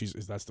call, but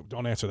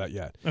don't answer that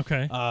yet.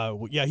 Okay.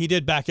 Yeah, he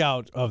did back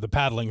out of the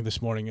paddling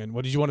this morning. And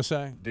what did you want to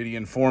say? Did he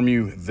inform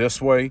you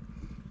this way?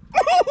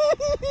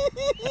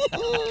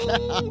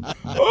 I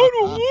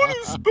don't want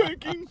a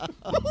spanking.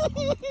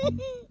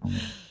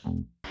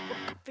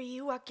 For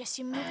you, I guess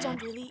you moved on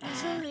really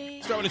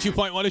easily. Start with a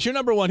 2.1. It's your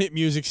number one hit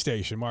music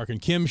station, Mark and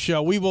Kim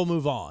show. We will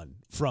move on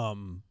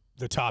from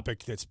the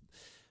topic that's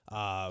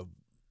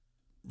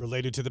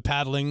related to the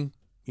paddling.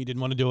 He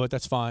didn't want to do it.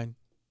 That's fine.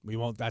 We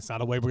won't. That's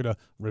not a way we're going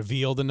to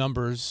reveal the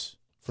numbers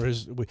for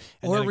his.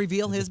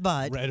 Reveal his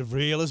butt.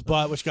 Reveal his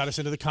butt, which got us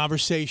into the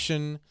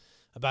conversation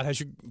about has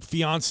your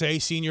fiance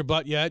seen your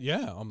butt yet?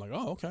 Yeah. I'm like,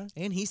 oh, okay.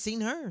 And he's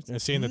seen hers.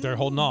 And seeing that they're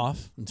holding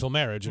off until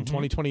marriage in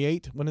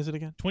 2028. When is it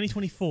again?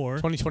 2024.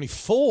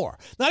 2024.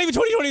 Not even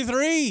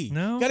 2023.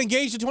 No. Got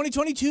engaged in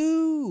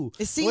 2022.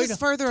 It seems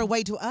further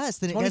away to us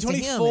than it does to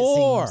him.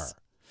 2024. It's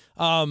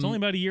only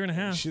about a year and a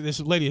half.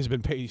 This lady has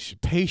been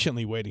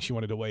patiently waiting. She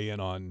wanted to weigh in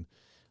on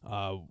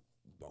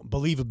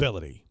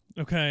believability.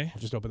 Okay.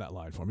 I'll just open that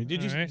line for me.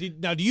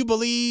 Now, do you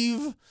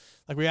believe,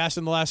 like we asked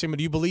in the last segment,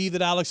 do you believe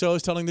that Alex O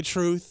is telling the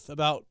truth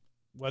about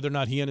whether or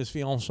not he and his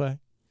fiancée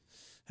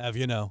have,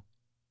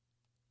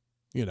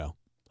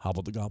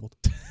 hobbled the gobbled?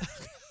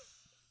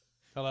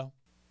 Hello?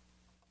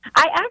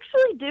 I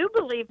actually do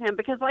believe him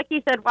because, like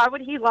he said, why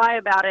would he lie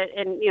about it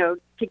and,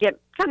 to get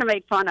kind of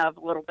made fun of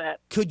a little bit?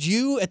 Could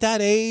you, at that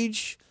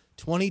age,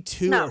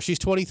 22, No. or she's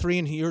 23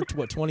 and you're,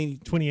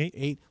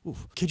 28?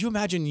 Could you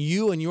imagine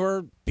you and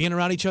you're being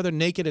around each other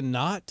naked and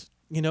not,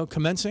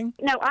 commencing?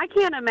 No, I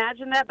can't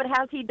imagine that, but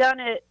has he done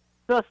it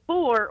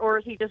before, or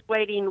is he just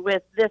waiting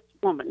with this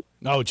woman?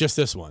 No, just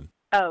this one.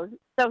 Oh,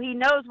 so he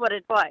knows what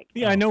it's like.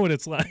 Yeah, I know what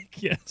it's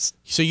like, yes.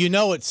 So you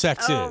know what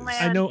sex is.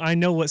 Man. I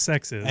know what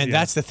sex is. And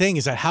that's the thing,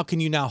 is that how can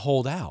you now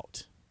hold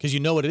out? Because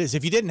you know what it is.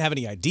 If you didn't have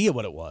any idea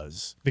what it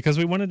was. Because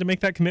we wanted to make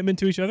that commitment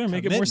to each other and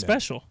make it more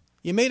special.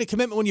 You made a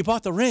commitment when you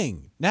bought the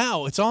ring.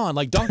 Now it's on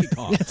like Donkey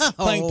Kong,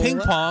 playing ping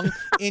pong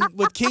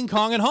with King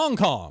Kong and Hong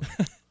Kong.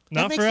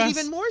 Not that makes for it us.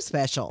 even more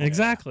special.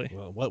 Exactly.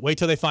 Well, wait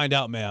till they find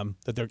out, ma'am,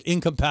 that they're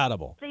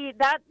incompatible. See,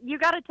 that you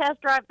got to test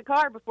drive the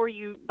car before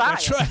you buy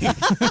That's it. right.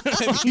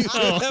 If you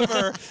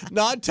ever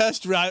not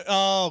test drive,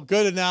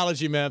 good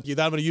analogy, ma'am. I'm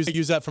going to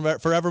use that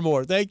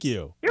forevermore. Thank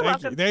you. You're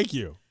welcome. Thank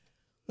you.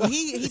 Well,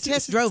 he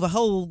test drove a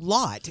whole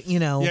lot,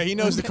 Yeah, he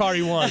knows the car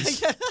he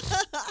wants.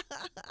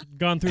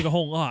 Gone through the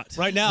whole lot.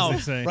 Right now,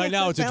 it's Found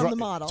the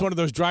model. It's one of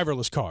those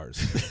driverless cars.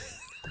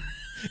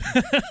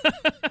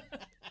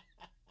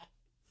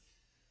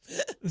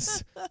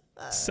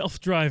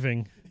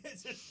 Self-driving.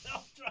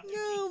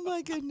 Oh,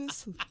 my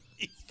goodness.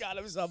 He's got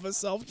himself a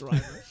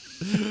self-driver.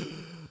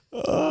 A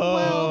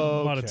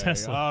lot of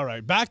Tesla. All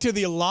right. Back to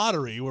the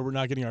lottery, where we're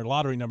not getting our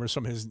lottery numbers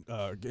from his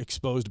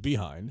exposed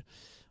behind.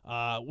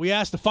 We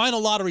asked the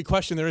final lottery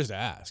question there is to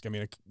ask. I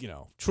mean,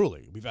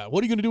 truly, we've asked,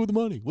 what are you going to do with the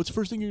money? What's the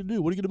first thing you're going to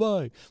do? What are you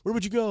going to buy? Where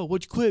would you go?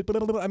 Would you quit? Blah,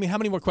 blah, blah. I mean, how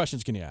many more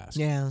questions can you ask?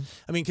 Yeah.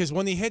 I mean, because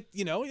when they hit,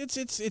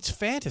 it's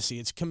fantasy.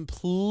 It's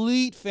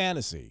complete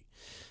fantasy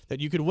that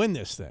you could win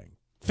this thing.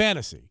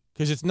 Fantasy,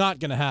 because it's not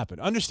going to happen.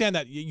 Understand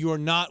that you're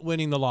not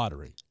winning the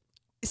lottery.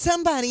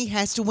 Somebody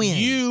has to win.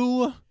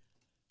 You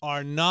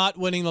are not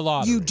winning the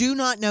lottery. You do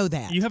not know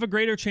that. You have a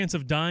greater chance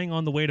of dying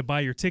on the way to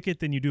buy your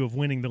ticket than you do of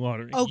winning the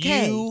lottery.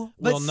 Okay, You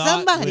but will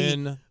not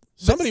win.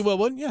 Somebody will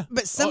win, yeah.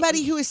 But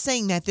somebody who is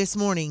saying that this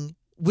morning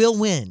will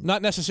win.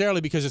 Not necessarily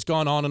because it's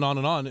gone on and on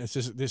and on. It's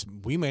just this.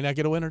 We may not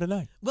get a winner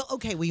tonight. Well,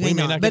 okay, we may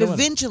not. But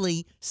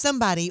eventually,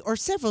 somebody or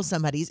several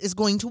somebodies is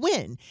going to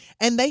win.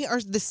 And they are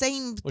the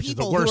same Which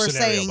people is the worst who are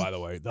scenario, saying, by the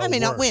way. I may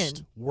not win.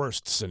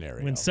 Worst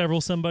scenario. When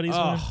several somebodies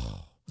win.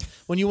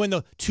 When you win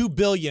the $2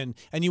 billion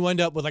and you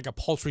end up with like a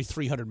paltry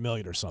 $300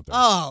 million or something.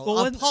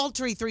 Oh, a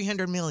paltry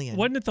 $300 million.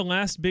 Wasn't it the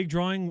last big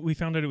drawing? We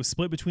found out it was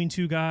split between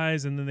two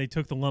guys, and then they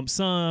took the lump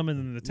sum and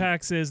then the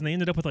taxes, and they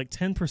ended up with like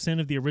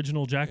 10% of the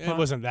original jackpot. It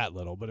wasn't that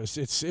little, but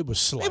it was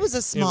slight. It was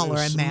a smaller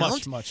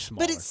amount. Much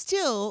smaller. But it's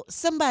still,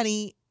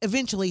 somebody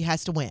eventually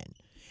has to win.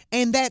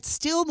 And that's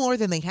still more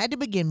than they had to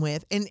begin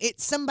with. And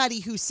it's somebody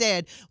who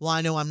said, well,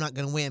 I know I'm not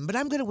going to win, but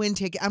I'm going to win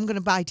ticket. I'm going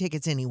to buy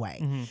tickets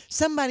anyway.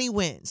 Somebody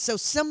wins. So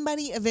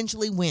somebody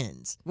eventually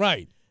wins.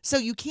 Right. So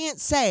you can't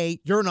say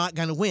you're not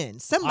going to win.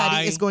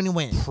 Somebody is going to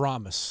win.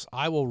 Promise.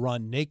 I will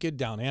run naked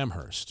down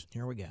Amherst.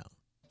 Here we go.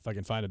 If I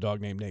can find a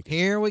dog named Naked.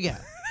 Here we go.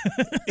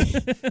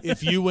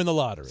 If you win the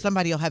lottery.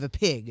 Somebody will have a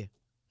pig,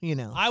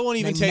 I won't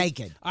even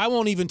naked. I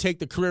won't even take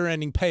the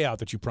career-ending payout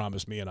that you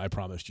promised me and I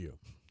promised you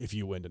if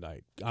you win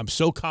tonight. I'm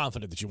so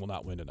confident that you will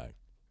not win tonight.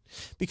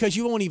 Because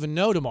you won't even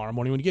know tomorrow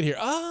morning when you get here.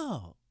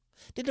 Oh,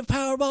 did the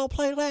Powerball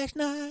play last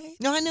night?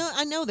 No,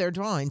 I know they're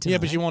drawing tonight. Yeah,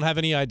 but you won't have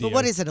any idea. But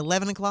what is it,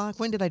 11 o'clock?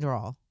 When did I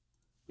draw?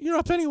 You're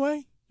up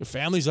anyway. Your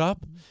family's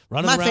up,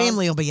 running around. My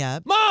family will be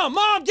up.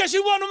 Mom, guess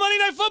who won the Monday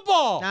Night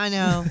Football? I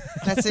know.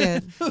 That's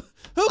it. Who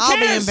cares? I'll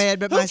be in bed,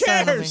 but my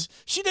son will be.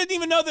 She didn't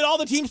even know that all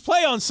the teams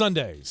play on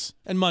Sundays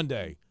and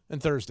Monday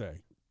and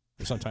Thursday,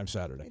 or sometimes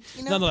Saturday.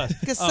 Nonetheless.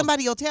 Because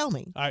somebody will tell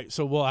me. All right,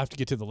 so we'll have to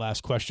get to the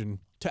last question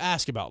to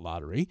ask about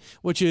lottery,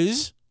 which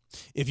is,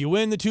 if you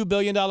win the $2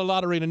 billion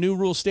lottery in a new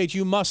rule state,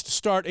 you must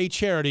start a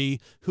charity.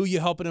 Who you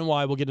helping and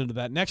why? We'll get into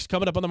that next,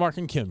 coming up on the Marc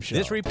and Kim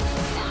Show.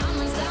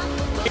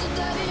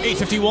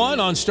 8:51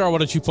 on Star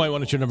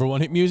 102.1. It's your number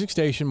one hit music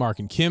station, Marc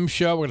and Kim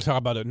Show. We're going to talk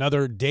about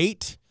another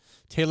date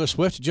Taylor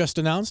Swift just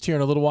announced here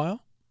in a little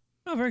while.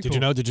 Oh, very Did cool.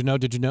 you know? Did you know?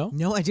 Did you know?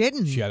 No, I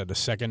didn't. She added a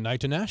second night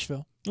to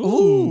Nashville.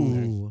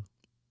 Ooh.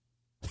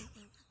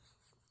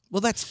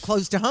 Well, that's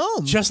close to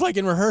home. Just like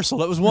in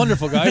rehearsal. It was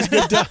wonderful, guys.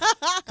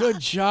 Good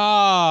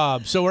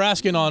job. So we're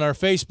asking on our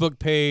Facebook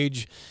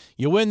page,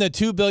 you win the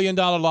 $2 billion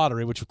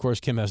lottery, which, of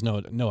course, Kim has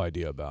no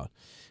idea about.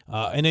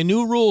 And a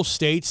new rule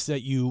states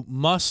that you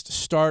must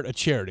start a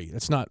charity.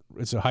 It's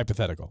a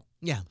hypothetical.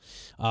 Yeah.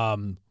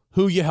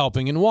 Who you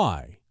helping and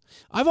why?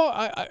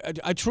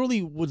 I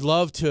truly would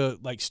love to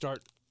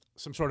start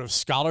some sort of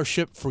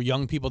scholarship for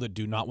young people that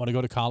do not want to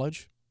go to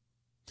college.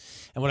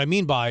 And what I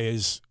mean by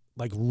is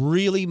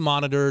really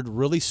monitored,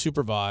 really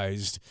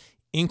supervised,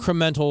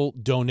 incremental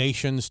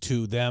donations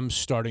to them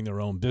starting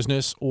their own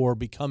business or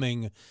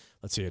becoming,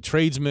 let's say, a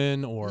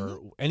tradesman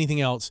or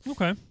anything else.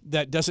 Okay.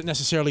 That doesn't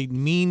necessarily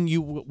mean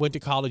you went to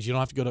college. You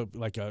don't have to go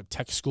to a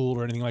tech school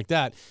or anything like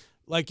that.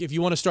 Like if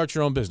you want to start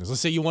your own business,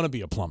 let's say you want to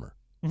be a plumber.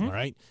 All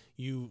right.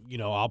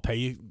 I'll pay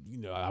you,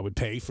 I would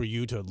pay for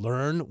you to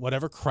learn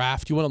whatever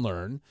craft you want to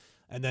learn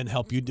and then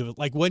help you do it.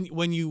 Like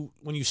when you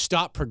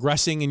stop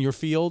progressing in your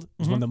field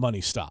is when the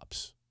money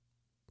stops.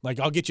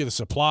 I'll get you the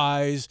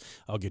supplies,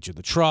 I'll get you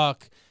the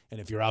truck, and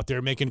if you're out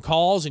there making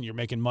calls and you're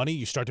making money,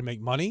 you start to make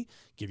money.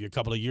 Give you a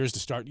couple of years to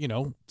start,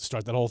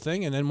 start that whole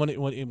thing, and then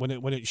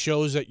when it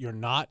shows that you're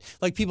not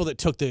like people that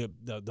took the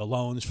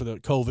loans for the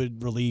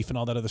COVID relief and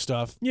all that other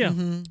stuff,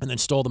 and then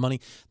stole the money.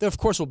 There of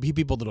course will be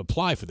people that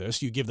apply for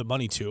this. You give the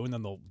money to, and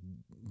then they'll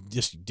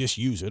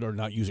disuse it or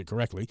not use it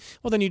correctly.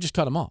 Well, then you just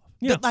cut them off.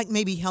 Yeah. But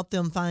maybe help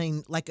them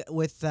find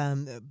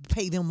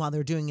pay them while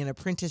they're doing an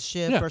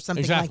apprenticeship or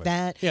something like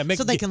that. Yeah,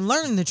 so they can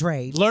learn the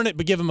trade. Learn it,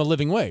 but give them a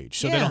living wage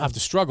so they don't have to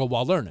struggle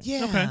while learning.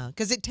 Yeah,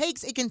 because it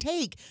can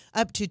take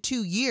up to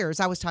 2 years.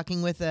 I was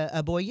talking with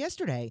a boy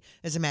yesterday,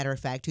 as a matter of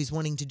fact, who's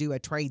wanting to do a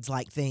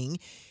trades-like thing,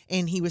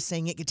 and he was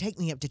saying it could take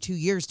me up to 2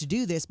 years to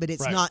do this, but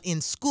it's not in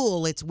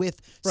school. It's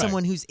with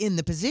someone who's in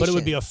the position. But it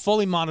would be a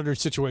fully monitored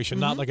situation,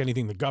 not like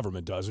anything the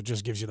government does. It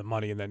just gives you the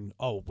money and then,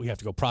 we have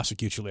to go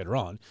prosecute you later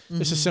on.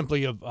 This is simply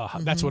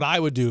that's what I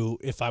would do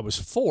if I was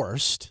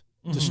forced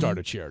to start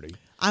a charity.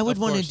 I would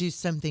want to do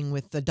something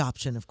with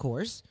adoption, of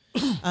course.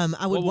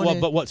 I would want to.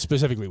 But what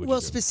specifically would you do?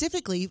 Well,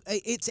 specifically,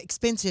 it's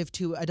expensive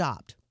to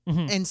adopt.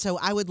 And so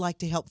I would like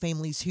to help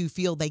families who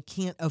feel they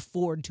can't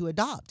afford to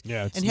adopt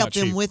and help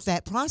them with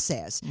that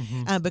process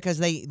because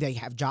they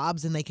have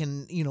jobs and they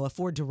can,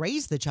 afford to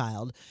raise the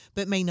child,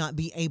 but may not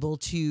be able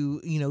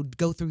to,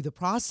 go through the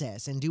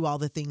process and do all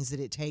the things that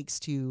it takes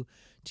to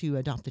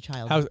adopt the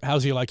child.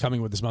 How's he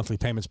coming with his monthly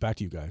payments back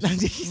to you guys?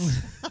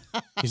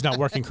 He's not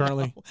working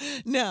currently?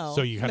 No.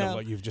 So you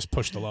you've just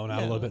pushed the loan out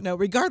a little bit? No,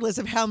 regardless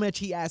of how much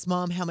he asked,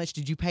 Mom, how much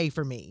did you pay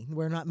for me?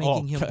 We're not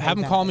making him pay have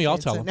him back. call me, I'll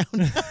tell him.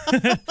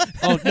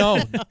 Oh,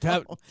 no.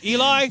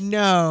 Eli?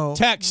 No.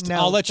 Text. No.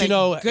 I'll let you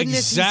know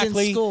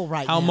exactly he's in school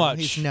right how now.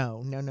 much.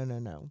 No.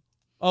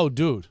 Oh,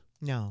 dude.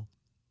 No.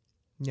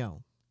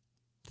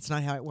 That's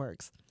not how it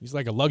works. He's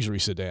like a luxury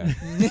sedan.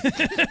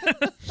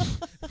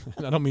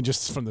 I don't mean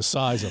just from the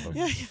size of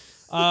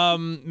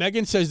him.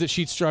 Megan says that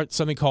she'd start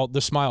something called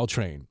the Smile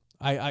Train.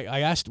 I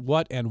asked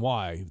what and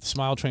why. The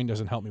Smile Train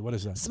doesn't help me. What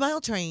is that?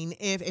 Smile Train,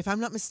 if I'm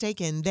not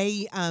mistaken,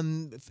 they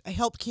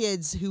help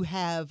kids who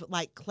have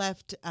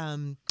cleft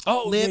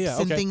lips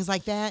and things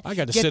like that. I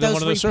got to sit in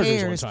one of those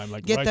surgeries one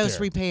time. Get right those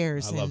there.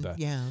 repairs. I love that.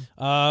 Yeah.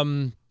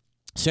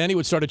 Sandy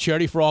would start a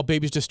charity for all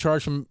babies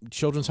discharged from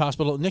Children's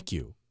Hospital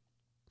NICU.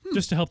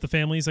 Just to help the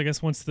families, I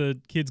guess, once the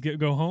kids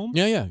go home?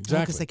 Yeah, exactly.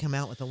 Because they come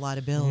out with a lot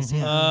of bills.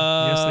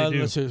 Yeah.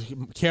 Yes, they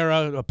do.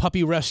 Kara, a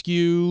puppy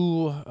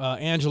rescue.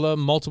 Angela,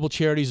 multiple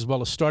charities as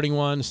well as starting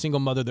one. A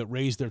single mother that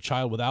raised their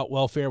child without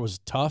welfare was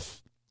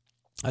tough.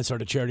 I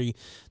started a charity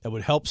that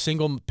would help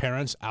single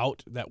parents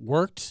out that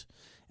worked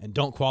and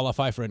don't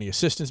qualify for any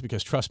assistance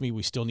because, trust me,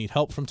 we still need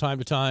help from time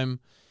to time.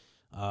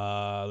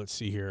 Let's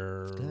see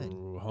here.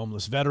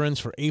 Homeless veterans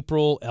for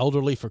April,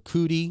 elderly for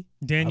Cootie.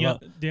 Danielle,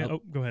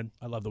 go ahead.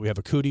 I love that we have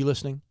a Cootie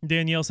listening.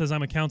 Danielle says,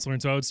 I'm a counselor,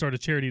 and so I would start a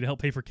charity to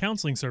help pay for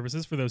counseling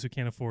services for those who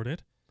can't afford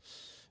it.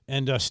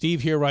 And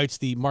Steve here writes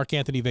the Marc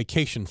Anthony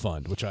Vacation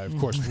Fund, which I, of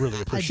course,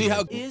 really appreciate.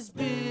 Is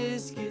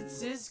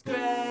biscuits, is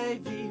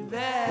gravy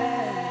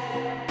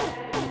bad?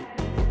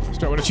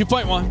 Start with a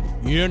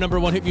 2.1. Your number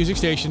one hit music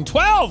station.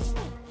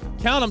 12!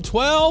 Count them,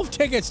 12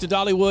 tickets to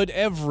Dollywood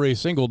every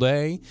single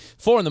day.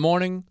 4 in the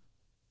morning,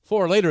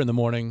 4 later in the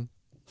morning,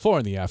 4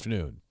 in the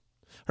afternoon.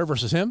 Her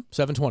versus him,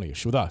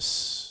 7:20ish with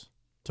us.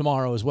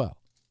 Tomorrow as well.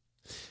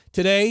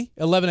 Today,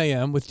 11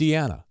 a.m. with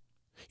Deanna.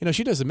 You know,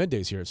 she does the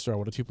middays here at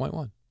Starwood at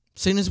 2.1.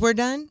 Soon as we're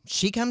done,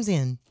 she comes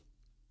in.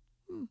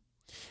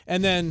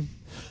 And then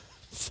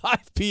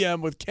 5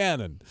 p.m. with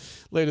Cannon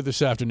later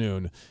this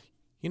afternoon.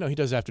 You know, he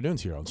does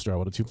afternoons here on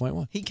Starwood at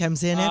 2.1. He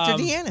comes in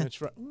after Deanna.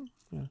 That's right.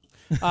 Yeah.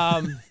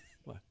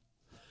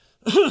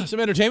 Some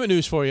entertainment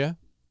news for you.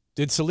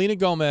 Did Selena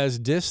Gomez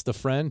diss the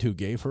friend who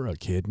gave her a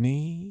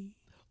kidney?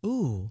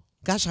 Ooh,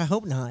 gosh, I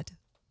hope not.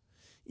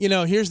 You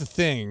know, here's the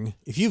thing.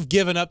 If you've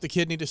given up the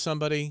kidney to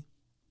somebody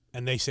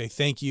and they say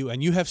thank you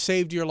and you have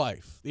saved your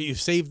life, you've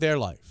saved their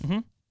life,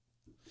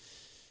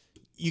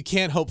 you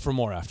can't hope for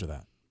more after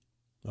that.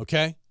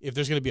 Okay? If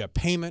there's going to be a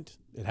payment,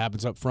 it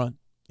happens up front.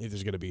 If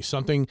there's going to be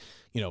something,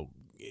 you know,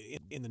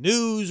 in the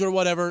news or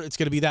whatever, it's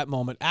going to be that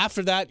moment.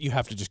 After that, you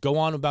have to just go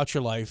on about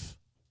your life.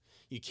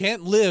 You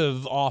can't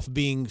live off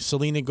being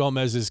Selena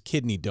Gomez's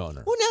kidney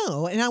donor. Well,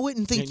 no, and I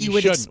wouldn't think you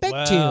would shouldn't.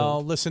 expect to.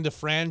 Well, listen to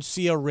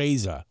Francia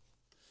Reza.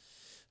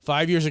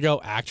 5 years ago,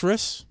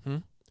 actress.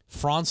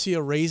 Francia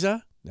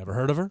Reza. Never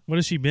heard of her? What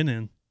has she been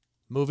in?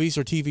 Movies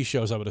or TV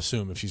shows, I would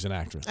assume, if she's an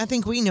actress. I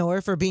think we know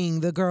her for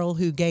being the girl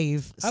who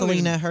gave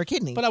Selena her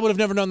kidney. But I would have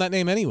never known that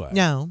name anyway.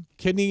 No.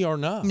 Kidney or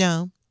not.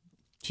 No.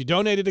 She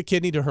donated a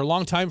kidney to her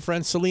longtime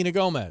friend, Selena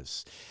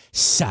Gomez.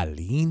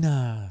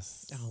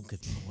 Salinas. Oh, good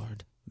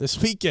Lord. This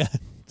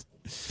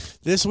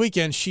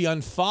weekend, she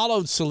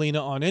unfollowed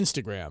Selena on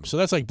Instagram. So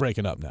that's like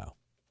breaking up now.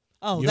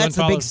 Oh, that's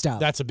a big step.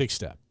 That's a big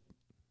step.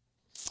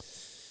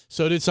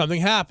 So did something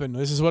happen?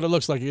 This is what it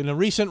looks like. In a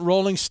recent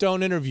Rolling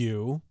Stone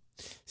interview,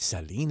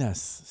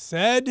 Salinas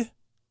said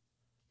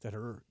that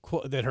her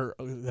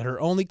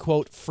only,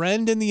 quote,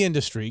 friend in the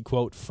industry,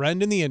 quote,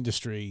 friend in the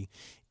industry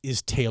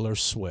is Taylor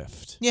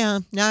Swift. Yeah,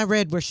 now I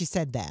read where she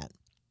said that.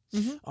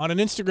 Mm-hmm. On an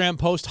Instagram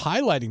post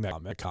highlighting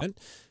that comment,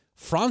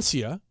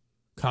 Francia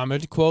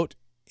commented, quote,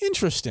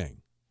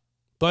 interesting,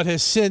 but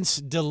has since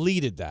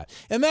deleted that.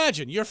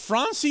 Imagine, you're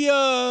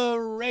Francia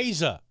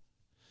Reza.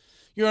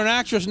 You're an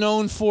actress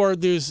known for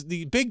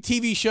the big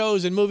TV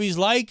shows and movies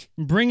like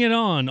Bring It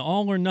On,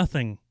 All or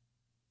Nothing.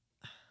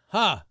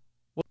 What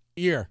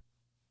year?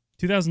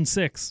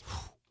 2006.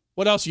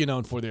 What else are you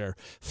known for there?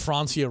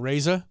 Francia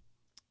Reza?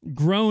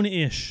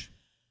 Grown-ish.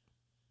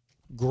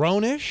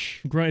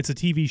 Grown-ish? It's a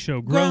TV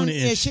show.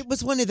 Grown-ish. It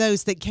was one of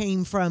those that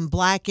came from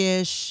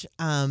Blackish.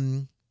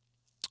 She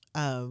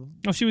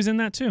was in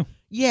that too.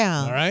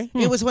 Yeah. All right.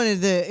 It was one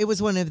of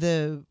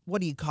the what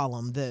do you call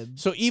them?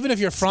 So even if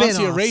you're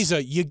Francia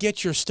Reza, you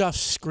get your stuff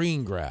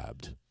screen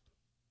grabbed.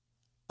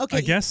 Okay.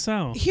 I guess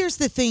so. Here's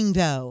the thing,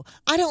 though.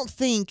 I don't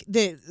think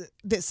that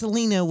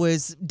Selena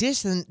was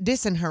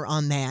dissing her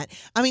on that.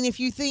 I mean, if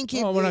you think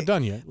we're not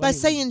done yet. By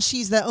saying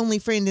she's the only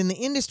friend in the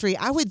industry,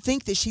 I would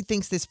think that she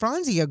thinks this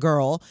Franzia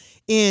girl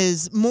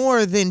is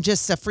more than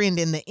just a friend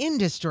in the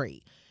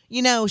industry.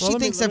 You know, she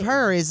thinks of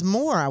her as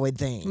more, I would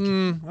think.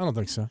 I don't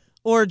think so.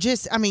 Or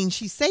just, I mean,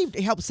 she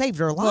helped save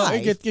her life. Well,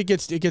 it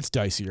gets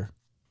dicier.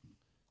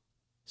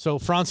 So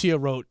Francia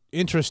wrote,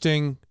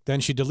 interesting,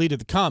 then she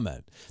deleted the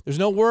comment. There's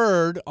no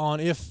word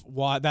on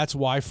that's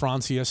why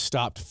Francia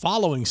stopped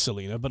following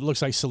Selena, but it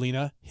looks like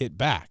Selena hit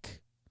back.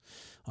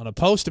 On a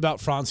post about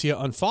Francia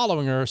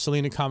unfollowing her,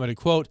 Selena commented,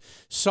 quote,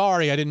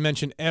 sorry, I didn't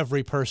mention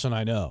every person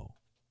I know.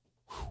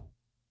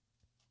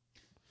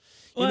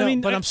 Well,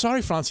 I'm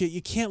sorry, Francia,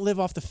 you can't live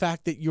off the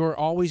fact that you're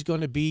always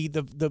going to be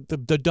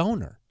the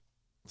donor.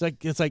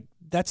 It's like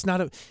that's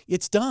not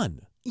it's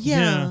done.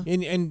 Yeah.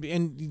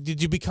 And did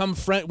you become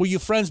friend? Were you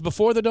friends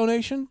before the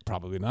donation?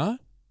 Probably not.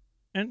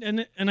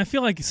 And I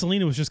feel like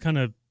Selena was just kind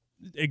of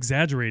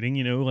exaggerating,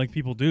 you know, like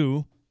people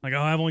do. Like,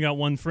 oh, I've only got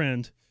one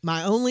friend.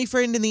 My only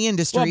friend in the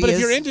industry. Well, if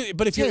you're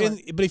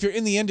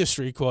in the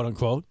industry, quote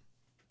unquote,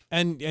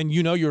 and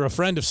you know you're a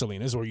friend of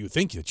Selena's, or you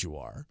think that you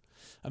are.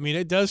 I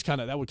mean,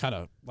 that would kind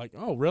of like,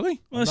 oh,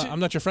 really? Well, I'm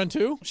not your friend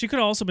too? She could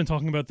have also been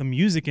talking about the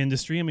music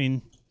industry. I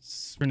mean,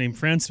 her name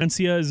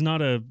Francia is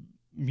not a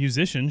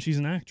musician. She's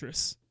an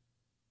actress.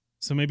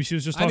 So maybe she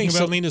was just talking about... I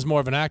think Selena's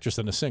more of an actress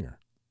than a singer.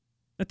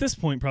 At this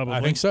point, probably.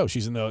 I think so.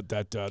 She's in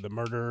the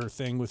murder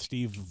thing with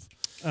Steve...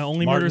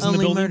 Only Murders in the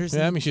Building?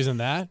 Yeah, I mean, she's in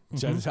that.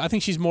 Mm-hmm. I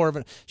think she's more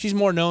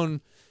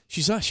known...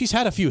 She's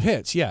had a few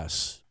hits,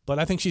 yes. But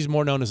I think she's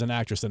more known as an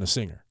actress than a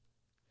singer.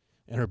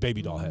 And her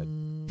baby doll head.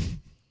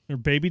 Her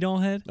baby doll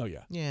head? Oh,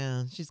 yeah.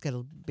 Yeah, she's got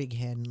a big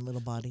head and a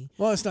little body.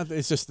 Well, it's not.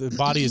 It's just the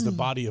body is the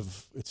body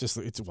of. It's just.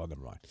 It's well,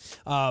 never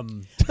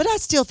mind. But I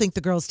still think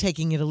the girl's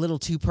taking it a little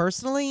too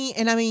personally,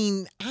 and I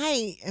mean,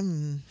 I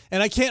am.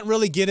 And I can't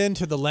really get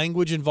into the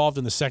language involved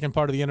in the second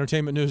part of the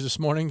entertainment news this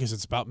morning because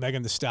it's about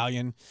Megan Thee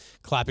Stallion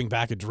clapping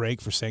back at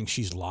Drake for saying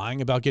she's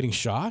lying about getting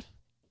shot.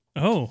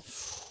 Oh,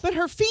 but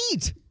her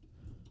feet.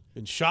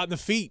 Been shot in the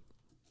feet.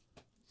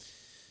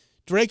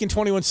 Drake and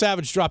 21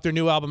 Savage dropped their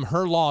new album,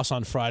 Her Loss,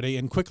 on Friday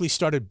and quickly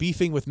started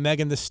beefing with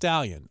Megan Thee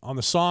Stallion. On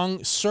the song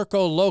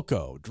Circo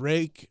Loco,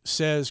 Drake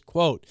says,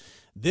 quote,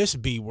 "This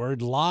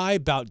B-word lie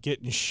about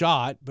getting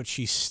shot, but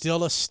she's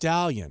still a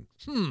stallion."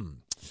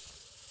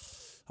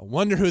 I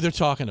wonder who they're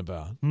talking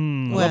about. I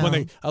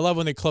love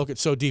when they cloak it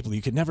so deeply.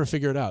 You can never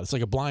figure it out. It's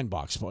like a blind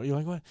box. You're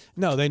like, what?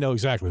 No, they know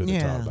exactly who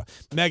they're talking about.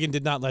 Megan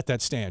did not let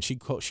that stand. She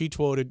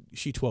tweeted,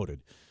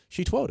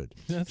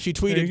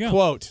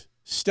 quote,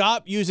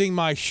 "Stop using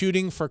my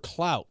shooting for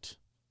clout."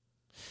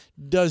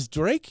 Does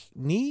Drake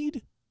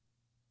need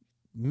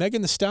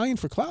Megan Thee Stallion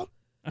for clout?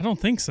 I don't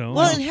think so.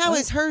 Well, and how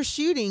is her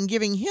shooting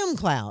giving him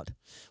clout?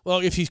 Well,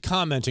 if he's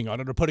commenting on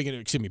it or putting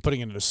it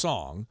in a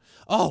song.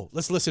 Oh,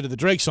 let's listen to the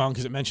Drake song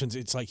because it mentions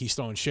it's like he's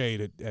throwing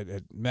shade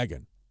at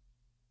Megan.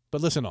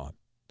 But listen on.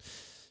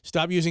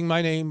 "Stop using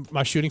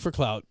my shooting for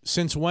clout.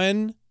 Since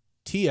when,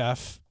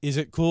 TF, is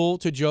it cool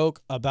to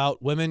joke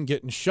about women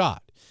getting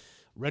shot?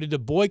 Ready to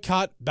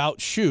boycott bout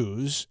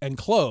shoes and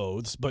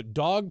clothes, but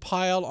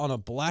dogpile on a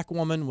black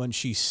woman when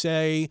she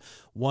say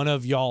one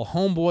of y'all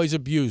homeboys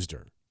abused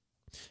her."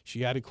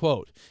 She added,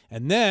 quote,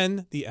 "And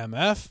then the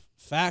MF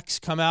facts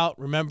come out,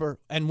 remember,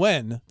 and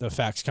when the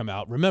facts come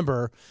out,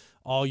 remember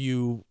all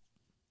you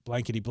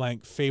blankety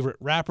blank favorite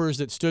rappers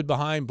that stood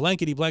behind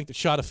blankety blank that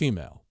shot a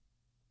female."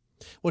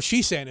 What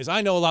she's saying is,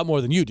 I know a lot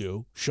more than you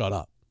do. Shut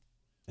up.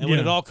 And when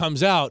it all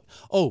comes out,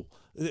 well,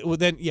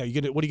 then, what are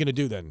you going to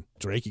do then,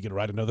 Drake? You going to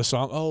write another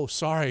song? Oh,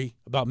 sorry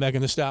about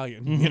Megan Thee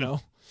Stallion, you know?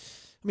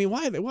 I mean,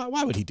 why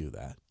would he do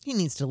that? He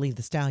needs to leave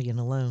the stallion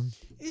alone.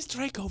 Is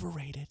Drake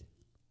overrated?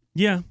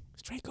 Yeah.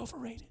 Is Drake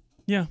overrated?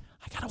 Yeah.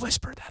 I got to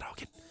whisper that I'll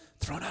get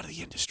thrown out of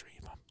the industry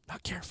if I'm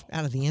not careful.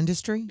 Out of the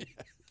industry?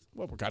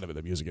 Well, we're kind of in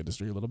the music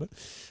industry a little bit.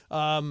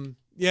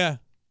 Yeah.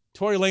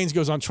 Tory Lanez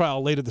goes on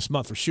trial later this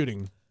month for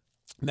shooting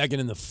Megan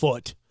in the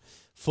foot.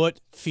 Feet.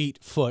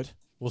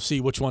 We'll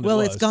see which one it was.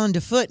 Well, it's gone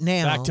to foot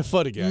now. Back to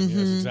foot again.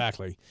 Yes,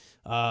 exactly.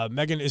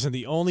 Megan isn't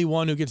the only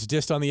one who gets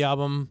dissed on the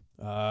album.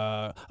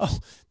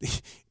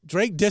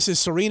 Drake disses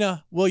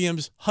Serena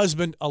Williams'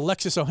 husband,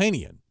 Alexis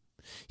Ohanian.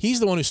 He's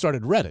the one who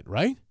started Reddit,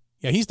 right?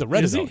 Yeah, he's the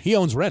Reddit owner. He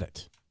owns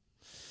Reddit.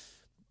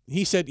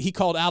 He said he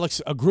called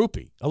Alexis a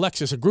groupie.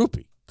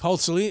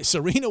 Called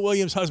Serena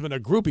Williams' husband a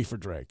groupie for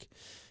Drake.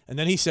 And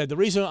then he said, "The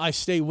reason I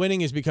stay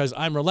winning is because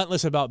I'm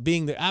relentless about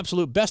being the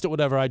absolute best at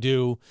whatever I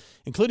do,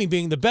 including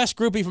being the best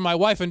groupie for my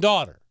wife and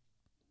daughter."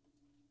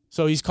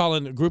 So he's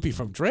calling a groupie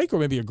from Drake or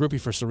maybe a groupie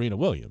for Serena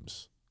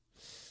Williams.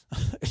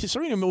 If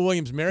Serena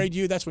Williams married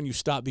you, that's when you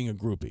stop being a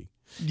groupie.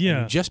 Yeah.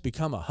 And you just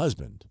become a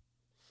husband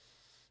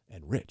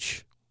and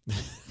rich.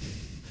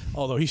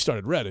 Although he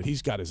started Reddit,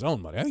 he's got his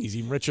own money. I think he's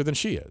even richer than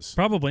she is.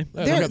 Probably.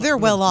 They're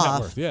well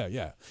off.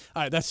 Yeah.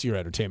 All right, that's your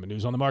entertainment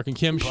news on the Marc and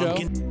Kim Show.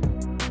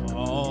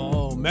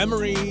 Oh,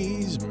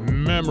 memories. Star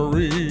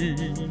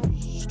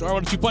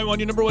 102.1,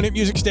 your number one hit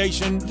music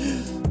station.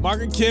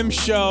 Marc and Kim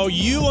Show.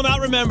 You will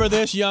not remember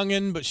this,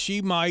 youngin', but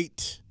she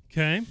might.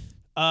 Okay.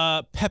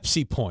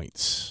 Pepsi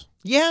points.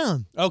 Yeah.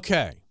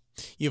 Okay.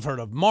 You've heard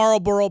of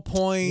Marlboro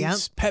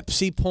points,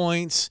 Pepsi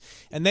points,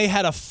 and they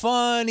had a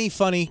funny,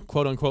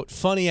 quote unquote,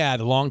 funny ad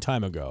a long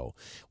time ago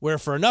where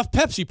for enough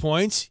Pepsi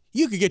points,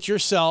 you could get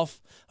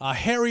yourself a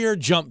Harrier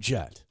jump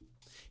jet.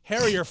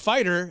 Harrier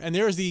fighter, and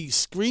there's the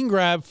screen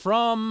grab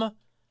from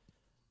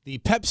the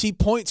Pepsi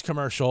points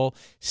commercial.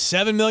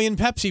 7 million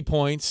Pepsi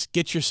points,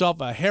 get yourself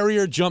a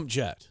Harrier jump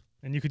jet.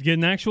 And you could get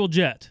an actual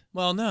jet.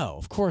 Well, no,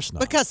 of course not.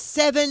 Because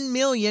 7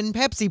 million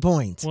Pepsi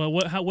points. Well,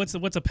 what's a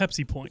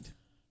Pepsi point?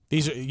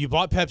 These are, you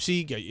bought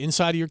Pepsi, got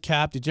inside of your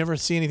cap. Did you ever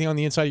see anything on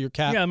the inside of your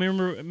cap? Yeah, I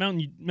remember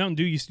Mountain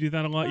Dew used to do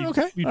that a lot. You'd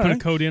Okay, put a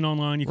code in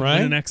online. You could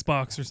win an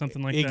Xbox or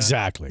something like that.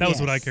 Exactly. That was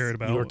what I cared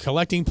about. You were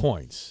collecting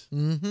points.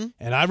 Mm-hmm.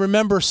 And I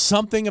remember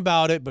something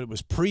about it, but it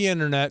was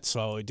pre-internet,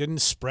 so it didn't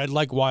spread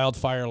like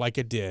wildfire like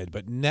it did.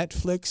 But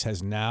Netflix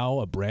has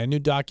now a brand new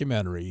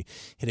documentary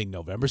hitting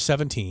November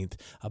 17th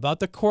about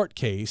the court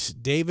case,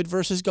 David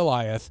versus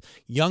Goliath.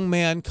 Young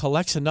man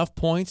collects enough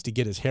points to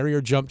get his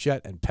Harrier jump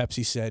jet, and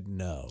Pepsi said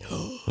no.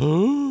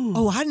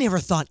 Oh, I never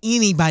thought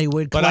anybody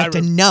would collect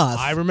enough.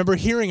 I remember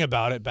hearing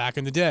about it back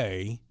in the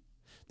day.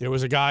 There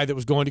was a guy that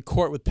was going to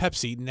court with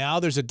Pepsi. Now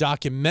there's a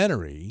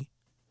documentary,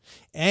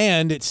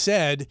 and it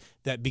said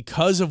that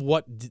because of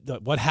what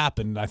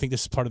happened, I think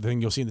this is part of the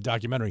thing you'll see in the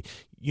documentary,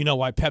 you know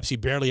why Pepsi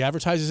barely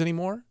advertises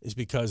anymore? Is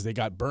because they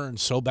got burned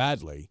so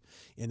badly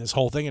in this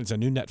whole thing, and it's a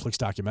new Netflix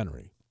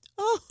documentary.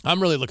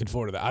 I'm really looking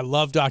forward to that. I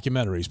love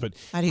documentaries, but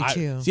I do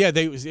too. Yeah,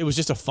 it was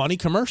just a funny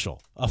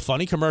commercial,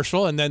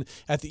 and then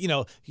at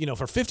the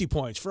for 50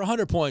 points, for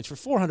 100 points, for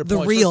 400 The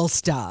points, real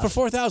stuff. for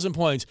 4,000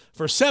 points,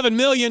 for 7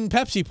 million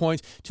Pepsi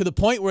points, to the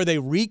point where they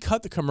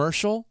recut the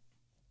commercial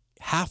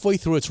halfway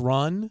through its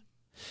run,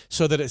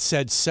 so that it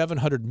said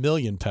 700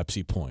 million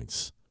Pepsi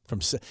points.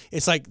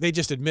 It's like they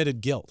just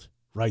admitted guilt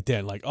right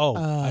then. Like,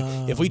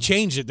 if we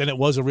changed it, then it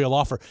was a real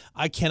offer.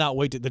 I cannot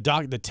wait to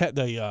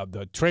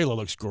the trailer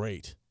looks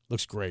great.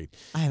 Looks great.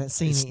 I haven't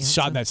seen it yet.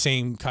 Shot in that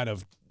same kind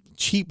of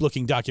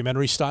cheap-looking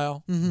documentary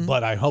style,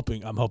 but I'm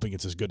hoping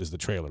it's as good as the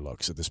trailer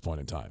looks at this point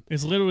in time.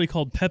 It's literally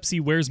called Pepsi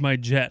Where's My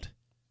Jet?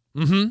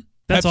 Mm-hmm.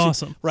 That's Pepsi,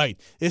 awesome. Right.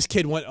 This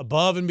kid went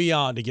above and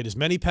beyond to get as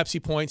many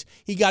Pepsi points.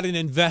 He got an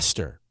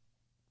investor.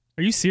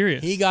 Are you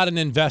serious? He got an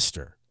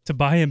investor. To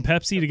buy him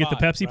Pepsi to get the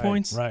Pepsi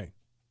points? Right.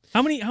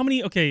 How many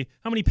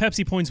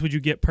Pepsi points would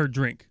you get per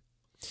drink?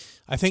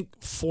 I think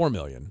 4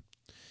 million.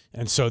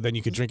 And so then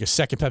you could drink a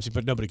second Pepsi,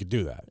 but nobody could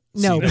do that.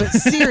 No, but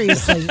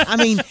seriously, I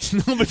mean,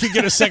 nobody could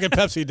get a second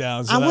Pepsi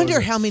down. So I wonder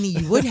how many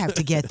you would have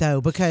to get though,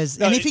 because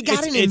and if he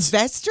got an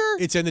investor,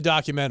 it's in the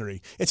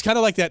documentary. It's kind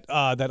of like that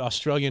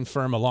Australian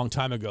firm a long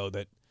time ago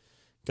that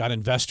got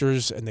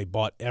investors and they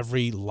bought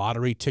every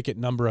lottery ticket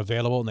number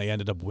available and they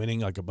ended up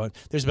winning like a bunch.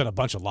 There's been a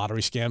bunch of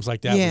lottery scams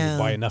like that where you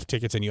buy enough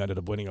tickets and you ended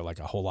up winning like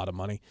a whole lot of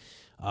money.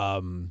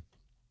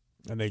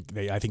 And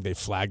I think they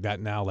flagged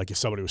that now. Like if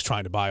somebody was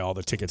trying to buy all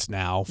the tickets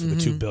now for the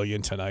 $2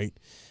 billion tonight.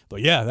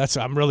 But yeah,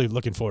 I'm really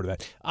looking forward to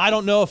that. I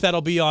don't know if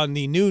that'll be on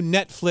the new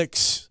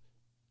Netflix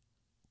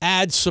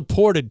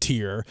ad-supported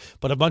tier,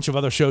 but a bunch of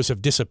other shows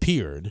have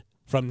disappeared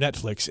from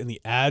Netflix in the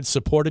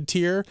ad-supported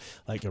tier,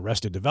 like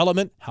Arrested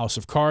Development, House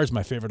of Cards,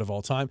 my favorite of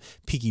all time,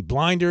 Peaky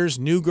Blinders,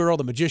 New Girl,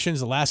 The Magicians,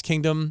 The Last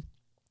Kingdom,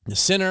 The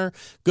Sinner,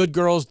 Good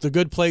Girls, The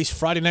Good Place,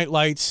 Friday Night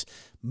Lights.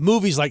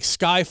 Movies like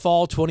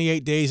Skyfall,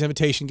 28 Days,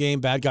 Imitation Game,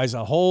 Bad Guys,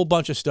 a whole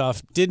bunch of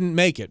stuff didn't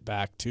make it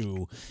back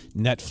to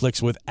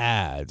Netflix with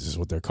ads is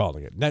what they're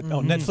calling it.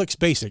 Netflix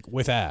Basic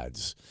with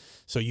ads.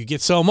 So you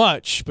get so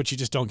much, but you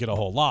just don't get a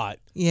whole lot.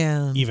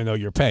 Yeah. Even though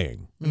you're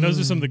paying. And those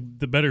are some of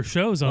the better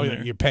shows on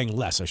there. You're paying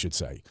less, I should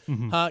say.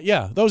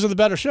 Yeah, those are the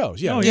better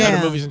shows. Yeah,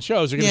 better movies and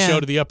shows are going to show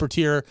to the upper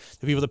tier,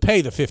 the people that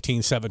pay the $15,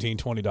 $17,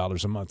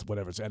 $20 a month,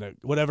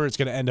 whatever it's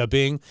going to end up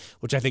being,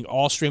 which I think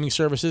all streaming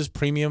services,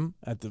 premium,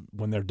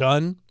 when they're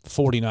done,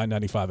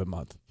 $49.95 a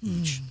month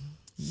each.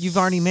 You've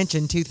already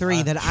mentioned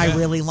 2-3 that I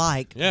really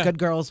like. Yeah. Good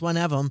Girl's one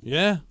of them.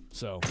 Yeah.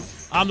 So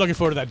I'm looking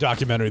forward to that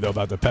documentary, though,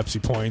 about the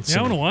Pepsi points. Yeah,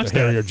 I want to watch the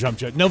Harrier Jump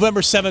Jet.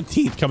 November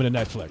 17th coming to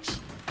Netflix.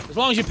 As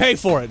long as you pay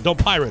for it, don't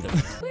pirate it.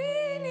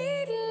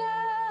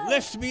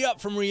 Lift Me Up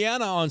from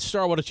Rihanna on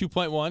Starwater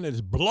 2.1. It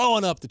is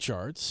blowing up the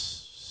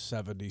charts.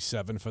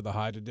 77 for the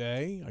high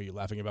today. Are you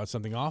laughing about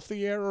something off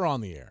the air or on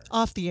the air?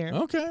 Off the air.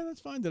 Okay,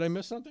 that's fine. Did I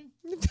miss something?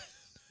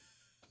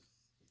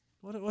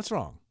 What's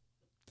wrong?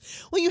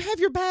 Well, you have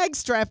your bag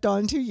strapped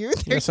onto you.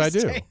 Yes, I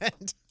do.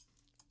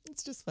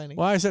 It's just funny.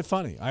 Why is that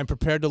funny? I'm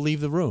prepared to leave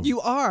the room. You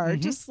are,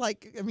 just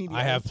like, I mean.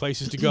 I have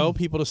places to go,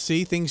 people to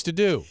see, things to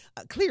do.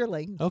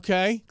 Clearly.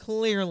 Okay.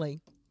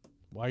 Clearly.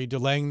 Why are you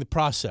delaying the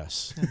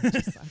process? I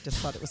just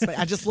thought it was funny.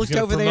 I just looked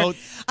over there.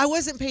 I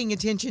wasn't paying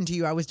attention to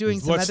you. I was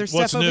doing some other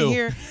stuff over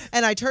here,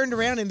 and I turned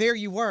around, and there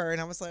you were, and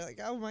I was like,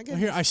 oh, my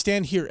goodness. I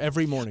stand here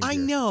every morning. I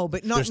know,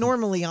 but not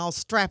normally all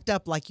strapped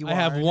up like you are. I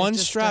have one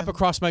strap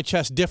across my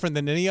chest different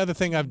than any other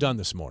thing I've done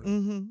this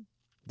morning.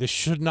 This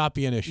should not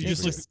be an issue.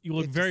 You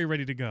look very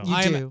ready to go.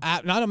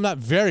 I'm not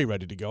very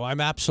ready to go.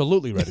 I'm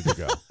absolutely ready to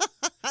go.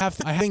 I have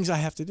things I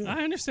have to do.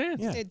 I understand.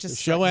 Yeah. It just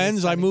the show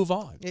ends, I move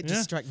on. It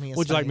just struck me as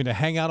Would you like funny. me to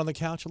hang out on the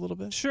couch a little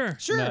bit? Sure.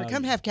 Sure.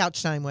 Come have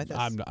couch time with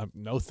us.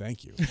 No,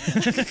 thank you.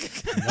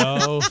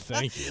 No,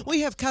 thank you.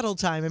 We have cuddle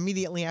time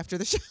immediately after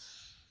the show.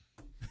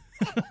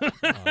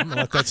 I'm going to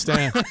let that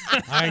stand.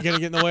 I ain't going to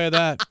get in the way of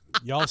that.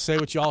 Y'all say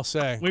what y'all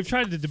say. We've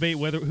tried to debate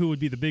who would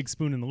be the big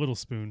spoon and the little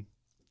spoon.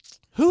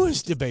 Who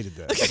has debated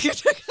this?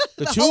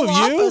 The two whole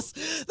of you? Office.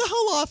 The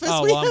whole office.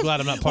 Oh, well, I'm glad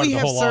I'm not part of the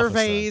whole office. We have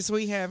surveys.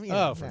 We have.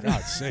 Oh, for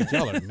God's sake,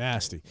 y'all are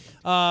nasty.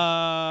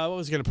 What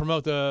was going to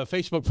promote the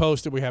Facebook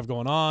post that we have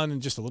going on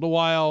in just a little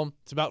while?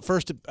 It's about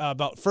first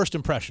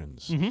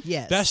impressions.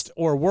 Yes. Best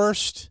or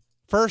worst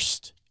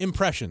first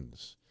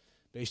impressions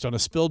based on a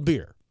spilled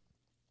beer.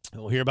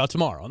 We'll hear about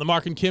tomorrow on the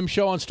Marc and Kim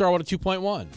Show on Starwater 2.1.